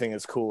couldn't write anything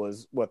as cool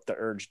as what the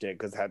Urge did,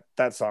 because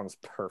that song's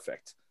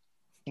perfect.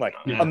 Like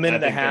a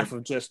minute and a half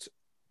of just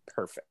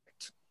perfect.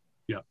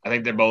 Yeah, I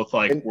think they're both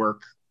like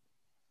work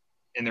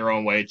in their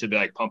own way to be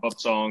like pump up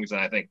songs, and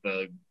I think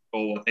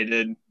what they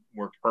did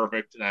worked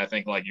perfect, and I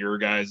think like your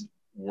guys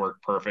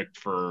worked perfect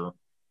for.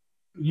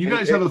 You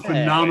guys have a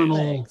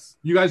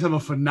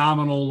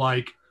phenomenal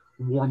like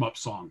warm up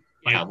song.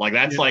 Yeah, like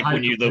that's like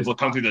when you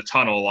come through the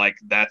tunnel, like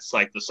that's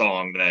like the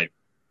song that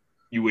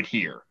you would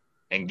hear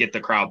and get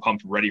the crowd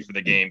pumped ready for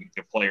the game,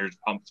 the players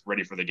pumped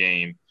ready for the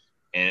game,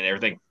 and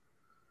everything.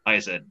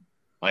 Like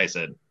I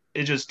said,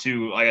 it's just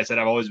too. Like I said,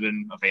 I've always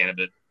been a fan of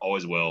it.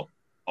 Always will.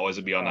 Always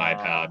will be on the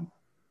iPad.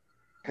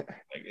 Like,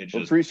 it's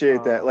just,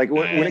 appreciate that. Like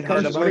when it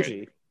comes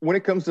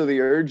to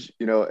the Urge,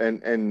 you know,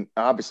 and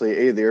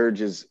obviously the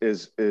Urge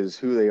is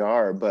who they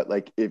are. But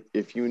like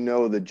if you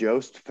know the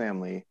Jost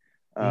family,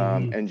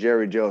 and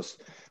Jerry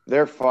Jost,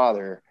 their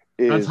father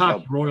is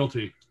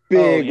royalty.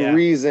 Big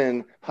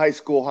reason high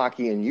school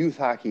hockey and youth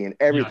hockey and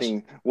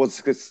everything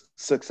was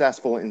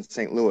successful in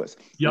St. Louis.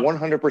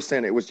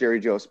 100% it was Jerry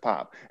Jost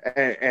pop.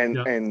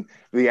 And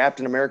the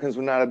African Americans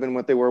would not have been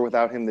what they were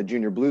without him. The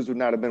Junior Blues would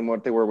not have been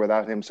what they were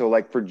without him. So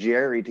like for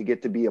Jerry to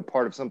get to be a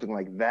part of something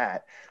like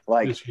that,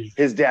 like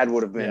his dad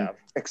would have been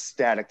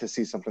ecstatic to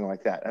see something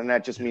like that. And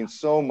that just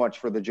means so much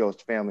for the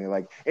Jost family.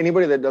 Like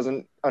anybody that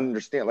doesn't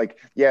understand, like,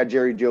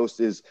 Jerry Jost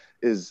is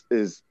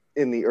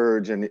in the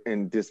Urge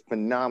and just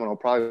phenomenal,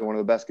 probably one of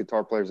the best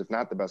guitar players, if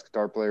not the best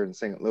guitar player in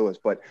St. Louis.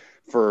 But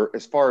for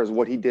as far as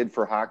what he did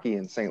for hockey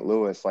in St.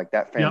 Louis, like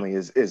that family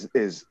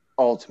is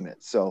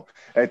ultimate. So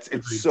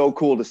it's so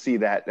cool to see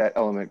that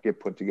element get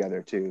put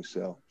together too.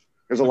 So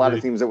there's a lot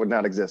of teams that would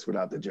not exist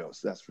without the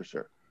Joes, that's for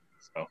sure.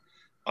 So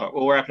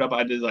we'll wrap it up.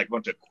 I did like a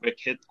bunch of quick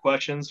hit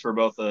questions for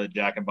both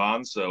Jack and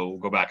Bond, so we'll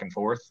go back and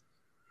forth.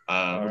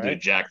 We'll do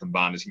Jack and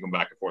Bond as you go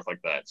back and forth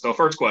like that. So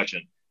first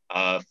question,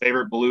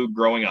 favorite Blue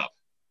growing up?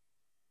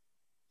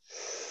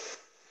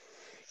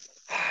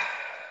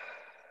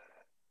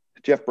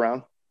 Jeff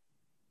Brown.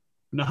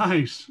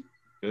 Nice.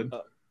 Good.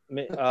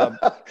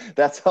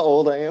 That's how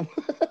old I am.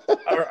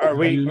 Are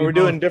we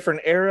doing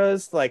different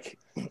eras? Like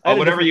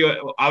whatever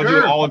I would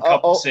do all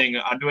encompassing.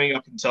 I'm doing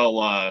up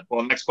until the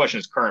next question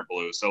is current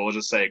Blue, so we'll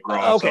just say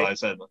growing up. So I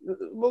said,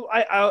 well,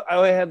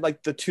 I had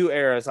like the two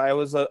eras. I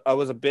was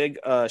a big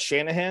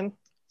Shanahan.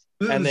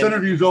 This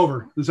interview's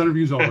over.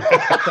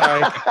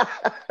 Sorry.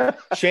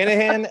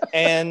 Shanahan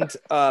and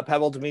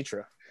Pavel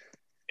Dimitra.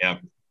 Yeah.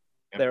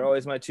 They're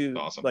always my two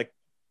like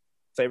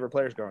favorite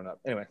players growing up.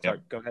 Anyway,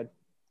 sorry, go ahead.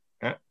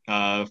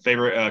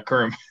 Favorite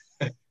current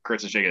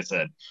Chris Shiga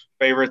said.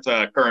 Favorite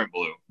current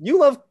Blue. You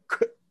love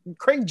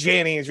Craig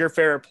Janney is your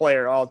favorite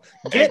player.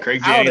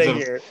 Craig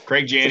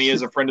Janney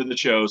is a friend of the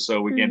show,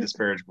 so we can't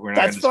disparage. We're not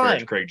going to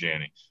disparage Craig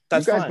Janney.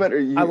 That's you guys fine. Better.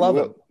 I love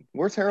him.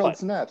 Where's Harold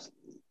Snaps?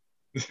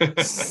 So,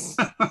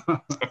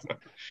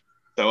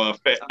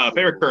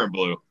 favorite current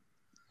Blue.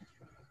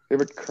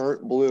 Favorite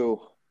current Blue.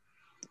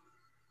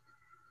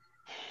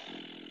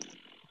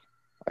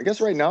 I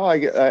guess right now I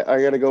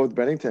got to go with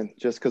Bennington,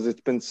 just because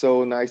it's been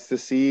so nice to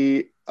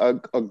see a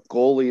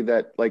goalie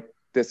that like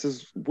this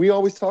is. We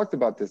always talked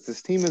about this.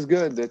 This team is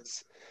good.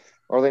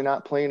 Are they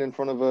not playing in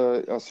front of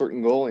a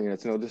certain goalie? And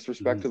it's no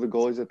disrespect to the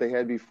goalies that they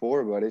had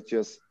before, but it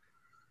just,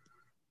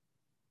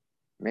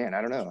 man,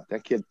 I don't know.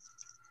 That kid,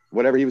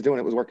 whatever he was doing,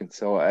 it was working.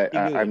 So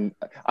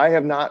I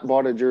have not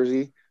bought a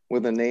jersey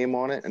with a name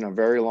on it in a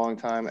very long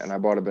time, and I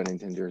bought a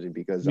Bennington jersey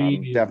because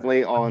I'm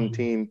definitely on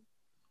team.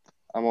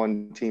 I'm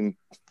on team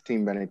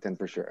Bennington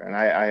for sure.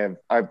 And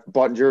I've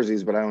bought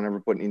jerseys, but I don't ever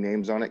put any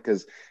names on it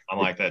because I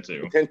like that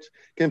too.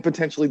 Can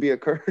potentially be a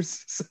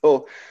curse.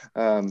 So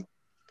but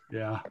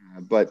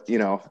I don't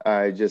know.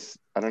 I guess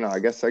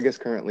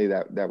currently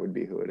that would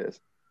be who it is.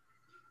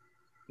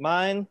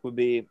 Mine would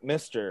be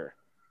Mr.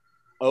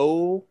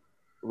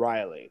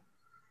 O'Reilly.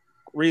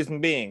 Reason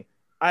being,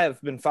 I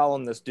have been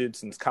following this dude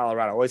since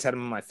Colorado. I always had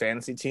him on my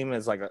fantasy team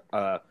as like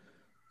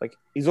like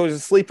he's always a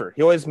sleeper.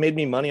 He always made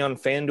me money on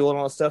FanDuel and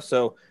all that stuff.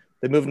 So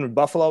they moved him to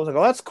Buffalo. I was like,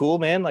 oh, that's cool,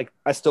 man. Like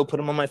I still put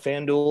him on my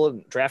FanDuel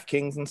and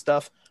DraftKings and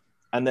stuff.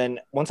 And then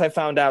once I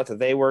found out that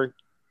they were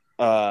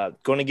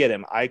going to get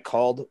him, I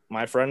called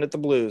my friend at the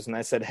Blues and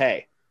I said,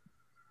 hey,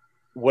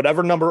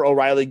 whatever number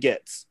O'Reilly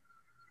gets,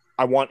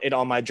 I want it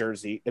on my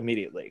jersey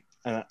immediately.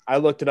 And I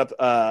looked it up.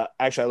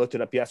 Actually, I looked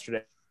it up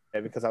yesterday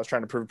because I was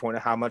trying to prove a point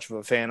of how much of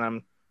a fan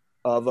I'm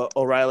of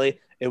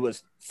O'Reilly. It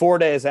was 4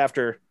 days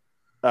after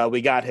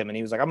we got him, and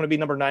he was like, I'm going to be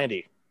number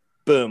 90.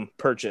 Boom,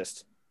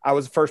 purchased. I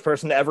was the first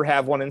person to ever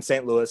have one in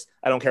St. Louis.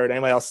 I don't care what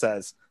anybody else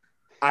says.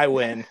 I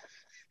win.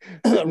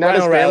 Not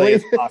his family?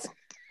 Is awesome.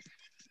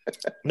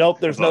 Nope,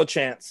 there's no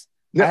chance.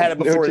 I had it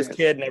before his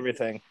kid and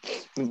everything.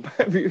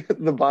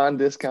 The Bond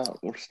discount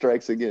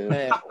strikes again.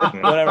 Man,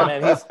 whatever,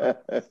 man.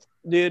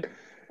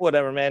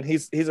 Whatever, man.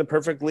 He's a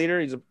perfect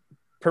leader. He's a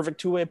perfect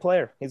two-way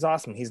player. He's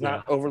awesome. He's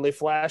not overly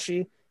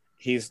flashy.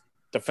 He's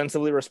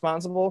defensively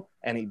responsible,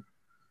 and he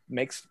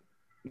makes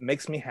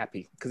me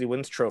happy because he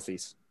wins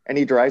trophies. And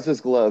he dries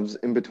his gloves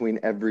in between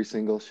every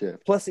single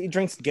shift. Plus, he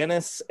drinks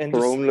Guinness and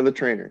throw him to the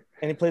trainer.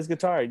 And he plays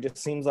guitar. He just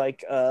seems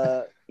like,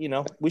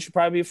 we should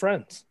probably be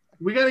friends.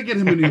 We got to get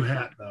him a new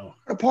hat, though.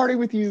 A party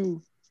with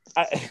you.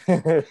 I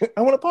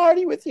want to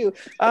party with you.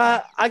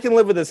 I can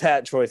live with his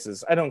hat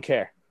choices. I don't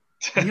care.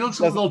 He looks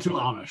a little too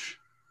Amish.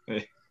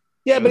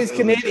 Yeah, but he's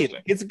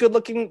Canadian. He's a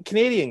good-looking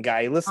Canadian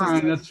guy. He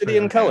listens to City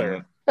and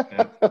Color.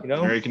 Yeah.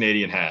 Very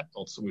Canadian hat.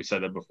 We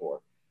said that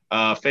before.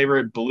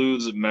 Favorite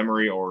blues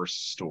memory or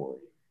story?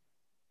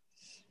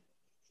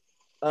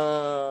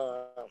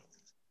 Go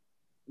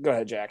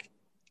ahead, Jack.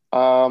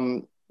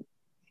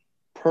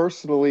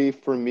 Personally,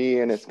 for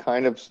me, and it's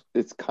kind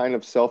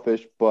of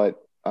selfish,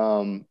 but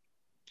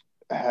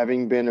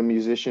having been a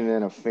musician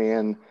and a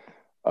fan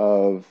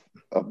of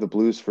the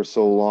blues for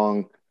so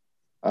long,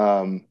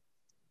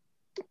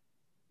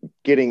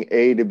 getting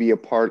to be a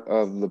part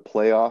of the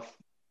playoff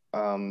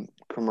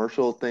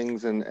commercial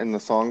things and the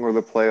song or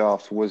the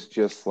playoffs was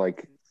just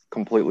like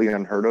completely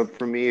unheard of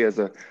for me as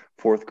a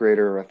fourth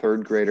grader or a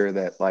third grader,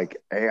 that like,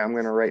 hey, I'm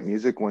going to write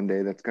music one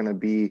day that's going to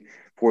be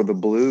for the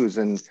blues,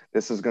 and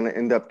this is going to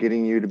end up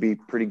getting you to be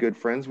pretty good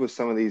friends with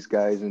some of these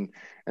guys and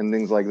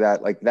things like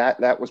that. Like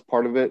that was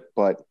part of it.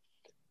 But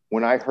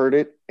when I heard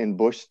it in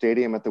Busch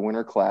Stadium at the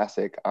Winter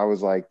Classic, I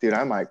was like, dude,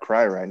 I might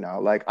cry right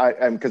now. Like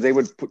because they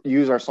would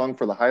use our song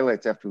for the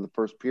highlights after the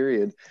first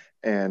period,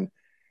 and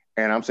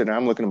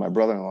I'm looking at my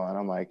brother-in-law and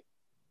I'm like,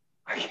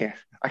 I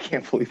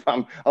can't believe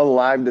I'm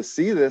alive to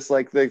see this.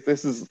 Like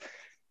this is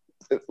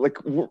like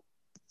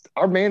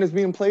our band is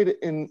being played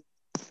in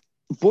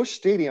Busch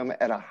Stadium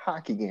at a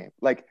hockey game.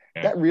 Like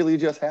that really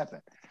just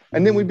happened.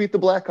 And then we beat the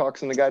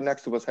Blackhawks, and the guy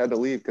next to us had to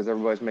leave because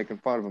everybody's making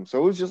fun of him. So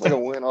it was just like a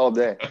win all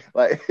day.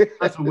 Like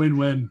that's a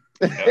win-win.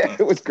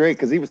 It was great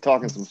because he was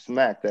talking some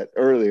smack that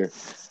earlier.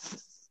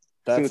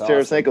 As soon as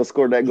Tarasenko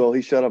scored that goal,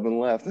 he shut up and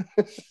left.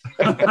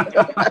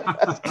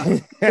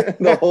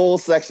 The whole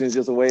section is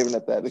just waving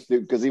at that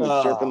dude because he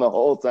was chirping the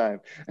whole time.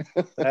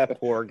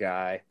 That poor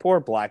guy. Poor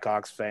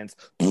Blackhawks fans.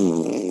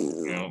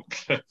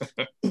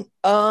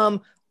 I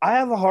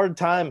have a hard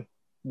time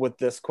with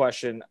this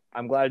question.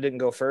 I'm glad I didn't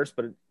go first,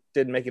 but it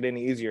didn't make it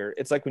any easier.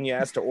 It's like when you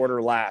ask to order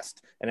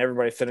last and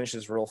everybody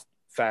finishes real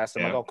fast.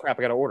 I'm like, oh, crap,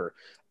 I got to order.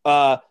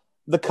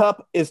 The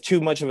Cup is too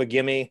much of a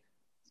gimme.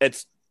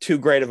 It's too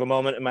great of a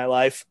moment in my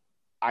life.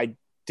 I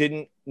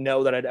didn't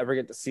know that I'd ever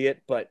get to see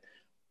it, but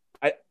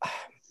I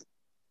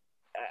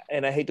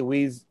hate to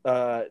wheeze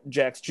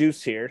Jack's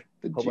juice here.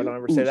 Hope I don't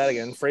ever say that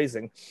again.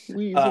 Phrasing.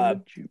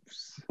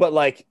 But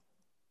like,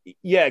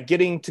 yeah,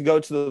 getting to go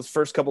to those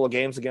first couple of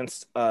games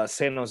against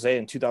San Jose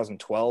in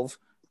 2012,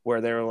 where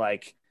they were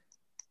like,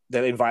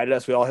 they invited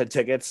us, we all had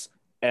tickets,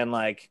 and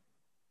like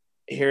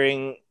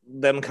hearing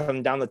them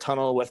come down the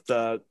tunnel with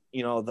the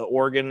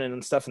organ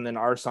and stuff, and then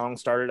our song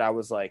started, I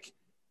was like,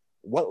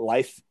 what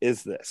life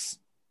is this?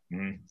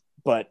 Mm-hmm.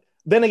 But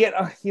then again,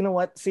 you know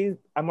what? See,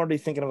 I'm already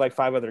thinking of like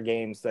 5 other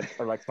games that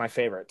are like my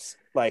favorites.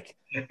 Like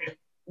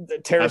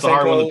that's a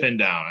hard one to pin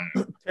down.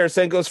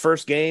 Tarasenko's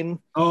first game.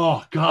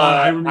 Oh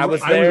God, I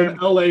was there. I was in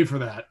LA for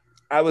that.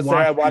 I was there.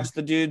 I watched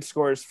the dude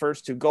score his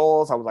first 2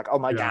 goals. I was like, oh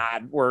my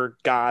God, we're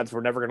gods.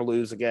 We're never going to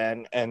lose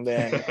again. And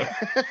then,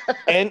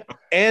 and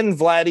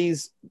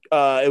Vladdy's,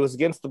 it was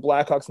against the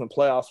Blackhawks in the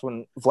playoffs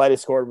when Vladdy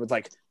scored with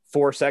like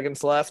 4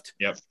 seconds left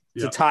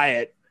to tie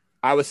it.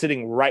 I was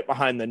sitting right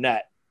behind the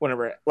net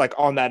whenever, like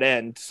on that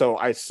end. So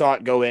I saw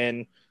it go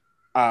in,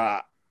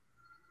 freaking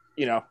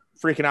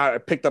out. I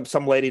picked up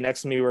some lady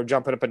next to me. We were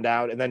jumping up and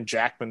down. And then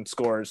Jackman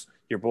scores,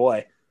 your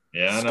boy.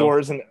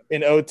 Scores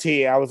in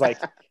OT. I was like,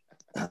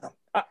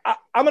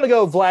 I'm going to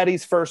go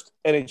Vladdy's first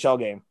NHL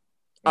game.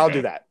 I'll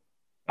do that.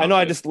 I know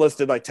I just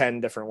listed like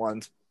 10 different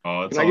ones.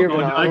 Oh, it's I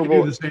can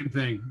do the same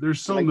thing.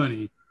 There's so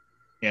many.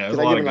 Yeah, can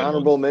I give an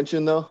honorable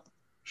mention though?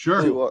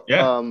 Sure.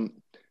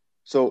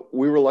 So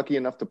we were lucky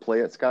enough to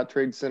play at Scott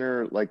Trade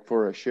Center like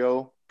for a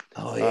show.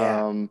 Oh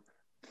yeah.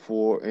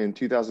 In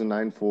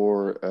 2009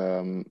 for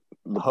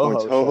the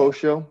Points Ho-Ho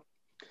show.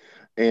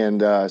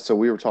 And so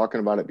we were talking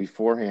about it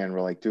beforehand.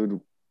 We're like, dude,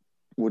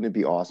 wouldn't it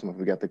be awesome if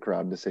we got the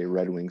crowd to say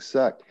Red Wings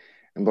suck?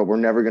 But we're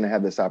never going to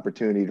have this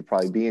opportunity to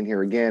probably be in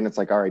here again. It's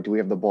like, all right, do we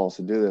have the balls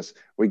to do this?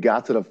 We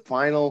got to the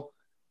final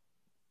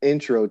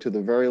intro to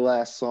the very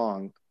last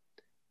song,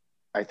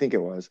 I think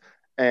it was,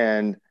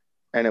 and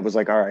it was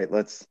like, all right,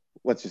 let's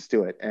just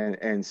do it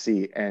and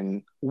see.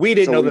 And we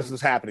didn't know this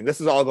was happening.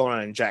 This is all going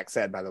on in Jack's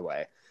head, by the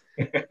way.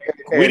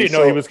 We didn't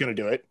know he was going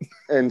to do it.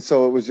 And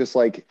so it was just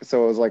like,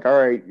 all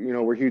right,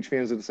 we're huge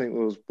fans of the St.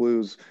 Louis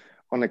Blues.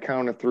 on the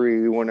count of three,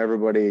 we want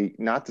everybody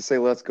not to say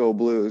 "Let's go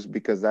Blues"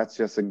 because that's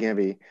just a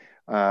gimme.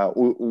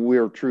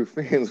 We're true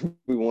fans.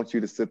 We want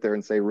you to sit there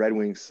and say "Red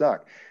Wings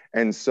suck."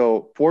 And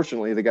so,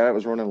 fortunately, the guy that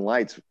was running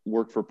lights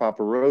worked for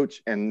Papa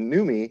Roach and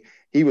knew me.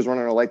 He was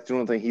running our lights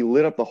doing the thing. He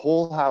lit up the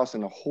whole house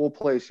and the whole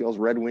place yells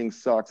 "Red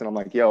Wings sucks." And I'm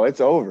like, yo,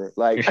 it's over.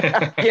 Like,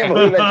 I can't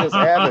believe that just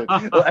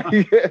happened.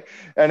 Like,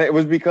 and it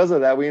was because of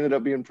that. We ended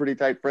up being pretty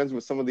tight friends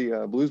with some of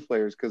the Blues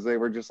players because they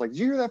were just like, did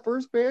you hear that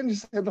first band?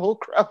 Just had the whole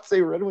crowd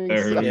say "Red Wings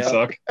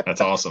suck."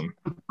 That's awesome.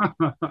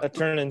 That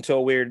turned into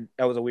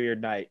that was a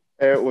weird night.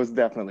 It was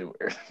definitely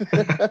weird.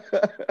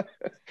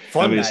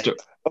 Fun night.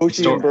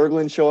 Oshie and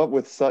Berglund show up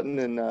with Sutton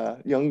and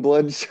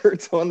Youngblood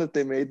shirts on that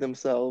they made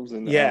themselves,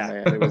 and yeah, oh,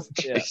 man, it was.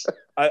 Yeah.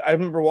 I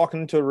remember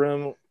walking into a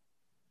room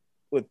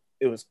with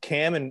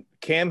Cam, and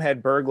Cam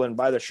had Berglund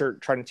by the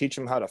shirt trying to teach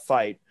him how to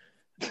fight,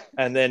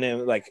 and then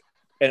and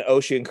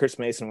Oshie and Chris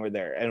Mason were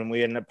there, and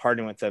we ended up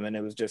partying with them, and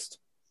it was just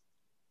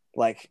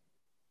like,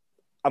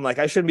 I'm like,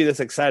 I shouldn't be this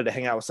excited to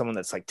hang out with someone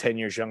that's like 10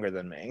 years younger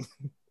than me,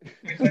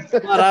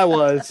 but I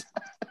was.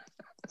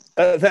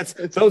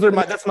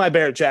 That's my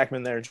Barrett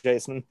Jackman there,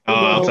 Jason. Oh,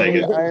 I'll take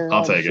it.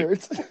 I'll take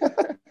it.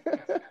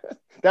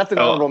 That's an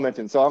honorable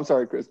mention. So I'm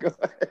sorry, Chris. Go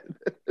ahead.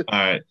 All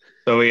right.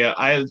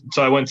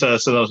 So I went to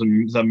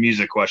some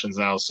music questions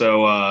now.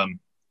 So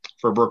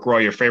for Brooke Roy,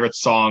 your favorite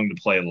song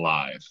to play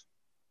live?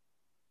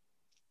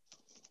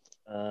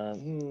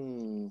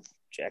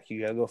 Jack,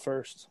 you gotta go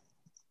first.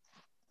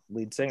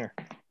 Lead singer.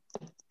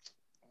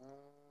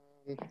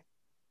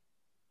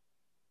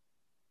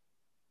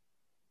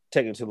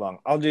 Taking too long.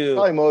 I'll do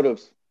probably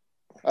Motives.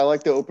 I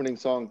like the opening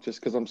song just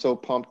because I'm so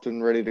pumped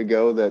and ready to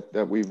go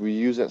that we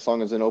use that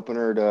song as an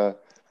opener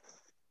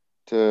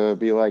to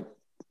be like,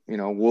 you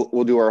know,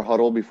 we'll do our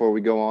huddle before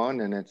we go on,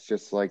 and it's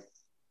just like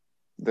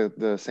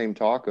the same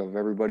talk of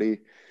everybody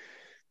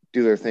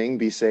do their thing,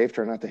 be safe,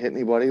 try not to hit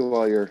anybody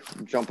while you're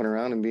jumping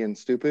around and being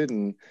stupid,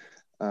 and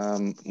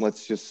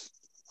let's just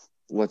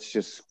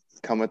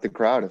come at the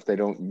crowd. If they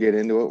don't get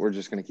into it, we're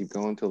just going to keep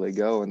going until they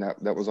go, and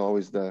that was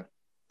always the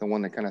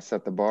one that kind of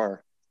set the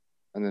bar.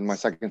 And then my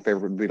second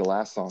favorite would be the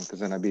last song because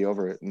then I'd be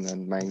over it and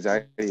then my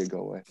anxiety would go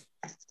away.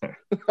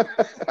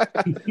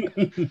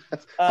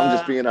 I'm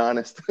just being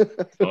honest.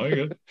 Oh,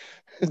 you're good.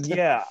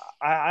 Yeah,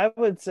 I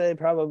would say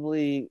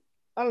probably,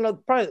 I don't know,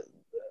 probably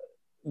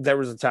There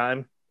Was a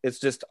Time. It's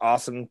just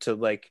awesome to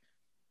like,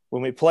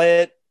 when we play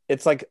it,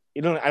 it's like,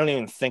 I don't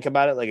even think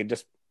about it. Like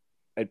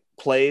it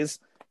plays,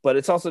 but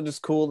it's also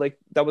just cool. Like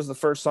that was the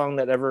first song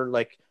that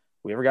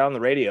we ever got on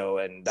the radio,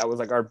 and that was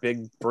like our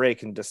big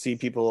break, and to see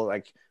people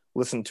like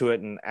listen to it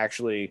and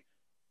actually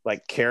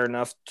like care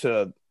enough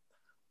to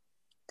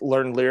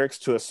learn lyrics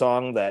to a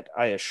song that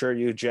I assure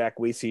you Jack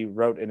Weesey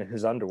wrote in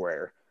his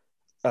underwear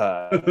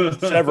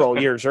several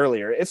years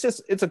earlier. It's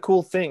a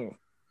cool thing.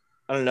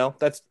 I don't know.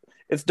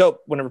 It's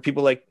dope whenever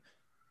people like,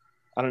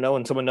 I don't know,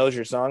 when someone knows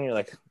your song, you're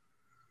like,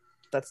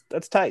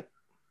 that's tight.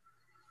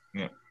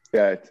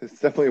 Yeah, it's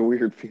definitely a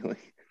weird feeling.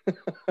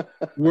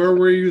 Where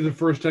were you the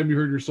first time you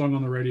heard your song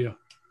on the radio?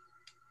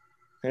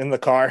 In the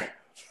car.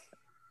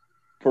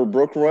 For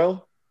Brook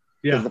Royal?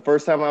 Yeah. The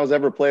first time I was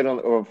ever played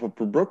for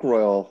Brook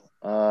Royal,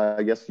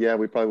 I guess, yeah,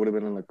 we probably would have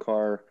been in the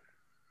car.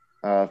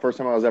 First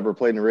time I was ever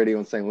played in the radio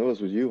in St. Louis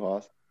was you,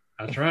 Hoss.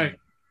 That's right.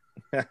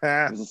 It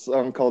was a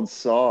song called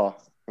Saw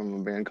from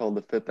a band called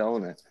The Fifth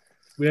Element.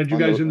 We had you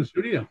guys in the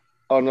studio.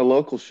 On the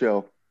local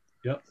show.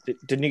 Yep.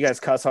 Didn't you guys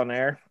cuss on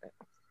air?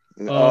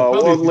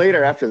 Well,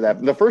 later after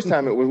that. The first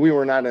time we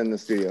were not in the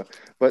studio,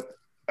 but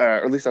or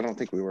at least I don't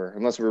think we were,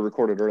 unless we were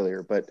recorded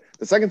earlier. But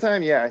the second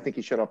time, yeah, I think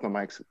he shut off the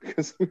mics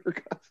because we were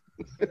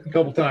a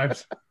couple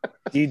times.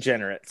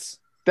 Degenerates.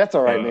 That's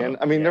all right, man.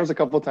 I mean, there was a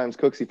couple of times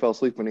Cooksey fell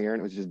asleep in the air and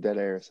it was just dead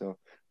air. So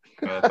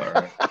that's all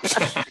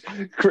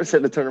right. Chris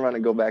had to turn around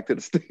and go back to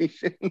the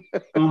station.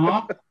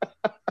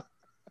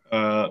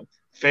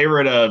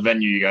 Favorite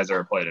venue you guys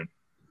ever played in?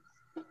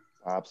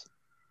 Pops.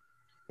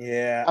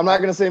 Yeah. I'm not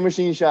going to say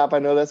Machine Shop. I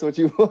know that's what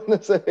you want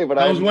to say, but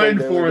I was waiting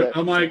for it.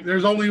 I'm like,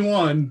 there's only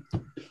one.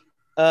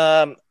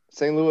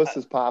 St. Louis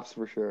is Pops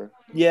for sure.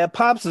 Yeah,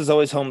 Pops is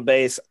always home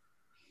base.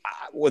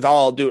 With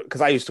all due,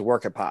 because I used to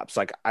work at Pops.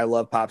 Like, I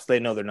love Pops. They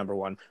know they're number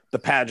one. The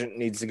Pageant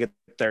needs to get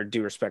their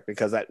due respect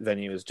because that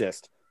venue is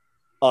just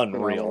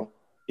unreal.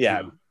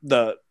 Yeah,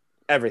 the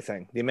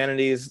everything, the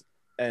amenities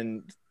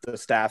and the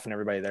staff and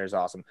everybody there is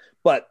awesome.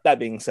 But that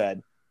being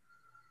said,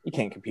 you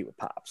can't compete with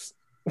Pops.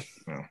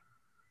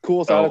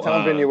 Coolest out of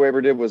town venue we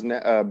ever did was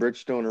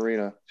Bridgestone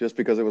Arena, just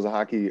because it was a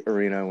hockey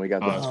arena and we got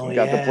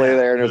to play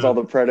there, and there's all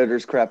the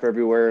Predators crap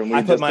everywhere. And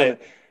I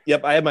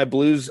had my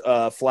Blues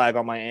flag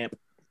on my amp.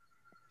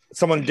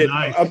 Someone did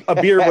a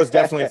beer was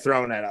definitely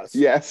thrown at us.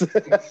 Yes,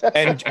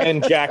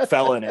 and Jack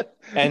fell in it,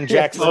 and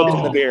Jack slipped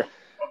in the beer.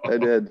 I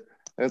did.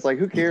 And it's like,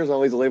 who cares?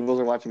 All these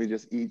labels are watching me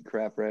just eat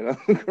crap right on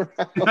the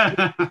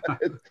ground.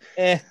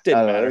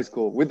 Didn't matter. It was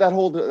cool. With that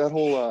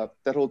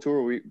whole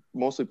tour, we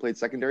mostly played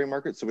secondary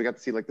markets, so we got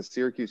to see like the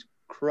Syracuse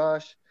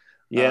Crush.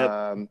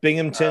 Yeah,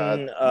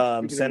 Binghamton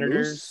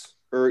Senators.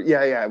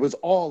 It was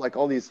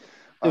all these.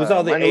 It was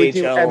all the AHL.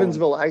 Team,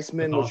 Evansville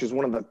Icemen, which is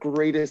one of the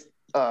greatest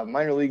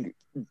minor league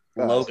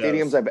Logos.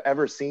 stadiums I've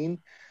ever seen.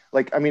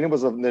 Like, I mean, it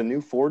was the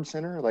new Ford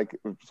Center. Like,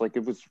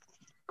 it was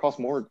cost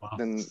more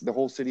than the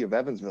whole city of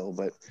Evansville.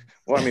 But,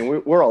 well, I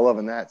mean, we're all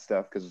loving that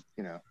stuff because,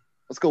 you know,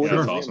 let's go look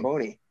at the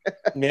Zamboni.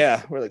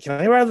 Yeah. We're like, can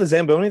I ride the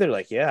Zamboni? They're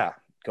like, yeah,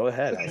 go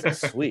ahead. I was like,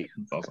 sweet.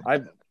 That's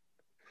awesome.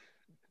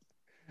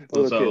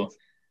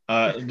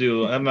 I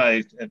have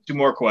my 2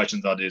 more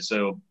questions I'll do.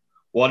 So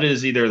what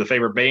is either the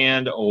favorite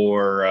band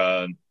or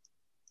I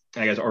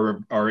guess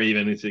or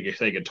even if you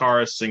say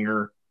guitarist,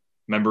 singer,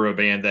 member of a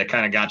band that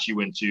kind of got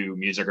you into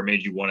music or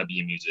made you want to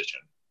be a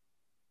musician?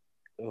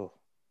 Oh.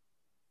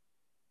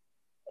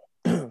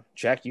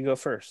 Jack, you go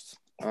first.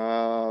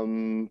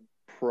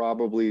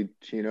 Probably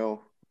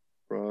Chino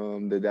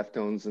from the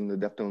Deftones and the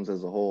Deftones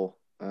as a whole.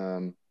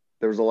 There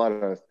was a lot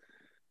of,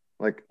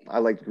 like, I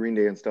liked Green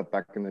Day and stuff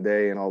back in the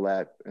day and all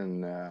that.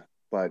 And,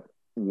 but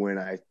when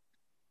I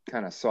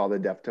kind of saw the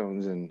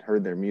Deftones and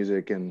heard their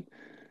music and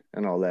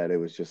all that, it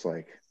was just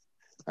like,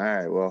 all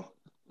right, well,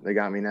 they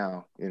got me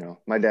now. You know,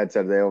 my dad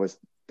said they always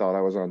thought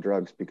I was on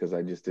drugs because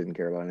I just didn't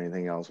care about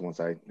anything else once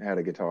I had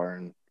a guitar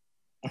and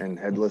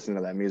had listened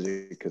to that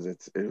music, because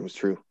it was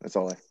true. That's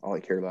all I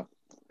cared about.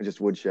 I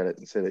just woodshed it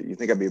and said it. You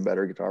think I'd be a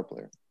better guitar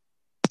player?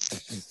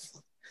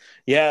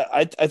 Yeah,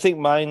 I think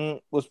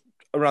mine was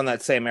around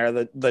that same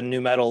era, the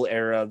new metal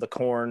era, the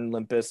Korn,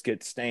 Limp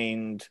Bizkit,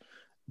 Stained,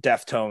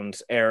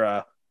 Deftones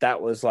era.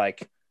 That was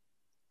like,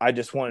 I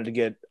just wanted to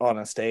get on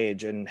a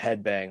stage and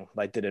headbang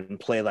like did it and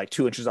play like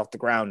 2 inches off the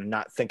ground and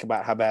not think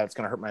about how bad it's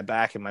going to hurt my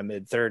back in my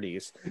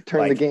mid-30s.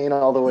 Turn the gain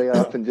all the way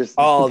up and just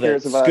all of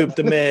it, scoop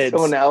the mids,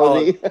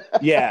 tonality.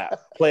 Yeah,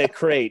 play a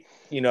crate,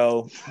 you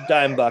know,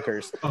 dime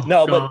buckers.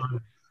 No, God.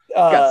 but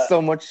got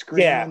so much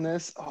scream in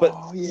this.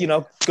 But you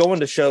know, going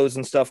to shows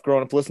and stuff,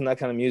 growing up, listening to that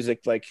kind of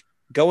music, like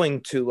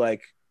going to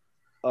like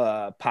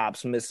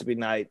Pops, Mississippi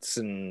Nights,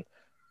 and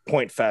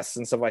Point Fest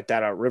and stuff like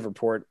that out at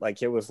Riverport.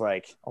 Like, it was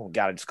like, oh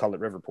God, I just called it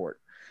Riverport.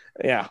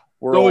 Yeah,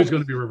 we're always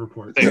going to be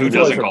Riverport. Who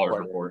doesn't call it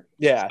Riverport?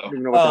 Yeah, I don't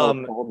even know what the hell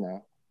it's called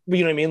now. But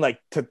you know what I mean? Like,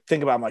 to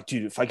think about, I'm like,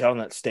 dude, if I got on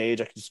that stage,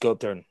 I could just go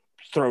up there and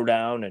throw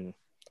down,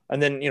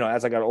 and then, you know,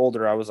 as I got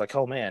older, I was like,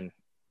 oh man,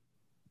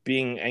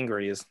 being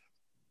angry is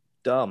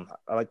dumb.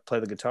 I like to play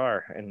the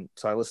guitar, and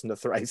so I listened to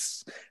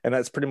Thrice, and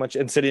that's pretty much,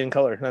 and City and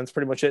Color, and that's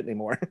pretty much it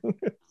anymore.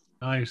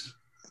 Nice.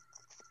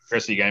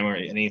 Chris, you got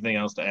anything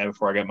else to add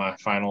before I get my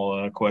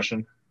final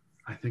question?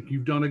 I think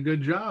you've done a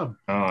good job.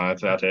 Oh,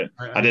 that's it.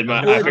 I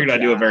figured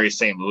I'd do a very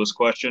St. Louis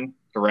question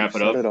to wrap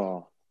it up. It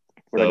all.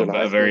 So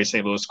a very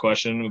St. Louis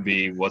question would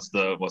be, what's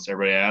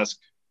everybody ask?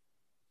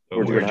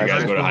 Where'd you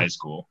guys go to high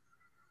school?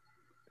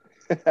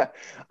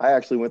 I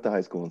actually went to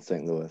high school in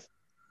St. Louis.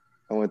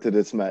 I went to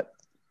DeSmet.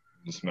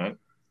 DeSmet?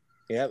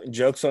 Yeah,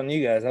 joke's on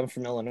you guys. I'm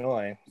from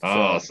Illinois.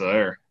 So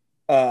there.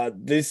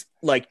 This,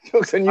 like,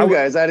 jokes on you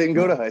guys. I didn't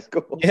go to high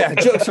school. Yeah,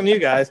 jokes on you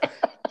guys.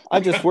 I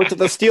just worked at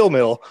the steel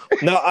mill.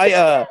 No,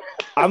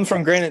 I'm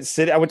from Granite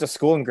City. I went to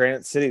school in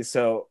Granite City,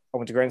 so I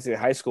went to Granite City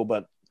High School,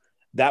 but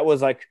that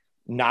was like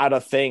not a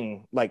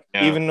thing. Like,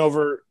 even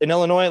over in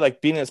Illinois,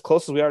 like being as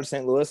close as we are to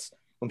St. Louis,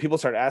 when people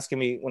started asking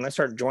me, when I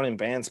started joining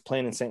bands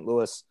playing in St.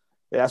 Louis,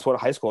 they asked what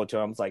high school I went to.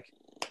 I was like,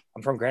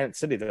 I'm from Granite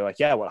City. They're like,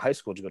 yeah, what high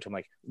school did you go to? I'm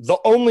like, the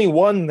only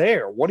one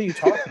there. What are you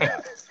talking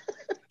about?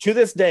 To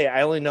this day,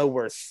 I only know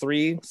where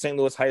 3 St.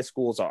 Louis high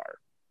schools are,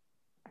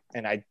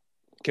 and I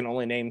can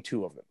only name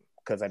 2 of them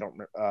because I don't.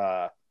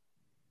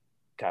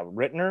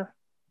 Rittner,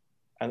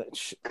 and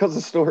because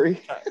the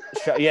story.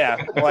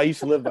 Yeah, well, I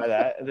used to live by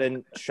that. And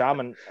then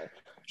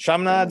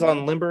Chaminade's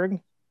on Lindbergh.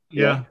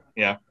 Yeah,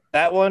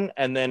 that one,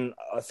 and then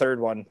a third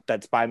one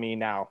that's by me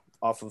now,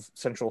 off of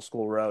Central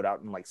School Road,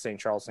 out in like St.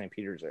 Charles, St.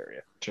 Peter's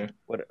area. Sure.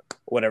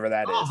 Whatever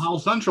that is. Howell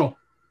Central.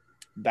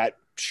 That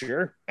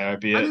sure. That would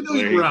be I didn't know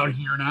you were out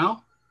here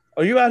now.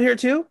 Are you out here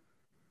too?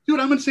 Dude,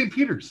 I'm in St.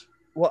 Peter's.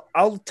 Well,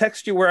 I'll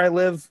text you where I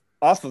live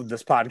off of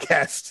this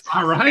podcast.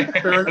 All right.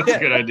 Fair enough. That's a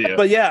good idea.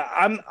 But yeah,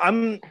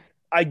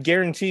 I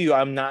guarantee you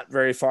I'm not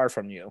very far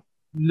from you.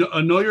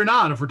 No, you're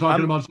not, if we're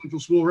talking about Central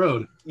School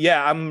Road.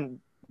 Yeah,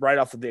 I'm right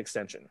off of the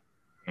extension.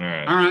 All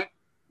right.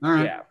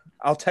 Yeah.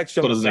 I'll text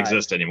you. It doesn't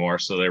exist anymore,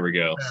 so there we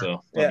go. Yeah.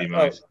 So that'd be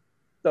nice.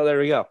 So there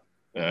we go.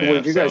 Where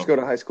did you guys go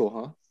to high school,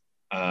 huh?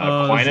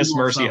 Aquinas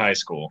Mercy High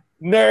School.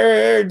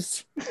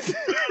 Nerds.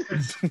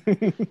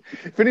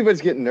 If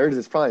anybody's getting nerds,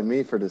 it's probably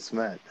me for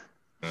DeSmet.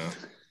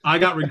 I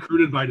got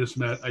recruited by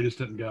DeSmet. I just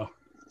didn't go.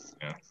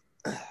 Yeah.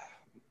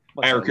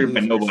 I recruited by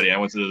nobody. I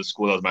went to the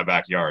school that was my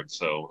backyard,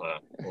 so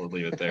we'll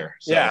leave it there.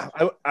 So. Yeah,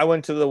 I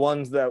went to the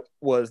ones that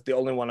was the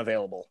only one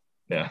available.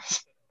 Yeah.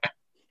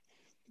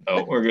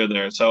 Oh, we're good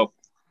there. So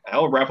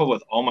I'll wrap up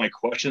with all my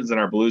questions in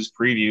our Blues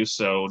preview.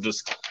 So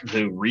just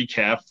to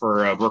recap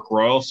for Brook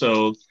Royal.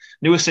 So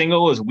newest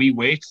single is We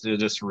Wait,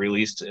 just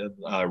released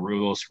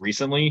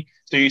recently.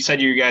 So you said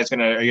are you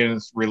gonna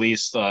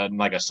release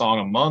like a song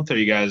a month? Or are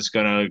you guys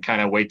gonna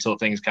kind of wait till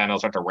things kind of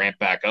start to ramp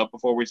back up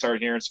before we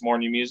start hearing some more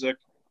new music?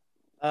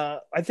 I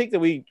think that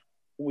we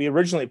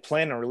originally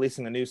planned on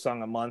releasing a new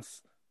song a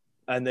month,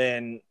 and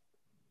then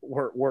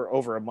we're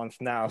over a month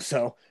now.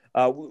 So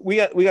we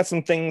got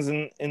some things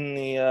in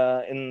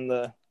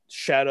the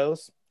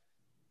Shadows.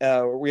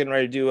 We're getting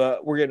ready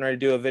to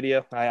do a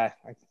video. I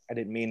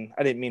didn't mean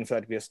for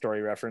that to be a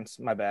story reference.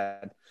 My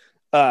bad.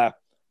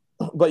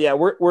 But yeah,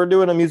 we're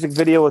doing a music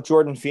video with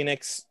Jordan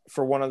Phoenix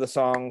for one of the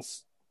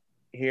songs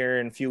here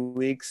in a few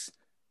weeks,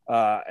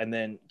 and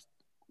then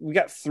we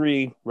got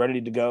 3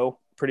 ready to go.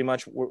 Pretty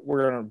much,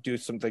 we're gonna do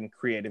something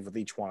creative with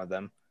each one of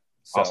them.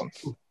 So, awesome.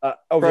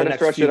 Over Try the to next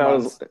stretch few it out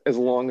months, as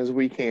long as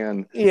we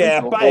can.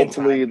 Yeah, So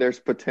hopefully there's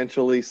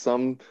potentially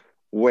some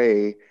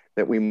way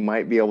that we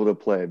might be able to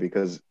play,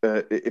 because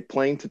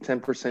playing to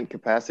 10%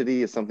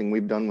 capacity is something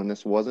we've done when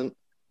this wasn't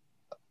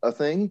a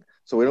thing.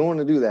 So we don't want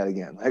to do that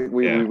again.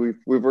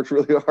 We've worked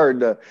really hard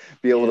to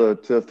be able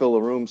to fill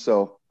a room.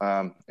 So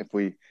if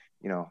we,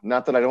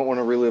 not that I don't want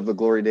to relive the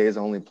glory days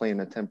only playing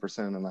at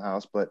 10% in the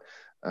house, but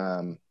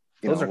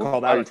those are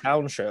called out of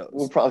town shows.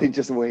 We'll probably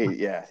just wait.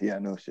 Yeah,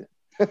 no shit.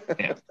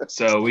 Yeah.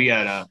 So we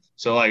got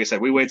so like I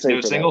said, we wait to do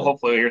a single.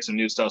 Hopefully we'll hear some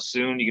new stuff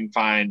soon. You can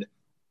find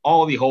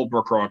all the whole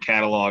Brook Royal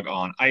catalog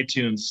on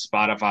iTunes,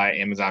 Spotify,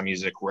 Amazon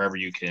Music, wherever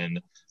you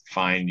can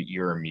find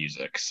your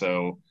music.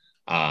 So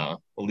we'll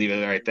leave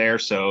it right there.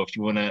 So if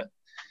you want to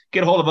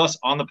get a hold of us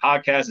on the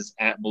podcast, it's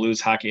at Blues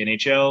Hockey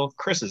NHL.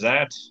 Chris is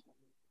at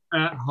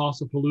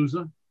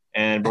Hossapalooza.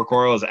 And Brook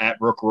Royal is at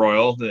Brook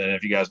Royal. And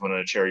if you guys want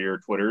to share your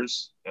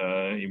Twitters,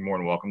 you're more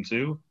than welcome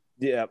to.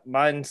 Yeah,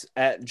 mine's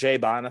at Jay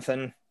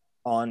Bonathan.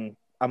 I'm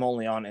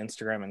only on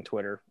Instagram and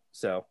Twitter.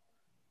 So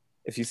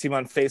if you see me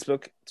on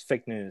Facebook, it's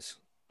fake news.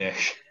 Yeah.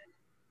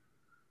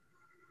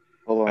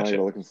 Hold on, I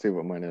gotta look and see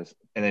what mine is.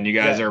 And then you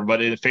guys are, but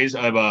the face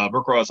of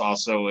Brook Royal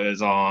also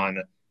is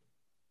on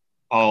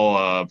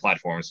all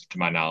platforms, to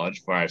my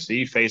knowledge, where I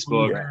see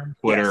Facebook,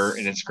 Twitter,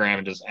 and Instagram,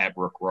 and just at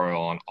Brook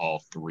Royal on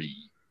all 3.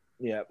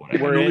 Yeah,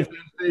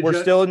 we're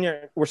still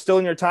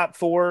in your top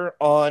 4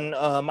 on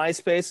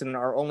MySpace, and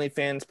our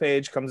OnlyFans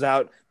page comes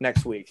out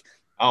next week.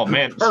 Oh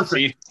man,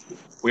 see,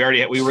 we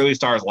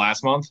released ours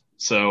last month,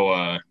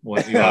 so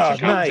we'll do that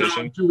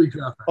competition. 2 weeks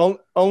after.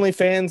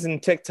 OnlyFans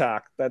and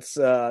TikTok. That's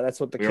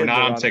what the kids are not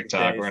are on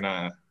TikTok. We're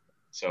not.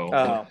 So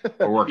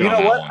we're You working. know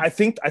on what? One. I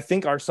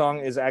think our song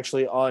is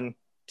actually on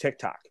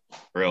TikTok.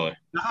 Really?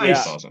 Nice. Yeah.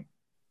 That's awesome.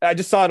 I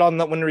just saw it on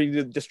when we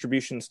did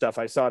distribution stuff.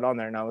 I saw it on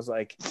there, and I was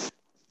like,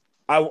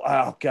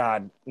 "Oh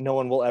God, no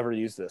one will ever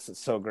use this.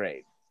 It's so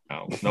great."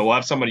 No, we'll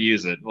have somebody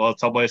use it. We'll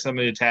tell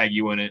somebody to tag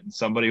you in it, and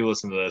somebody who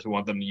listens to this, we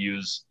want them to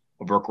use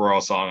a Brook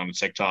Royal song on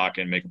TikTok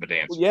and make up a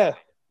dance. Well, yeah,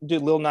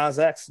 dude, Lil Nas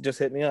X just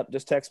hit me up.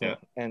 Just text me,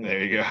 and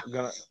there you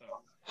go.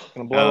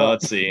 Gonna blow up.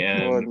 Let's see.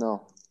 And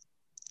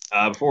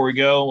before we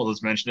go,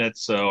 let's mention it.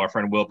 So our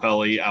friend Will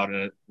Pelly out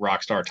at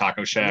Rockstar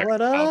Taco Shack.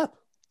 What up?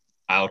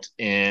 Out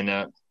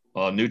in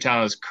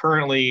Newtown is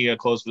currently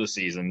closed for the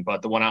season,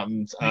 but the one out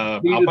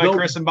by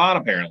Chris and Bon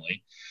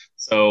apparently.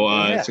 So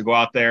to go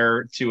out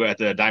there at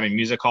the Diamond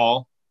Music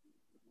Hall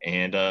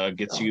and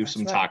get you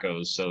some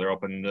tacos. So they're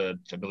open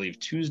I believe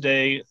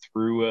Tuesday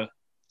through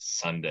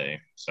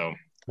Sunday. So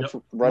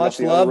much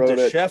love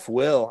to Chef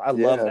Will. I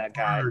love that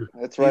guy.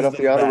 That's right off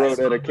the auto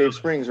road at Cave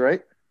Springs,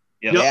 right?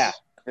 Yes.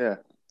 Yeah.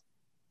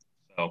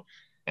 So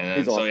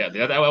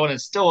that one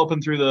is still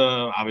open through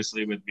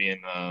obviously with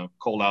being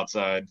cold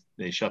outside.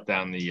 They shut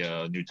down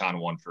the Newtown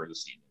one for the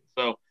season.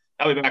 So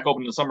I'll be back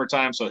open in the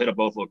summertime, so hit up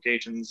both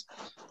locations.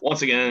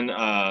 Once again,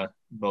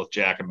 both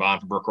Jack and Bon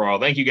from Brook Royal,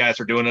 thank you guys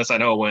for doing this. I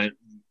know it went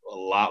a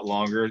lot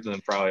longer than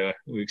probably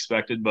we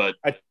expected, but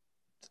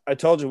I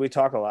told you we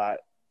talk a lot.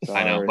 So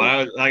I know,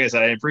 but like I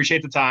said, I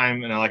appreciate the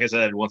time, and like I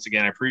said, once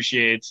again, I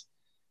appreciate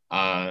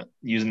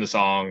using the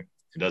song.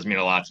 It does mean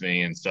a lot to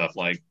me and stuff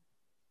like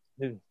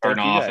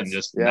starting off and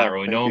just not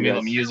really knowing me,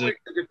 let me use it.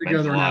 Get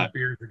together and have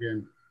beers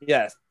again.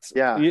 Yes.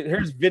 Yeah.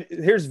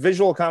 Here's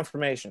visual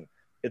confirmation.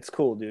 It's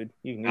cool, dude.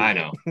 I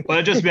know,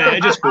 but it's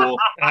just cool.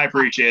 And I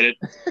appreciate it,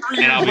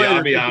 and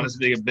I'll be honest,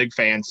 being a big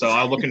fan. So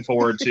I'm looking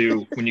forward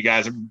to when you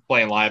guys are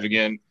playing live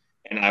again,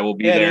 and I will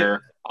be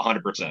there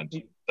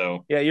 100%.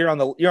 So you're on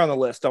the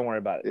list. Don't worry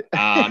about it.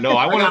 No,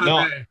 I want to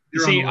know.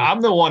 See,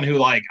 I'm the one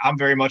who I'm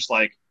very much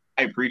I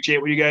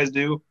appreciate what you guys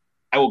do.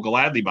 I will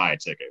gladly buy a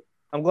ticket.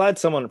 I'm glad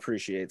someone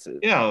appreciates it.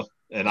 Yeah,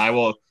 and I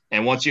will.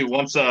 And once you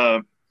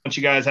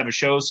guys have a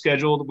show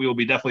scheduled, we will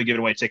be definitely giving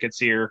away tickets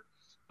here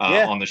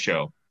on the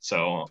show.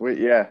 So sweet,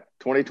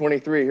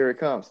 2023, here it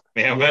comes.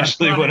 Yeah,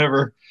 eventually,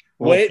 whenever.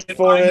 Wait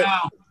for it.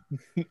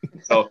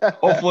 So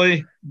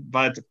hopefully,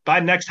 by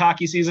next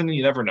hockey season,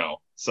 you never know.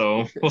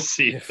 So we'll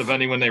see,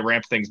 depending when they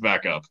ramp things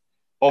back up.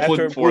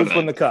 Hopefully, after the Blues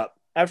win the cup.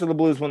 After the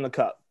Blues win the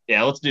cup.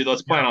 Yeah, let's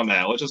plan on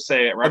that. Let's just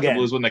say after the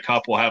Blues win the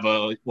cup, we'll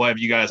have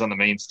you guys on the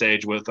main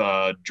stage with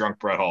drunk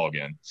Brett Hall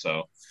again.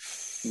 So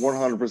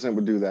 100%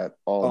 would do that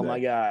all day. My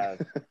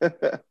god.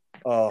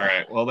 All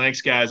right. Well,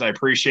 thanks, guys. I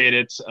appreciate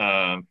it.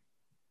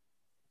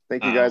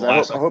 Thank you, guys.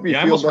 I hope you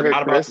feel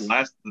better, Chris.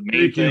 The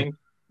main thing,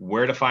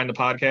 where to find the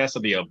podcast.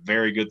 That'll be a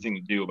very good thing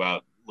to do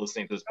about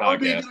listening to this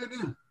podcast.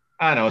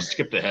 I know,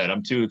 skipped ahead.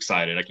 I'm too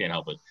excited. I can't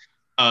help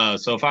it.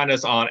 So find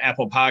us on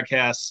Apple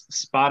Podcasts,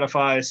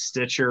 Spotify,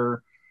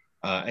 Stitcher,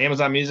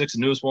 Amazon Music's the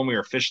newest one we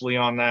are officially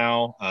on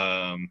now.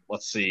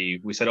 Let's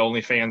see. We said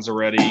OnlyFans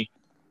already.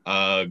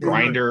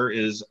 Grinder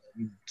is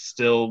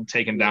still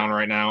taken down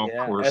right now.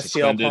 Yeah. We're STL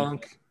suspended.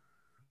 Punk.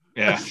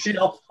 Yeah.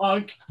 STL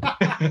Punk.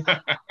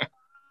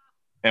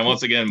 And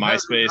once again,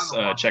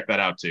 MySpace, check that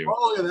out too.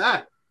 Oh, look at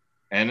that.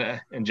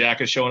 And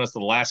Jack is showing us the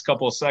last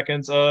couple of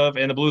seconds of,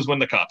 and the Blues win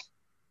the cup.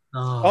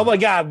 Oh my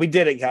God, we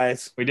did it,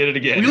 guys. We did it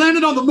again. We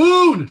landed on the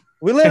moon.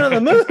 We landed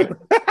on the moon.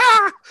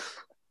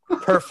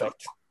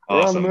 Perfect.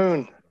 Awesome. We're on the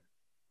moon.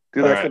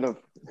 All right.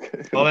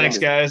 Well, thanks,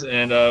 guys,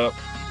 and we'll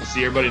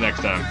see everybody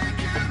next time.